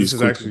Please is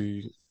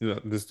quickly.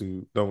 actually, this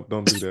dude, don't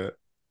do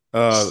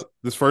that.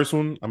 This first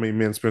one, I mean,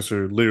 me and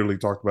Spencer literally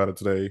talked about it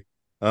today.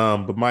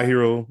 But My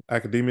Hero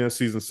Academia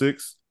season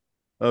 6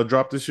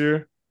 dropped this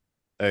year.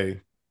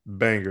 Hey,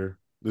 banger.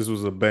 This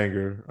was a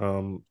banger.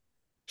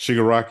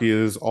 Shigaraki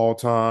is his all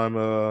time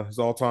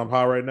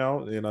high right now,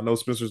 and I know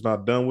Spencer's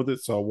not done with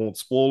it, so I won't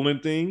spoil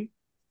anything.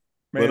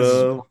 Man, But this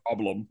is a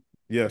problem.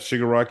 yeah,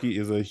 Shigaraki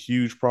is a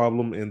huge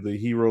problem, and the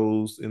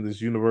heroes in this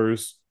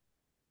universe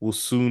will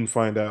soon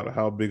find out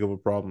how big of a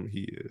problem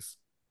he is.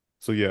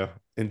 So yeah,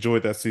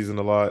 enjoyed that season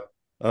a lot.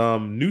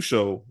 New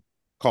show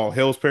called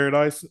Hell's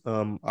Paradise.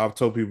 I've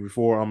told people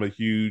before I'm a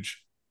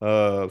huge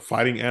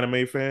fighting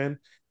anime fan.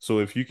 So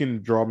if you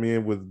can draw me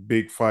in with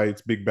big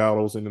fights, big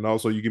battles, and then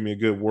also you give me a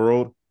good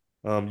world,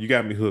 you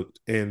got me hooked.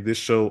 And this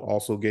show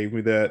also gave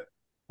me that.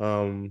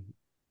 Um,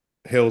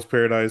 Hell's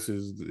Paradise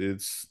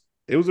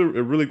it was a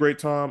really great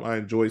time. I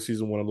enjoyed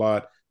season one a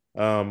lot.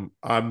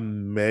 I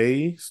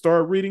may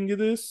start reading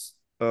this.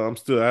 I've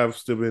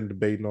still been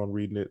debating on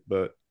reading it,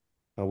 but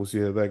we'll see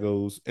how that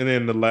goes. And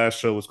then the last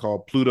show is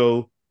called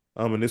Pluto.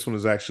 And this one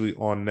is actually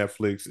on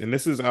Netflix. And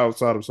this is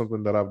outside of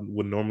something that I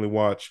would normally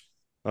watch.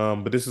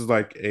 But this is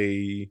like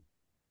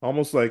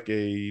almost like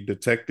a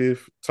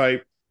detective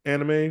type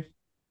anime.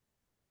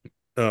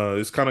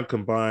 It's kind of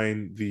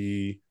combined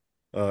the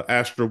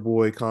Astro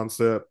Boy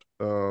concept.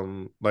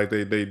 Like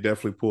they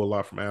definitely pull a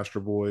lot from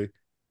Astro Boy.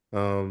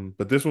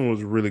 But this one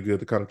was really good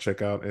to kind of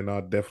check out, and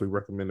I definitely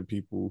recommend to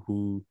people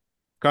who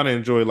kind of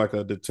enjoy like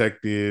a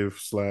detective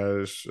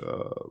slash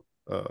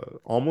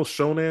almost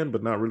shonen,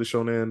 but not really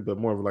shonen, but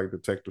more of like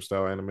detective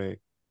style anime.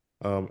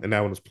 And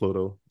that one is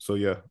Pluto. So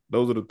yeah,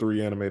 those are the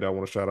three anime that I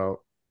want to shout out.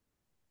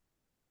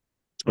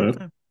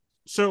 Okay.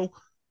 So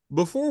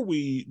before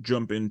we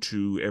jump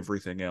into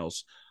everything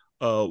else,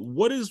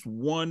 what is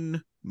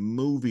one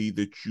movie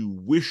that you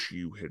wish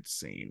you had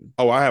seen?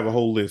 Oh, I have a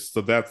whole list.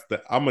 So that's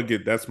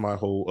my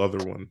whole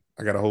other one.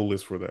 I got a whole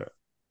list for that.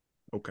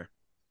 Okay.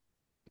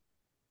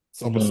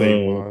 So I'm gonna save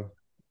Uh, mine.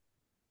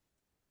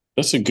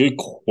 that's a good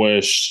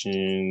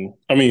question.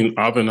 I mean,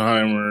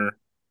 Oppenheimer.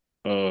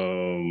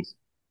 Um,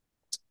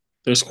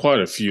 there's quite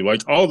a few.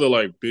 Like all the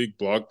like big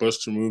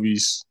blockbuster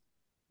movies,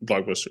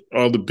 blockbuster,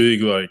 all the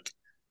big like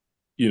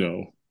you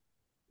know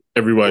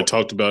everybody Well,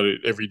 talked about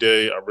it every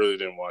day. I really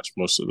didn't watch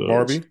most of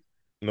those. Barbie.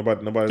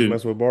 Nobody's Didn't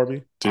messing with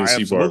Barbie. didn't I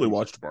see absolutely Barbie.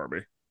 watched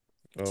Barbie,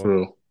 Oh, For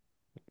real.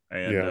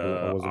 and yeah,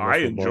 I wasn't I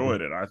messing with Barbie.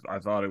 enjoyed it. I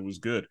thought it was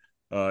good.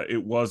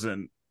 It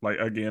wasn't like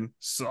again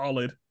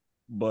solid,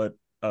 but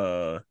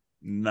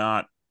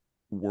not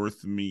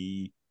worth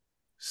me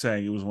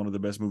saying it was one of the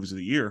best movies of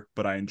the year.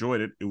 But I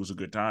enjoyed it. It was a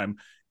good time.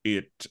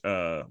 It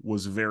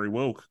was very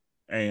woke,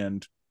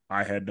 and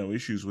I had no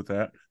issues with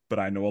that. But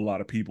I know a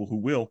lot of people who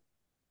will.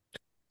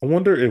 I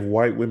wonder if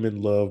white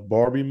women love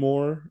Barbie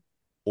more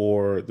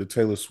or the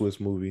Taylor Swift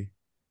movie.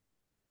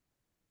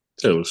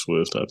 Taylor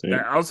Swift, I think.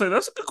 I'll say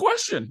that's a good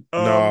question.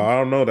 No, I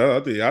don't know. I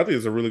think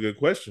it's a really good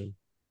question.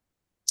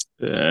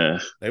 Yeah.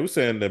 They were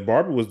saying that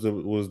Barbie was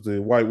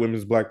the white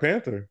women's Black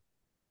Panther.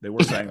 They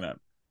were saying that.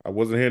 I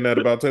wasn't hearing that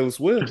about Taylor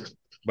Swift,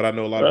 but I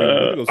know a lot of people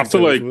went to go I see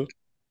feel Taylor like Swift.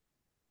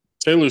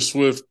 Taylor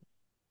Swift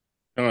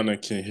kind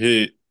of can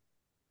hit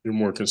your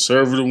more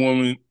conservative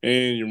woman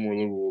and your more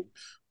liberal woman,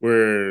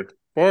 where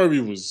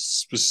Barbie was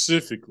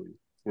specifically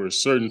for a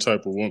certain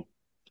type of woman.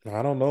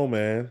 I don't know,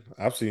 man.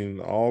 I've seen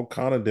all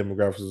kind of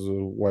demographics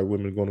of white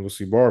women going to go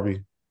see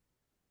Barbie.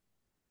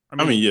 I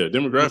I mean, mean, yeah,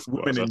 demographic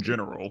women wise, I in think,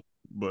 general,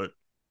 but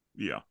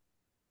yeah.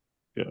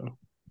 yeah.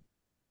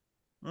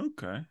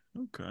 Okay.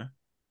 Okay.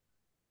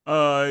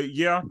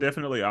 Yeah,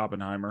 definitely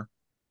Oppenheimer.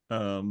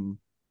 Um,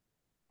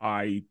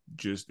 I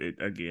just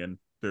it again.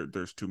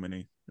 There's too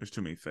many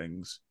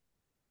things.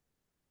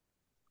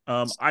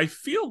 I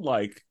feel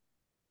like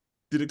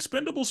did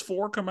Expendables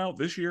 4 come out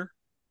this year?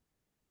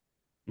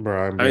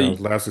 Bro, I'm be I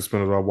honest. Last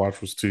Expendables I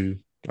watched was two.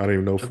 I didn't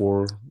even know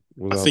four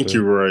was I out think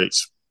you're there. right.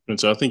 And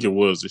so I think it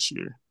was this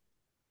year.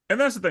 And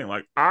that's the thing,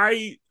 like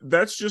I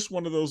that's just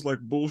one of those like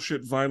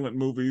bullshit violent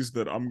movies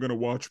that I'm gonna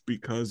watch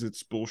because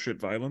it's bullshit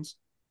violence.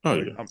 Oh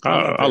Like yeah, I'm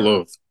not I there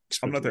love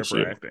I'm not there Expendables. for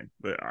Yeah, acting.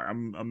 But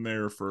I'm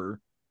there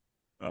for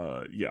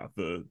yeah,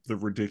 the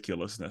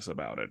ridiculousness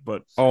about it.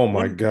 But Oh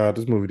my one god,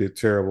 this movie did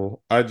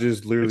terrible. I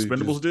just literally Expendables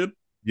just did.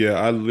 yeah,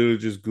 I literally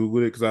just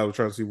Googled it because I was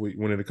trying to see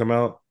when it come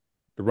out.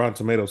 The Rotten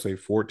Tomatoes say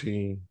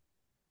 14.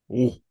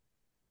 Ooh.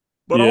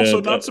 But yeah.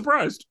 also not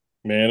surprised.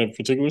 Man of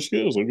particular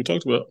skills, like we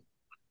talked about.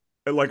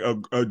 Like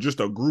a just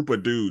a group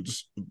of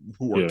dudes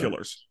who are Yeah,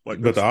 killers.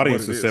 Like But the that's what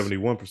audience it is is.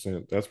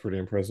 71%. That's pretty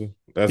impressive.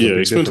 That's a yeah.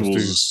 big difference Expendables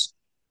too. is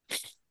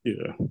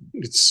yeah.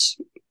 It's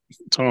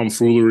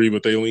tomfoolery,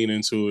 but they lean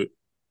into it.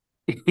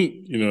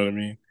 You know what I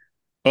mean?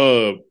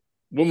 Uh,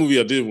 one movie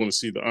I did want to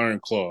see, The Iron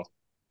Claw.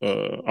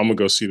 I'm gonna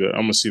go see that.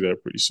 I'm gonna see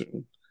that pretty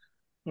soon.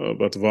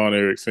 About the Von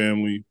Erich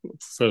family,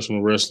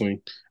 professional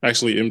wrestling.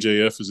 Actually,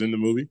 MJF is in the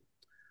movie.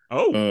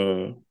 Oh,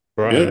 Uh,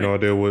 Bro, I have yeah, okay. no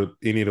idea what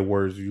any of the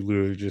words you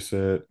literally just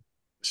said.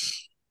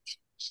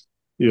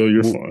 yo,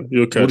 you're What, fine.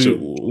 You'll catch up.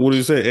 what do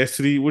you say?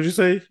 STD? What'd you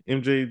say?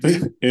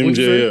 MJD? What'd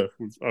you say? MJF.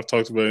 I've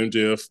talked about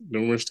MJF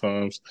numerous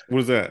times. What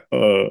is that?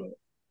 Uh,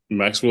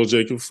 Maxwell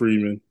Jacob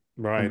Freeman.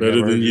 Bro, I I'm ain't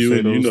better never than heard you you, say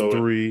and you those know it.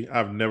 three.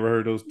 I've never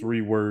heard those three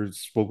words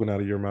spoken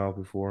out of your mouth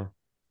before.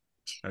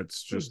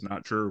 That's just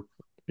not true.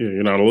 Yeah,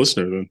 you're not a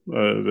listener then.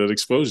 That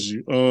exposes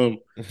you.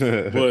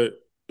 But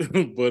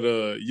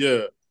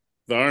yeah,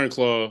 the Iron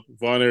Claw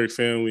Von Erich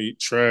family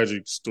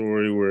tragic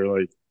story where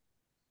like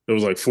there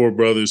was like four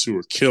brothers who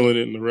were killing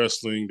it in the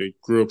wrestling. They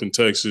grew up in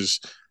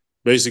Texas.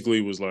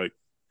 Basically, was like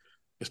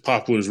as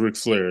popular as Ric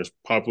Flair, as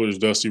popular as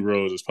Dusty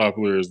Rhodes, as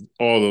popular as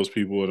all those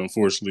people. And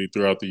unfortunately,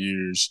 throughout the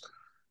years,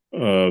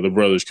 the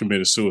brothers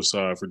committed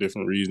suicide for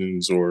different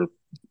reasons, or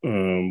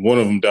one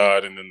of them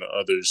died, and then the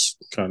others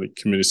kind of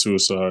committed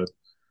suicide,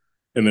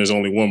 and there's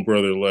only one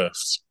brother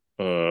left,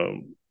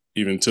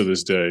 even to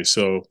this day.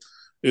 So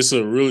it's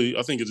a really,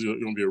 I think it's going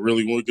to be a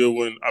really good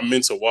one. I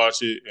meant to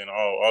watch it, and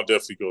I'll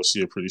definitely go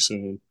see it pretty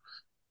soon.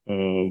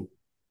 Um,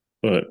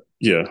 but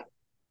yeah.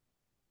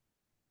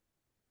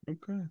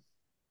 Okay.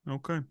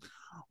 Okay.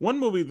 One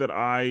movie that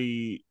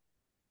I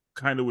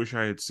kind of wish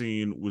I had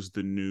seen was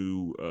the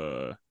new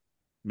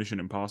Mission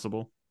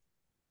Impossible,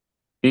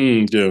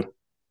 Yeah.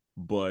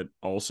 but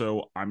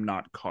also I'm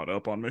not caught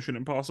up on Mission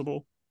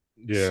Impossible.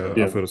 Yeah, I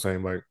Yeah. feel So the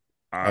same. Like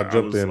I I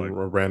jumped was in like,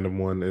 a random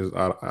one is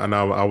I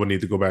know I would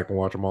need to go back and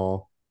watch them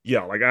all.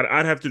 yeah, like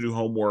I'd have to do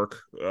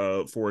homework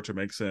for it to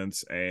make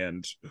sense,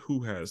 and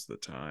who has the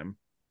time?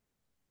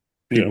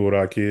 Yeah. People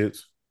without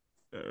kids.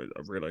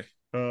 Really.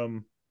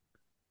 Um,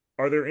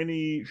 are there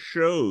any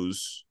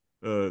shows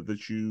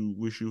that you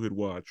wish you had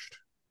watched,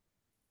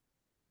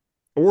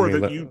 I or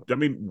mean, that you, I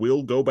mean,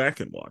 will go back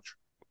and watch?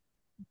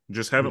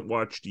 Just haven't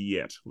watched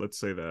yet. Let's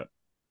say that.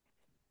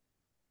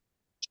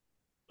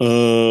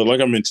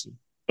 Like I mentioned,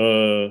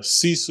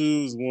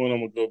 Sisu's one I'm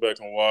gonna go back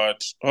and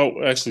watch.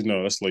 Oh, actually,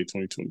 no, that's late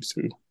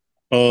 2022.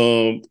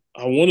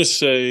 I want to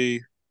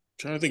say,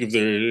 trying to think if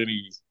there are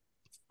any.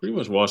 Pretty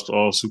much watched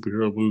all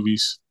superhero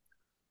movies.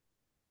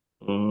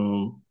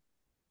 Um,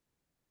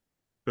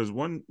 Because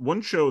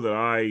one show that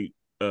I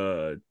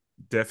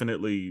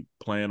definitely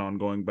plan on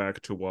going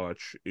back to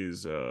watch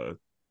is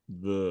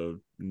the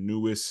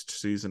newest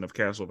season of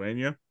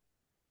Castlevania.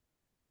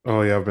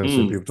 oh yeah, I've been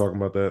seeing mm, people talking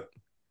about that.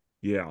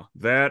 Yeah,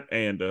 that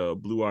and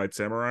Blue Eyed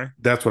Samurai.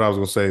 That's what I was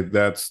gonna say.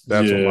 That's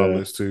on my yeah,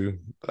 list too.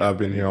 Yeah, I've I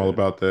been need hearing all to.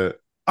 about that.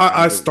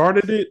 I I need to.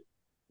 started it.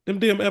 Them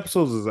damn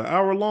episodes is an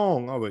hour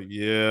long. I was like,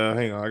 yeah,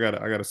 hang on, I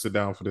gotta sit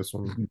down for this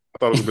one. I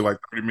thought it was gonna be like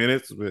 30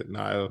 minutes, but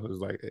nah, it was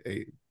like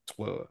 8,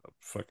 12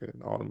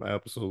 fucking all them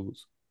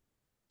episodes.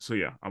 So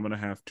yeah, I'm gonna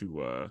have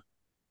to.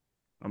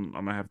 I'm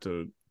gonna have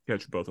to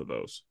catch both of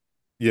those.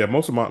 Yeah,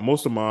 most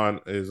of mine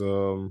is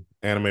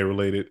anime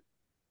related.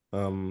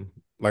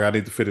 Like I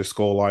need to finish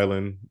Skull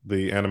Island,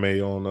 the anime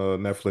on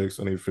Netflix.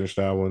 I need to finish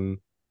that one.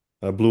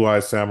 Blue Eye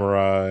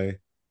Samurai,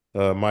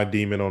 My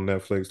Demon on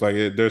Netflix. Like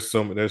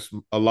there's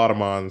a lot of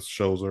mine's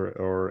shows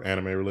or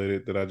anime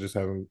related that I just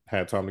haven't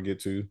had time to get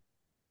to.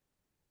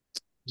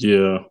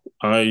 yeah.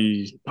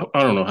 I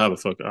don't know how the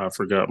fuck I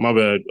forgot. My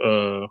bad.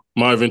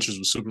 My Adventures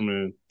with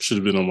Superman should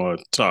have been on my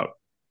top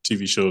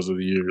TV shows of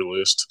the year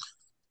list.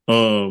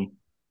 Um,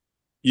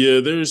 yeah.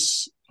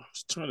 There's. I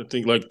was trying to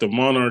think like the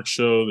Monarch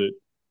show that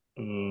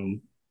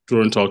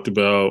Jordan talked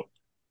about.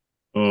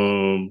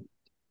 Um,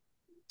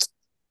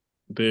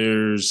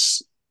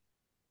 there's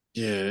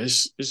yeah,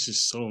 it's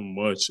just so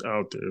much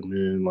out there,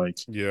 man. Like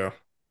Yeah,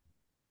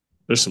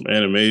 there's some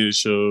animated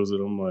shows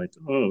that I'm like,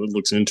 oh, it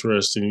looks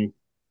interesting.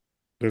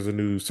 there's a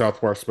new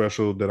South Park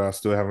special that I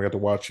still haven't got to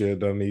watch yet.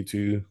 That I need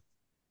to.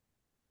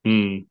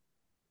 Hmm.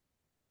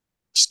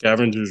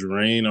 Scavenger's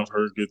Reign, I've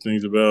heard good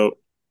things about.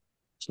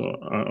 So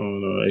I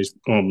don't know.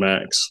 On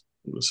Max.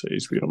 Let's say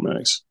HBO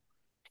Max.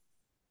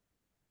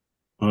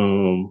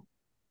 Um,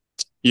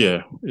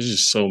 yeah, it's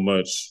just so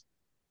much.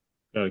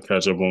 Gotta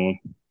catch up on.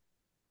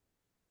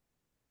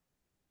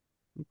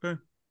 Okay.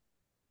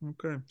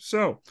 Okay.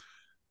 So,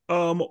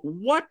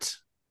 what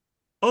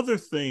other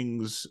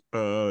things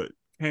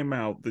came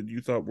out that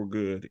you thought were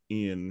good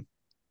in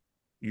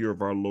Year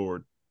of Our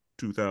Lord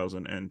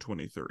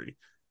 2023?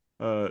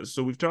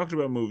 So we've talked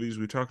about movies,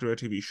 we've talked about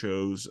TV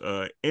shows.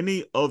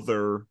 Any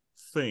other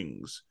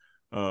things?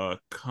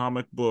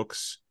 Comic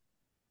books,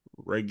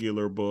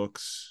 regular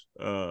books,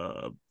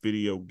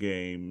 video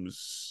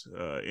games,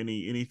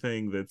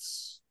 anything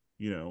that's,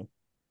 you know,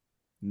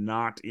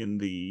 not in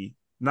the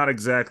not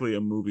exactly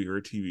a movie or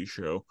a TV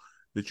show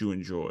that you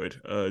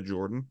enjoyed.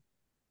 Jordan.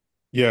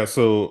 Yeah,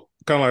 so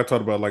kind of like I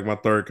talked about, like my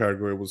third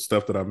category was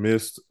stuff that I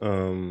missed. I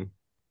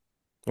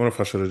wonder if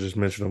I should have just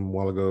mentioned them a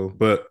while ago,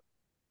 but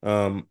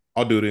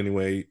I'll do it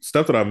anyway.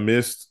 Stuff that I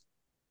missed.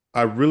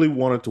 I really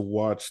wanted to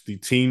watch the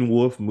Teen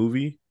Wolf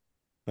movie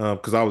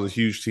because I was a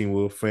huge Teen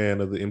Wolf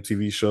fan of the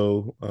MTV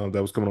show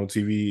that was coming on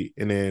TV,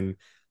 and then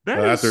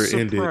That is after it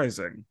ended,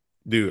 surprising.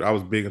 dude, I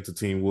was big into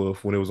Teen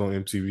Wolf when it was on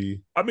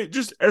MTV. I mean,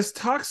 just as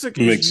toxic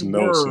It as makes you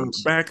no were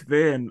sense. back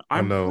then, I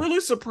I'm know. really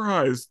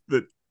surprised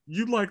that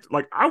you liked.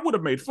 Like, I would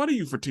have made fun of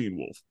you for Teen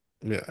Wolf.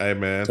 Yeah, hey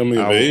man, Coming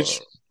of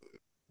age?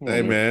 Come on,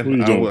 hey man. What man, are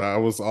you doing? I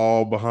was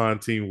all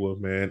behind Teen Wolf,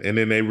 man. And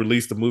then they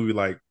released the movie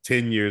like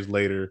 10 years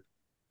later.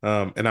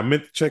 And I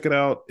meant to check it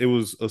out. It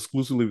was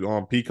exclusively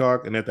on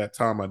Peacock, and at that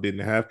time I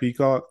didn't have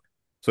Peacock,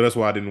 so that's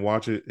why I didn't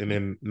watch it. And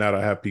then now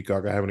that I have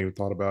Peacock, I haven't even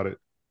thought about it.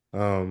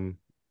 Um,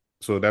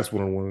 so that's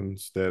one of the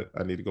ones that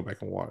I need to go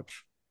back and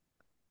watch.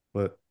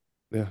 But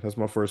yeah, that's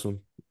my first one.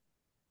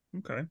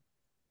 Okay,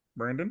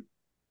 Brandon.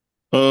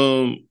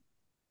 Um,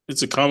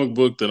 it's a comic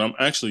book that I'm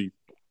actually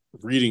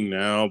reading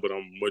now, but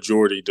I'm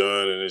majority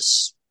done, and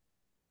it's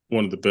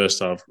one of the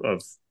best I've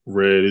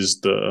read.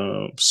 Is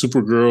the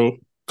Supergirl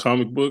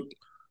comic book,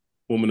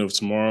 Woman of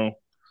Tomorrow.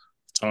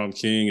 Tom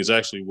King is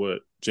actually what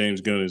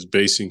James Gunn is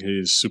basing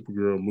his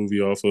Supergirl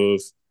movie off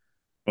of.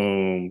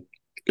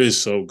 It's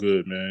so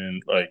good, man.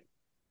 Like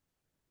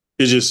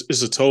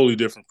it's a totally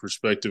different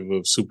perspective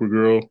of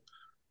Supergirl.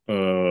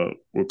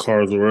 With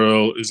Kara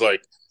Zor-El is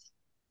like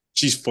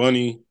she's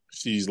funny.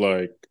 She's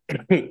like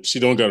she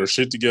don't got her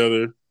shit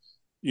together.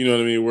 You know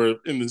what I mean? Where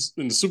in the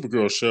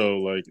Supergirl show,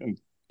 like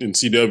in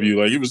CW,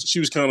 like she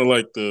was kind of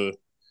like the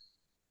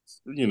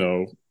you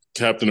know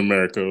Captain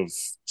America of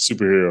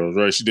superheroes,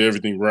 right? She did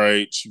everything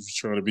right. She was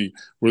trying to be.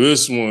 Where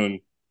this one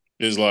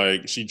is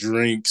like she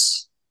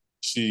drinks.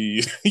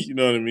 She, you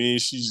know what I mean?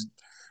 She's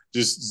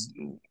just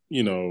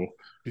you know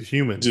He's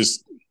human.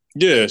 just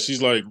yeah.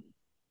 She's like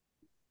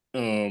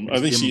I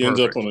think she ends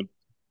up imperfect. on a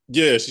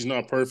yeah, she's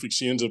not perfect.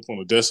 She ends up on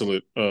a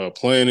desolate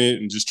planet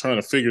and just trying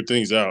to figure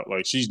things out.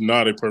 Like she's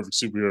not a perfect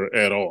superhero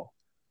at all.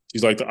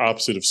 She's like the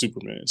opposite of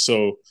Superman.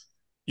 So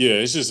yeah,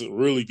 it's just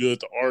really good.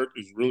 The art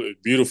is really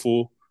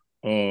beautiful.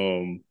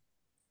 Um,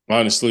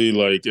 honestly,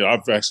 like yeah,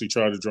 I've actually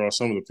tried to draw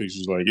some of the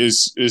pictures. Like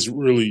it's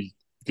really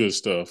good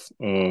stuff.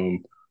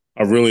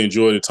 I really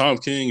enjoyed it. Tom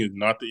King is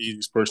not the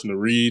easiest person to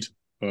read.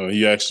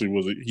 He actually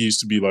he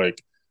used to be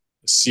like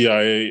a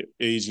CIA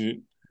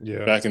agent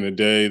Yeah. back in the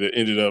day that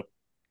ended up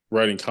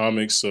writing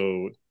comics.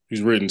 So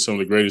he's written some of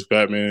the greatest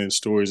Batman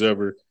stories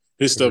ever.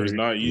 His stuff is Agreed.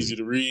 not easy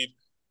to read,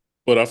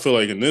 but I feel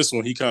like in this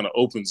one he kind of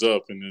opens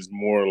up and is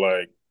more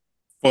like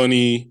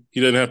funny. He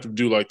doesn't have to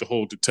do like the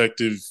whole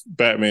detective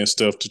Batman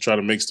stuff to try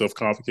to make stuff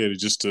complicated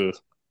just to,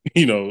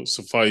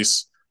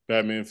 suffice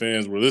Batman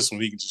fans. Where this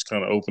one he can just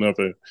kind of open up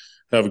and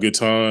have a good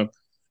time.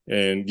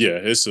 And yeah,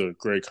 it's a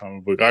great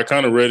comic book. I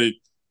kind of read it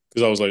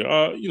because I was like,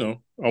 I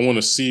want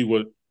to see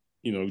what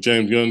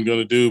James Gunn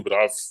gonna do, but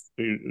I've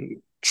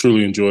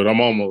truly enjoyed.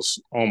 I'm almost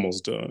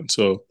done.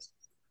 So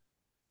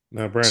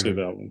Now, say Brandon.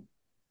 that one.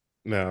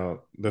 Now,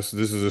 this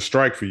is a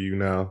strike for you.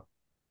 Now,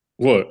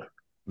 What?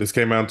 this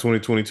came out in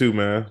 2022,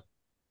 man.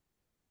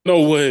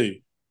 No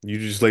way. You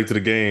just late to the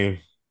game.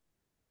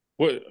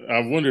 What? I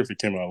wonder if it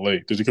came out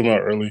late. Did it come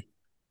out early?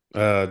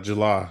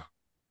 July.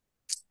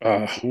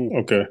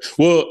 Okay.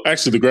 Well,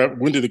 actually,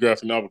 when did the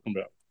graphic novel come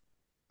out?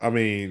 I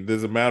mean,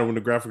 does it matter when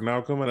the graphic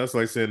novel come out? That's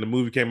like saying the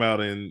movie came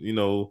out I in mean,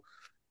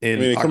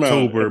 it come out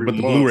October, every but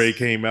the month. Blu-ray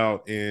came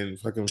out in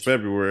fucking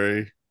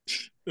February.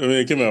 I mean,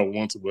 it came out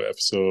once per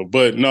episode,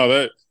 but no,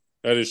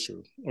 that is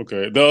true.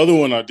 Okay, the other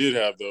one I did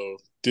have though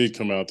did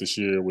come out this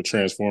year with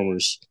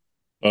Transformers,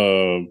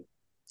 um,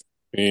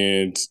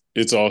 and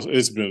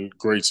it's been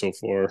great so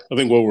far. I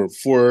think what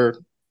we're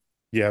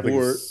Yeah, I think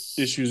four it's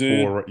issues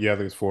in. four. Yeah, I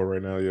think it's four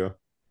right now. Yeah.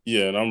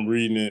 Yeah, and I'm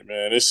reading it,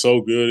 man. It's so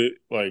good.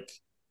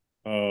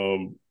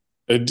 Um,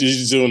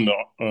 he's doing the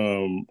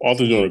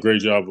author's doing a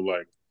great job of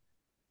like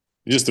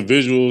just the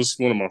visuals.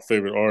 One of my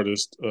favorite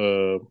artists,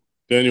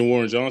 Daniel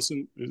Warren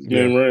Johnson, is his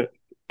Yeah. name right?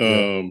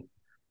 Yeah.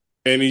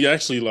 And he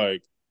actually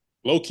like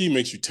low key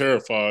makes you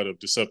terrified of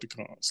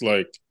Decepticons.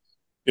 Like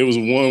it was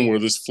one where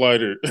this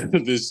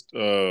this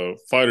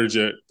fighter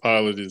jet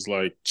pilot is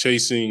like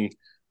chasing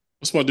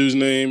what's my dude's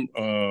name?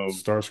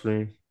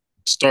 Starscream.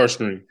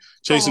 Starscreen.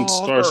 Chasing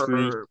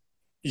Starscreen. Stalker.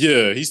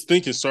 Yeah, he's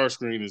thinking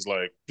Starscreen is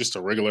like just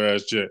a regular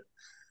ass jet.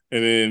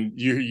 And then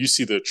you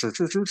see the chirp,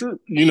 chirp, chirp, chirp,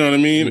 you know what I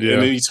mean? Yeah.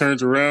 And then he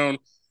turns around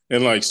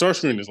and like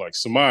Starscreen is like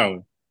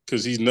smiling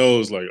because he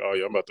knows like, oh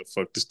yeah, I'm about to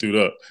fuck this dude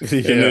up. Yeah.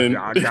 And then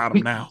I got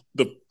him now.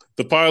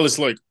 the pilot's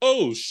like,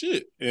 oh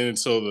shit. And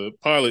so the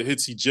pilot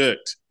hits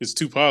eject. It's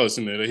two pilots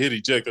in there. They hit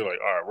eject. They're like,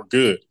 all right, we're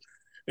good.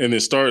 And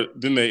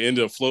then they end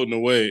up floating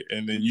away.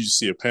 And then you just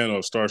see a panel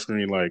of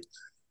Starscreen like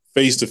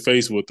face to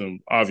face with them.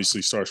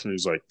 Obviously, Starscreen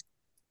is like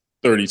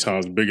 30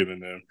 times bigger than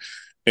them.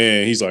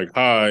 And he's like,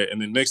 hi.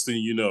 And then next thing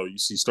you know, you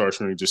see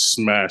Starscream just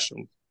smash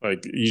him.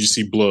 Like you just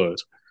see blood.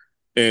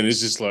 And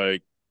it's just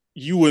like,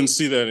 you wouldn't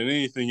see that in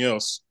anything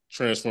else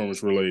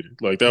Transformers related.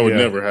 Like that would Yeah.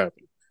 never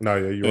happen. No,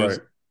 yeah, you're right.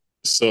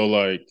 So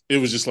like it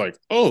was just like,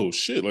 oh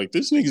shit, like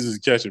this niggas is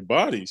catching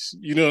bodies.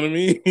 You know what I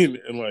mean?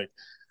 And like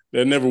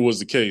that never was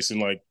the case. And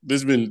like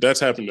that's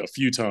happened a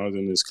few times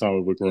in this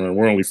comic book run.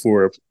 We're only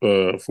four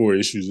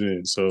issues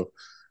in. So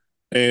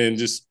and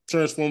just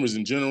Transformers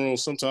in general,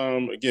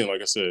 sometimes again,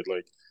 like I said,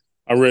 like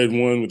I read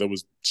one that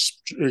was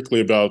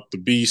strictly about the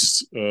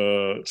Beast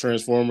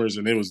Transformers,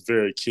 and it was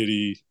very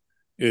kiddie,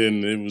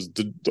 and it was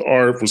the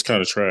art was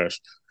kind of trash.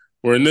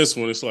 Where in this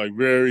one, it's like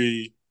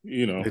very, They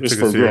it's took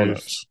it for serious.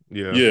 grown-ups.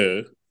 Yeah.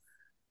 Yeah,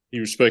 he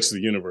respects the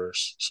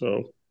universe.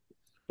 So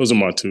those are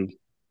my two.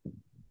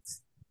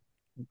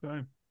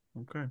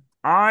 Okay.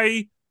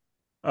 I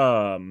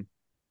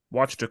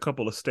watched a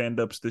couple of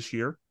stand-ups this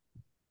year,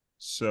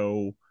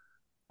 so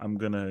I'm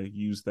gonna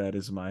use that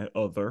as my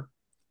other.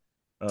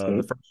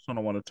 The first one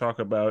I want to talk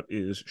about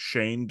is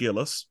Shane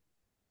Gillis.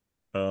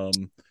 One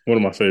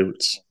of my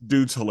favorites.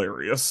 Dude's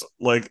hilarious.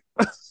 Like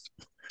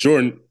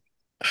Jordan,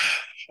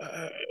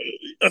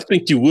 I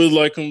think you would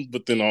like him,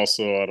 but then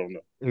also I don't know.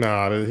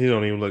 Nah, he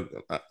don't even look.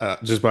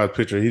 Just by the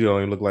picture, he don't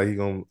even look like he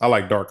gonna. I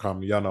like dark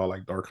comedy. Y'all know I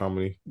like dark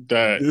comedy.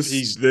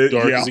 He's dark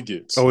as it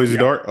gets. Oh, is he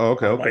dark? Oh,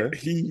 okay, okay. Like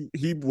he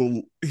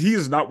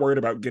is not worried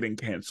about getting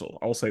canceled.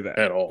 I'll say that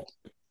at all.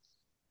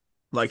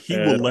 Like he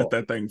will at let all.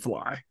 that thing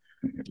fly.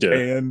 Yeah.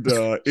 And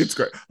it's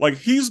great. Like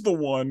he's the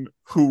one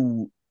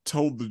who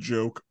told the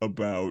joke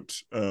about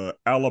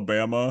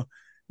Alabama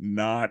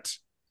not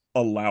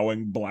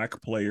allowing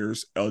black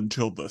players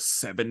until the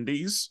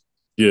 70s,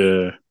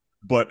 Yeah.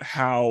 but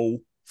how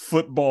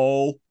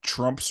football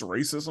trumps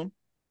racism.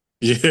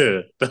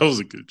 Yeah. That was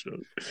a good joke.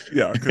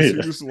 Yeah, because he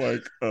Yeah. was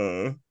like,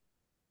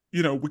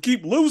 we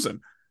keep losing.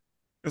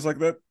 It's like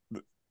that.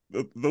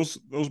 Those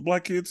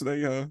black kids,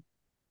 they can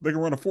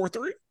run a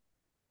 4.3.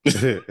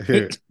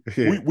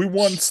 We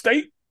won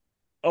state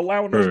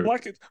allowing those Right.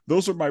 black kids.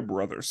 Those are my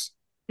brothers.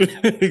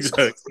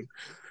 Exactly.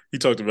 He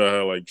talked about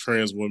how like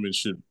trans women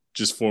should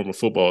just form a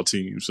football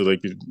team so they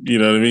could, you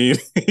know what I mean?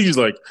 He's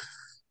like,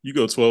 you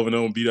go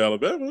 12-0 and beat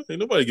Alabama, ain't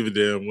nobody give a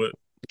damn what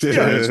Yeah,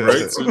 trans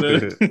rights and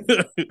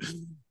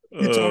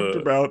he talked uh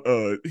about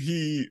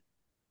he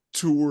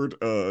toured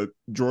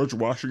George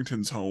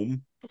Washington's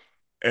home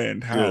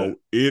and yeah, how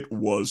it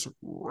was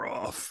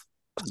rough.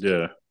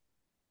 yeah,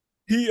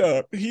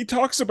 He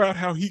talks about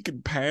how he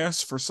could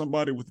pass for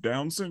somebody with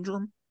Down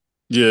syndrome.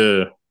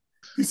 yeah,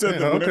 He said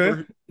Yeah,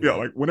 that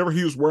okay. whenever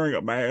he was wearing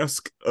a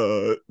mask,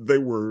 they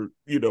were,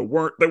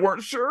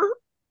 weren't sure.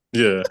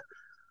 yeah.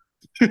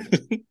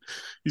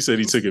 He said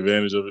he took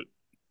advantage of it.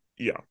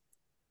 Yeah.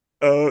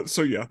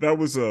 So yeah, that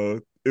was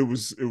it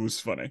was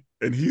funny.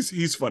 And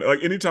he's funny.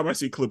 Like anytime I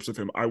see clips of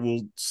him, I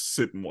will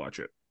sit and watch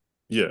it.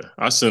 Yeah,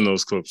 I send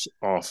those clips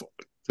off Yeah.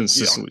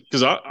 consistently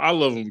because I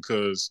love him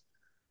because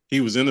he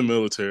was in the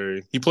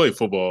military. He played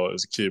football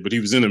as a kid, but he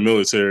was in the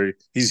military.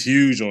 He's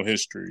huge on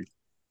history.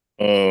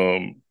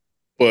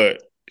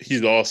 But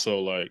he's also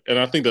like, and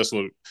I think that's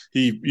what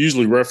he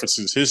usually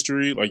references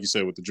history, like you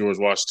said with the George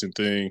Washington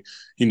thing.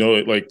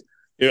 Like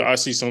I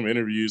see some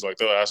interviews like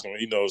they'll ask him,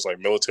 he knows like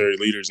military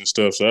leaders and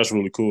stuff, so that's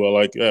really cool. I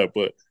like that.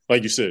 But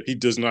like you said, he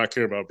does not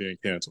care about being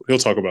canceled. He'll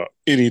talk about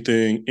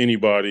anything,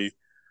 anybody.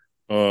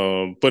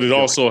 But it Yeah.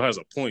 also has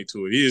a point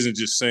to it. He isn't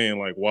just saying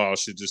like wild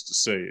shit just to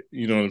say it.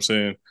 You know what I'm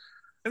saying?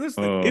 And this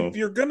thing, if Um,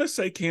 you're gonna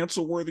say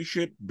cancel worthy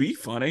shit, be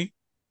funny.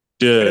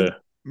 And yeah,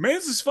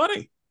 Mans is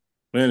funny.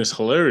 man, it's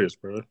hilarious,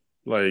 bro.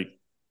 Like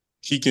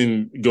he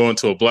can go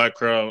into a black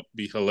crowd,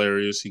 be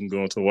hilarious. He can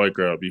go into a white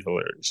crowd, be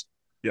hilarious.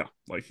 Yeah,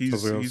 like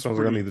Sounds like, he's sounds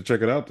like I pretty. need to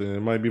check it out then.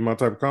 It might be my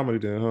type of comedy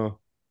then, huh?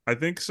 I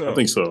think I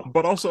think so, so.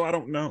 but also I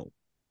don't know.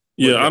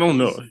 But Yeah, I yeah, don't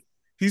know.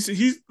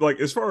 he's like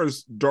as far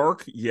as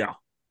dark, yeah,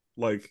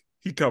 like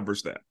he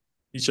covers that.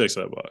 He checks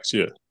that box.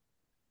 Yeah.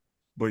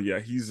 But yeah,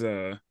 he's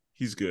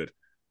good.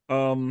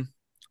 Um,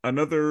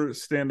 Another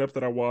stand up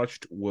that I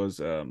watched was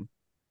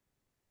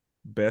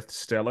Beth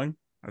Stelling.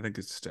 I think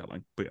it's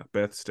Stelling, but yeah,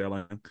 Beth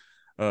Stelling.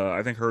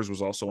 I think hers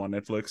was also on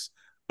Netflix.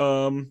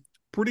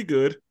 Pretty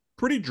good,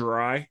 pretty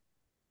dry.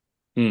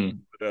 Hmm.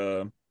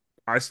 But,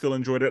 I still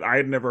enjoyed it. I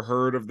had never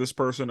heard of this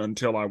person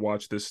until I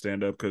watched this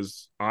stand up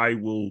because I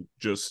will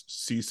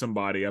just see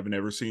somebody I've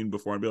never seen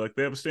before and be like,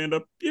 they have a stand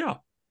up. Yeah,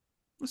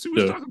 let's see what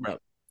he's Yeah. talking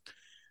about.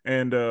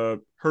 And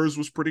hers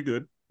was pretty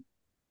good.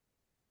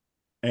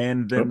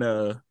 And then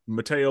Yep.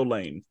 Mateo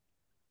Lane,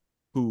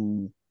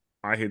 who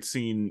I had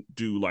seen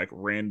do like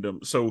random.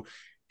 So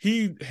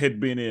he had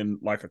been in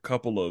like a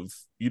couple of,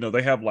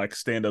 they have like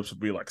stand ups would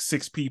be like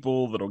six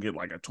people that'll get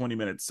like a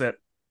 20-minute set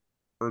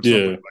or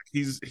something. Yeah. Like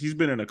he's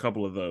been in a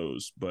couple of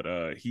those,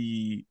 but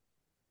he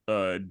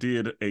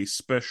did a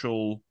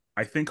special,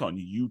 I think on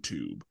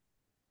YouTube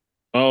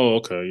Oh,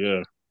 okay.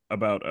 Yeah.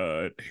 about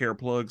hair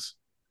plugs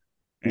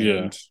Yeah.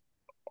 and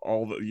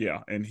all the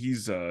yeah, and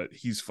he's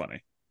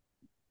funny.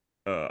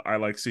 I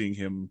like seeing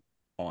him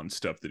on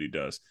stuff that he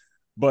does.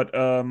 But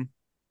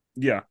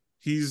yeah,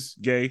 he's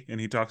gay and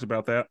he talks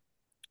about that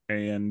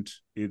and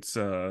it's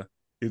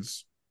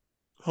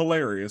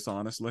hilarious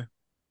honestly.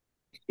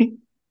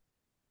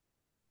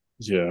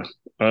 Yeah.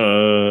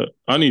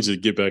 I need to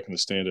get back in the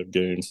stand up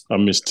game. I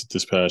missed it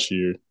this past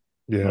year.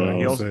 Yeah, I He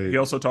would Um, also say. he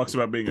also talks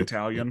about being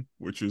Italian,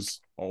 which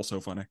is also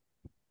funny.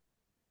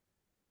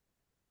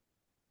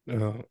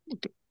 Uh,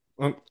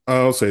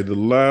 I'll say the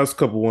last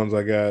couple ones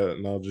I got,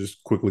 and I'll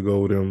just quickly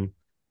go with them.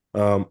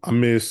 I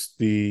missed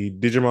the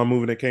Digimon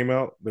movie that came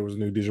out. There was a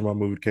new Digimon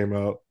movie that came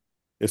out.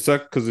 It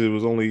sucked because it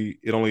was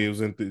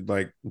in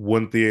like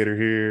one theater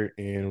here,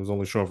 and it was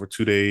only showing for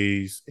 2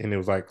 days, and it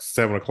was like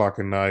 7 o'clock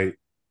at night.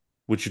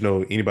 Which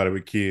anybody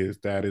with kids,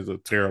 that is a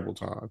terrible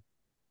time.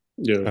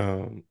 yeah.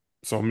 Um,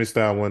 so I missed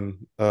that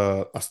one.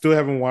 I still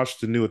haven't watched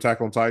the new Attack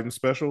on Titan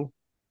special.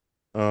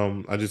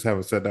 I just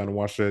haven't sat down and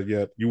watched that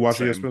yet. You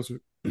watched it yet, Same.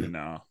 Spencer?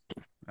 No,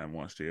 I haven't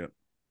watched it yet.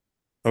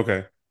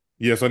 Okay.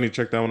 Yes, I need to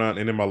check that one out.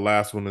 And then my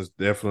last one is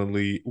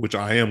definitely, which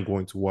I am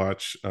going to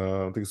watch.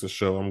 I think it's a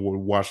show. I'm going to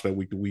watch that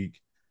week to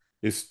week.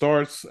 It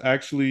starts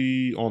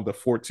actually on the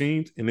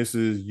 14th, and this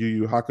is Yu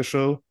Yu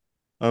Hakusho,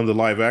 the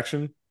live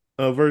action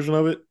version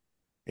of it.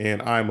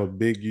 And I'm a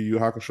big Yu Yu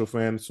Hakusho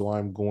fan, so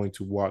I'm going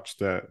to watch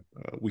that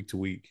week to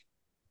week.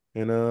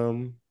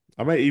 And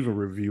I might even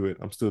review it.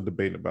 I'm still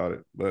debating about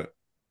it, but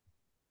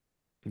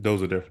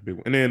those are definitely big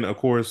ones. And then, of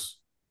course,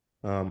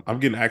 I'm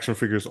getting action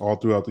figures all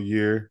throughout the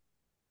year.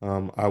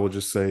 I would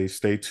just say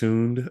stay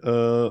tuned.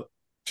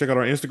 check out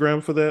our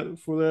Instagram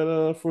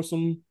for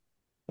some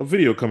a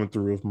video coming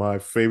through of my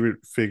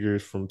favorite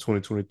figures from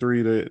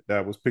 2023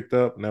 that was picked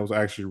up and that was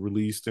actually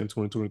released in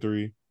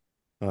 2023.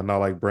 Not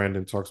like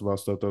Brandon talks about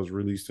stuff that was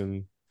released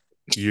in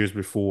years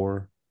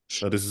before.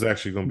 This is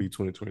actually going to be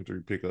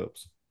 2023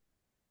 pickups.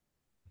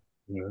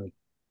 Yeah.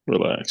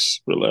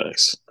 Relax,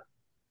 relax.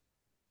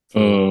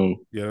 So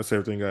yeah, that's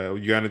everything.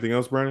 You got anything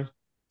else, Brandon?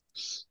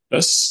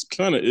 That's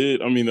kind of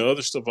it. I mean, the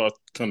other stuff I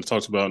kind of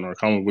talked about in our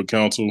comic book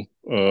council,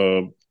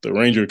 the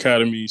Ranger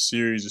Academy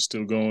series is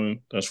still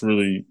going. That's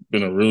really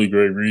been a really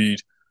great read.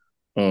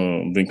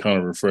 Been kind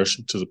of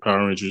refreshing to the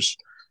Power Rangers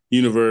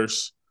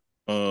universe.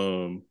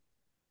 Um,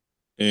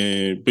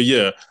 but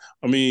yeah,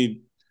 I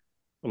mean,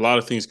 a lot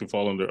of things can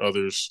fall under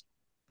others,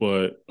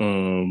 but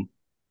yeah,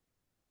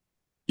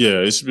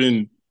 it's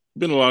been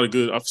a lot of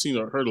good.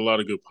 Heard a lot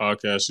of good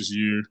podcasts this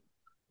year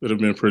that have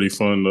been pretty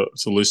fun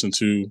to listen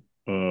to.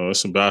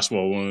 Some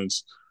basketball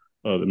ones.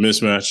 The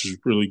mismatch is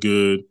really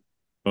good.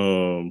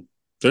 Um,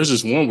 there's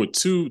this one with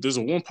two. There's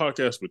a one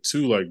podcast with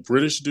two like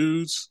British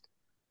dudes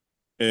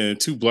and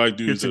two black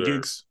dudes Hits that and are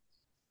gigs.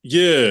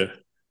 yeah,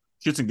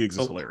 Hits and gigs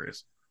is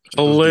hilarious.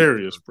 Like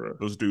hilarious, bro.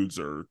 Those dudes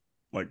are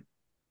like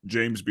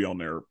James be on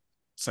there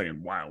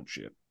saying wild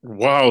shit.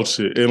 Wild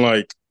shit. And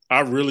like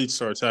I really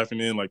started tapping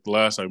in like the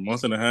last like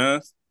month and a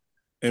half.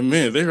 And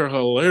man, they are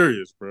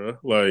hilarious, bro.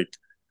 Like,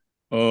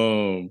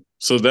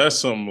 so that's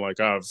something like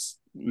I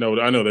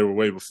know they were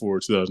way before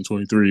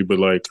 2023, but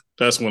like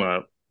that's when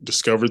I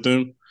discovered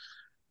them.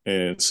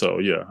 And so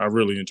yeah, I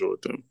really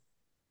enjoyed them.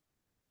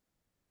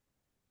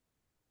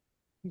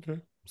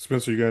 Okay,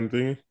 Spencer, you got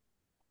anything?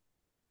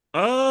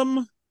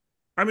 Um,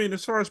 I mean,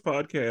 as far as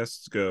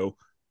podcasts go,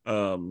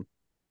 um,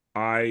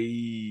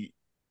 I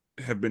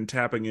have been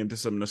tapping into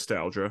some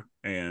nostalgia,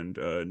 and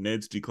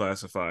Ned's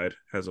Declassified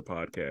has a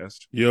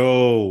podcast.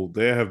 Yo,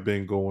 they have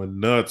been going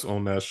nuts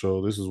on that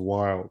show. This is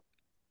wild.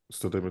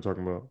 Stuff they've been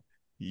talking about.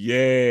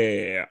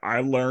 Yeah, I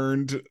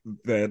learned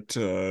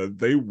that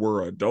they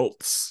were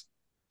adults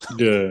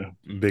Yeah.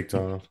 Big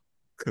time.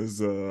 because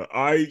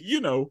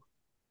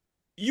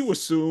you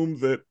assume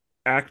that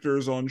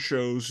actors on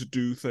shows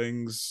do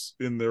things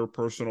in their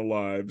personal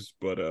lives,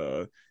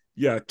 but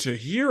yeah, to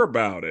hear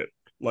about it,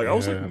 like I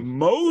was like, Yeah,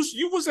 Mose,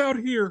 you was out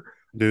here.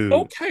 dude.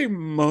 Okay,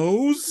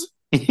 Mose.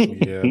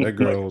 Yeah, that Like,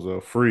 girl was a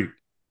freak.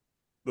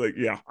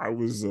 yeah, I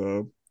was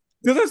because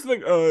that's the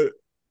thing,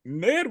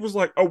 Ned was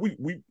like, oh, we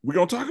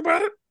gonna talk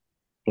about it?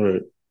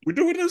 Right. We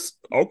doing this?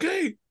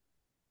 Okay.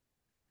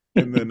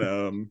 And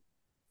then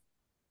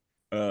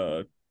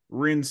uh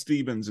Ren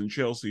Stevens and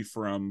Chelsea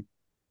from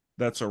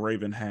That's a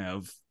Raven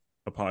have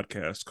a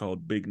podcast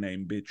called Big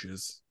Name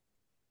Bitches.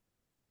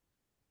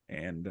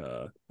 And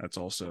that's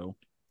also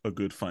a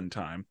good fun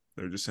time.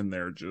 They're just in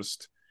there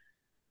just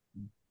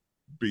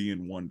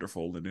being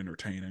wonderful and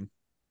entertaining.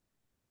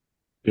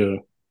 Yeah.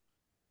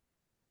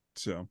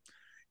 So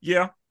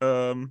yeah,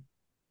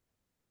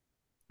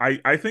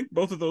 I think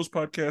both of those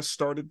podcasts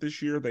started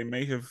this year. They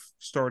may have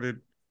started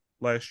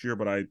last year,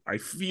 but I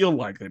feel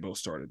like they both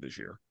started this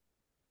year.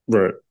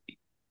 Right.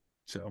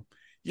 So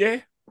yeah.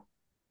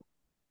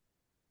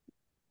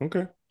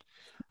 Okay.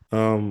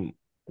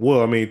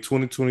 Well, I mean,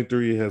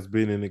 2023 has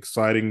been an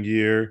exciting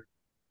year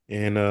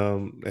and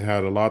it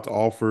had a lot to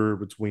offer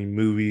between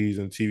movies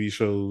and TV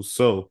shows.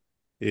 So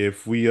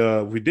if we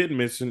didn't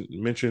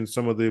mention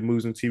some of the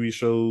movies and TV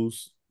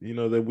shows,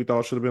 that we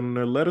thought should have been on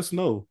there, let us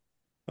know.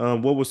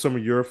 What were some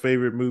of your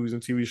favorite movies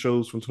and TV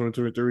shows from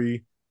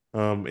 2023?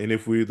 And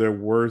if they're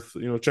worth,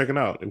 checking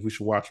out, if we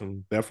should watch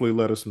them, definitely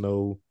let us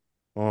know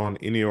on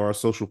any of our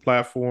social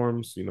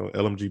platforms,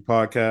 LMG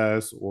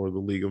Podcast or the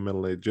League of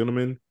Middle-Aged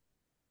Gentlemen.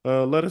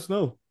 Let us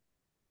know.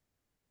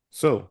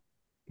 So,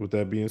 with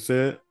that being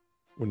said,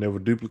 we're never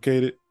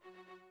duplicated.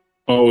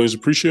 Always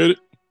appreciate it.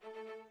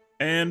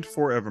 And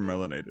forever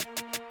melanated.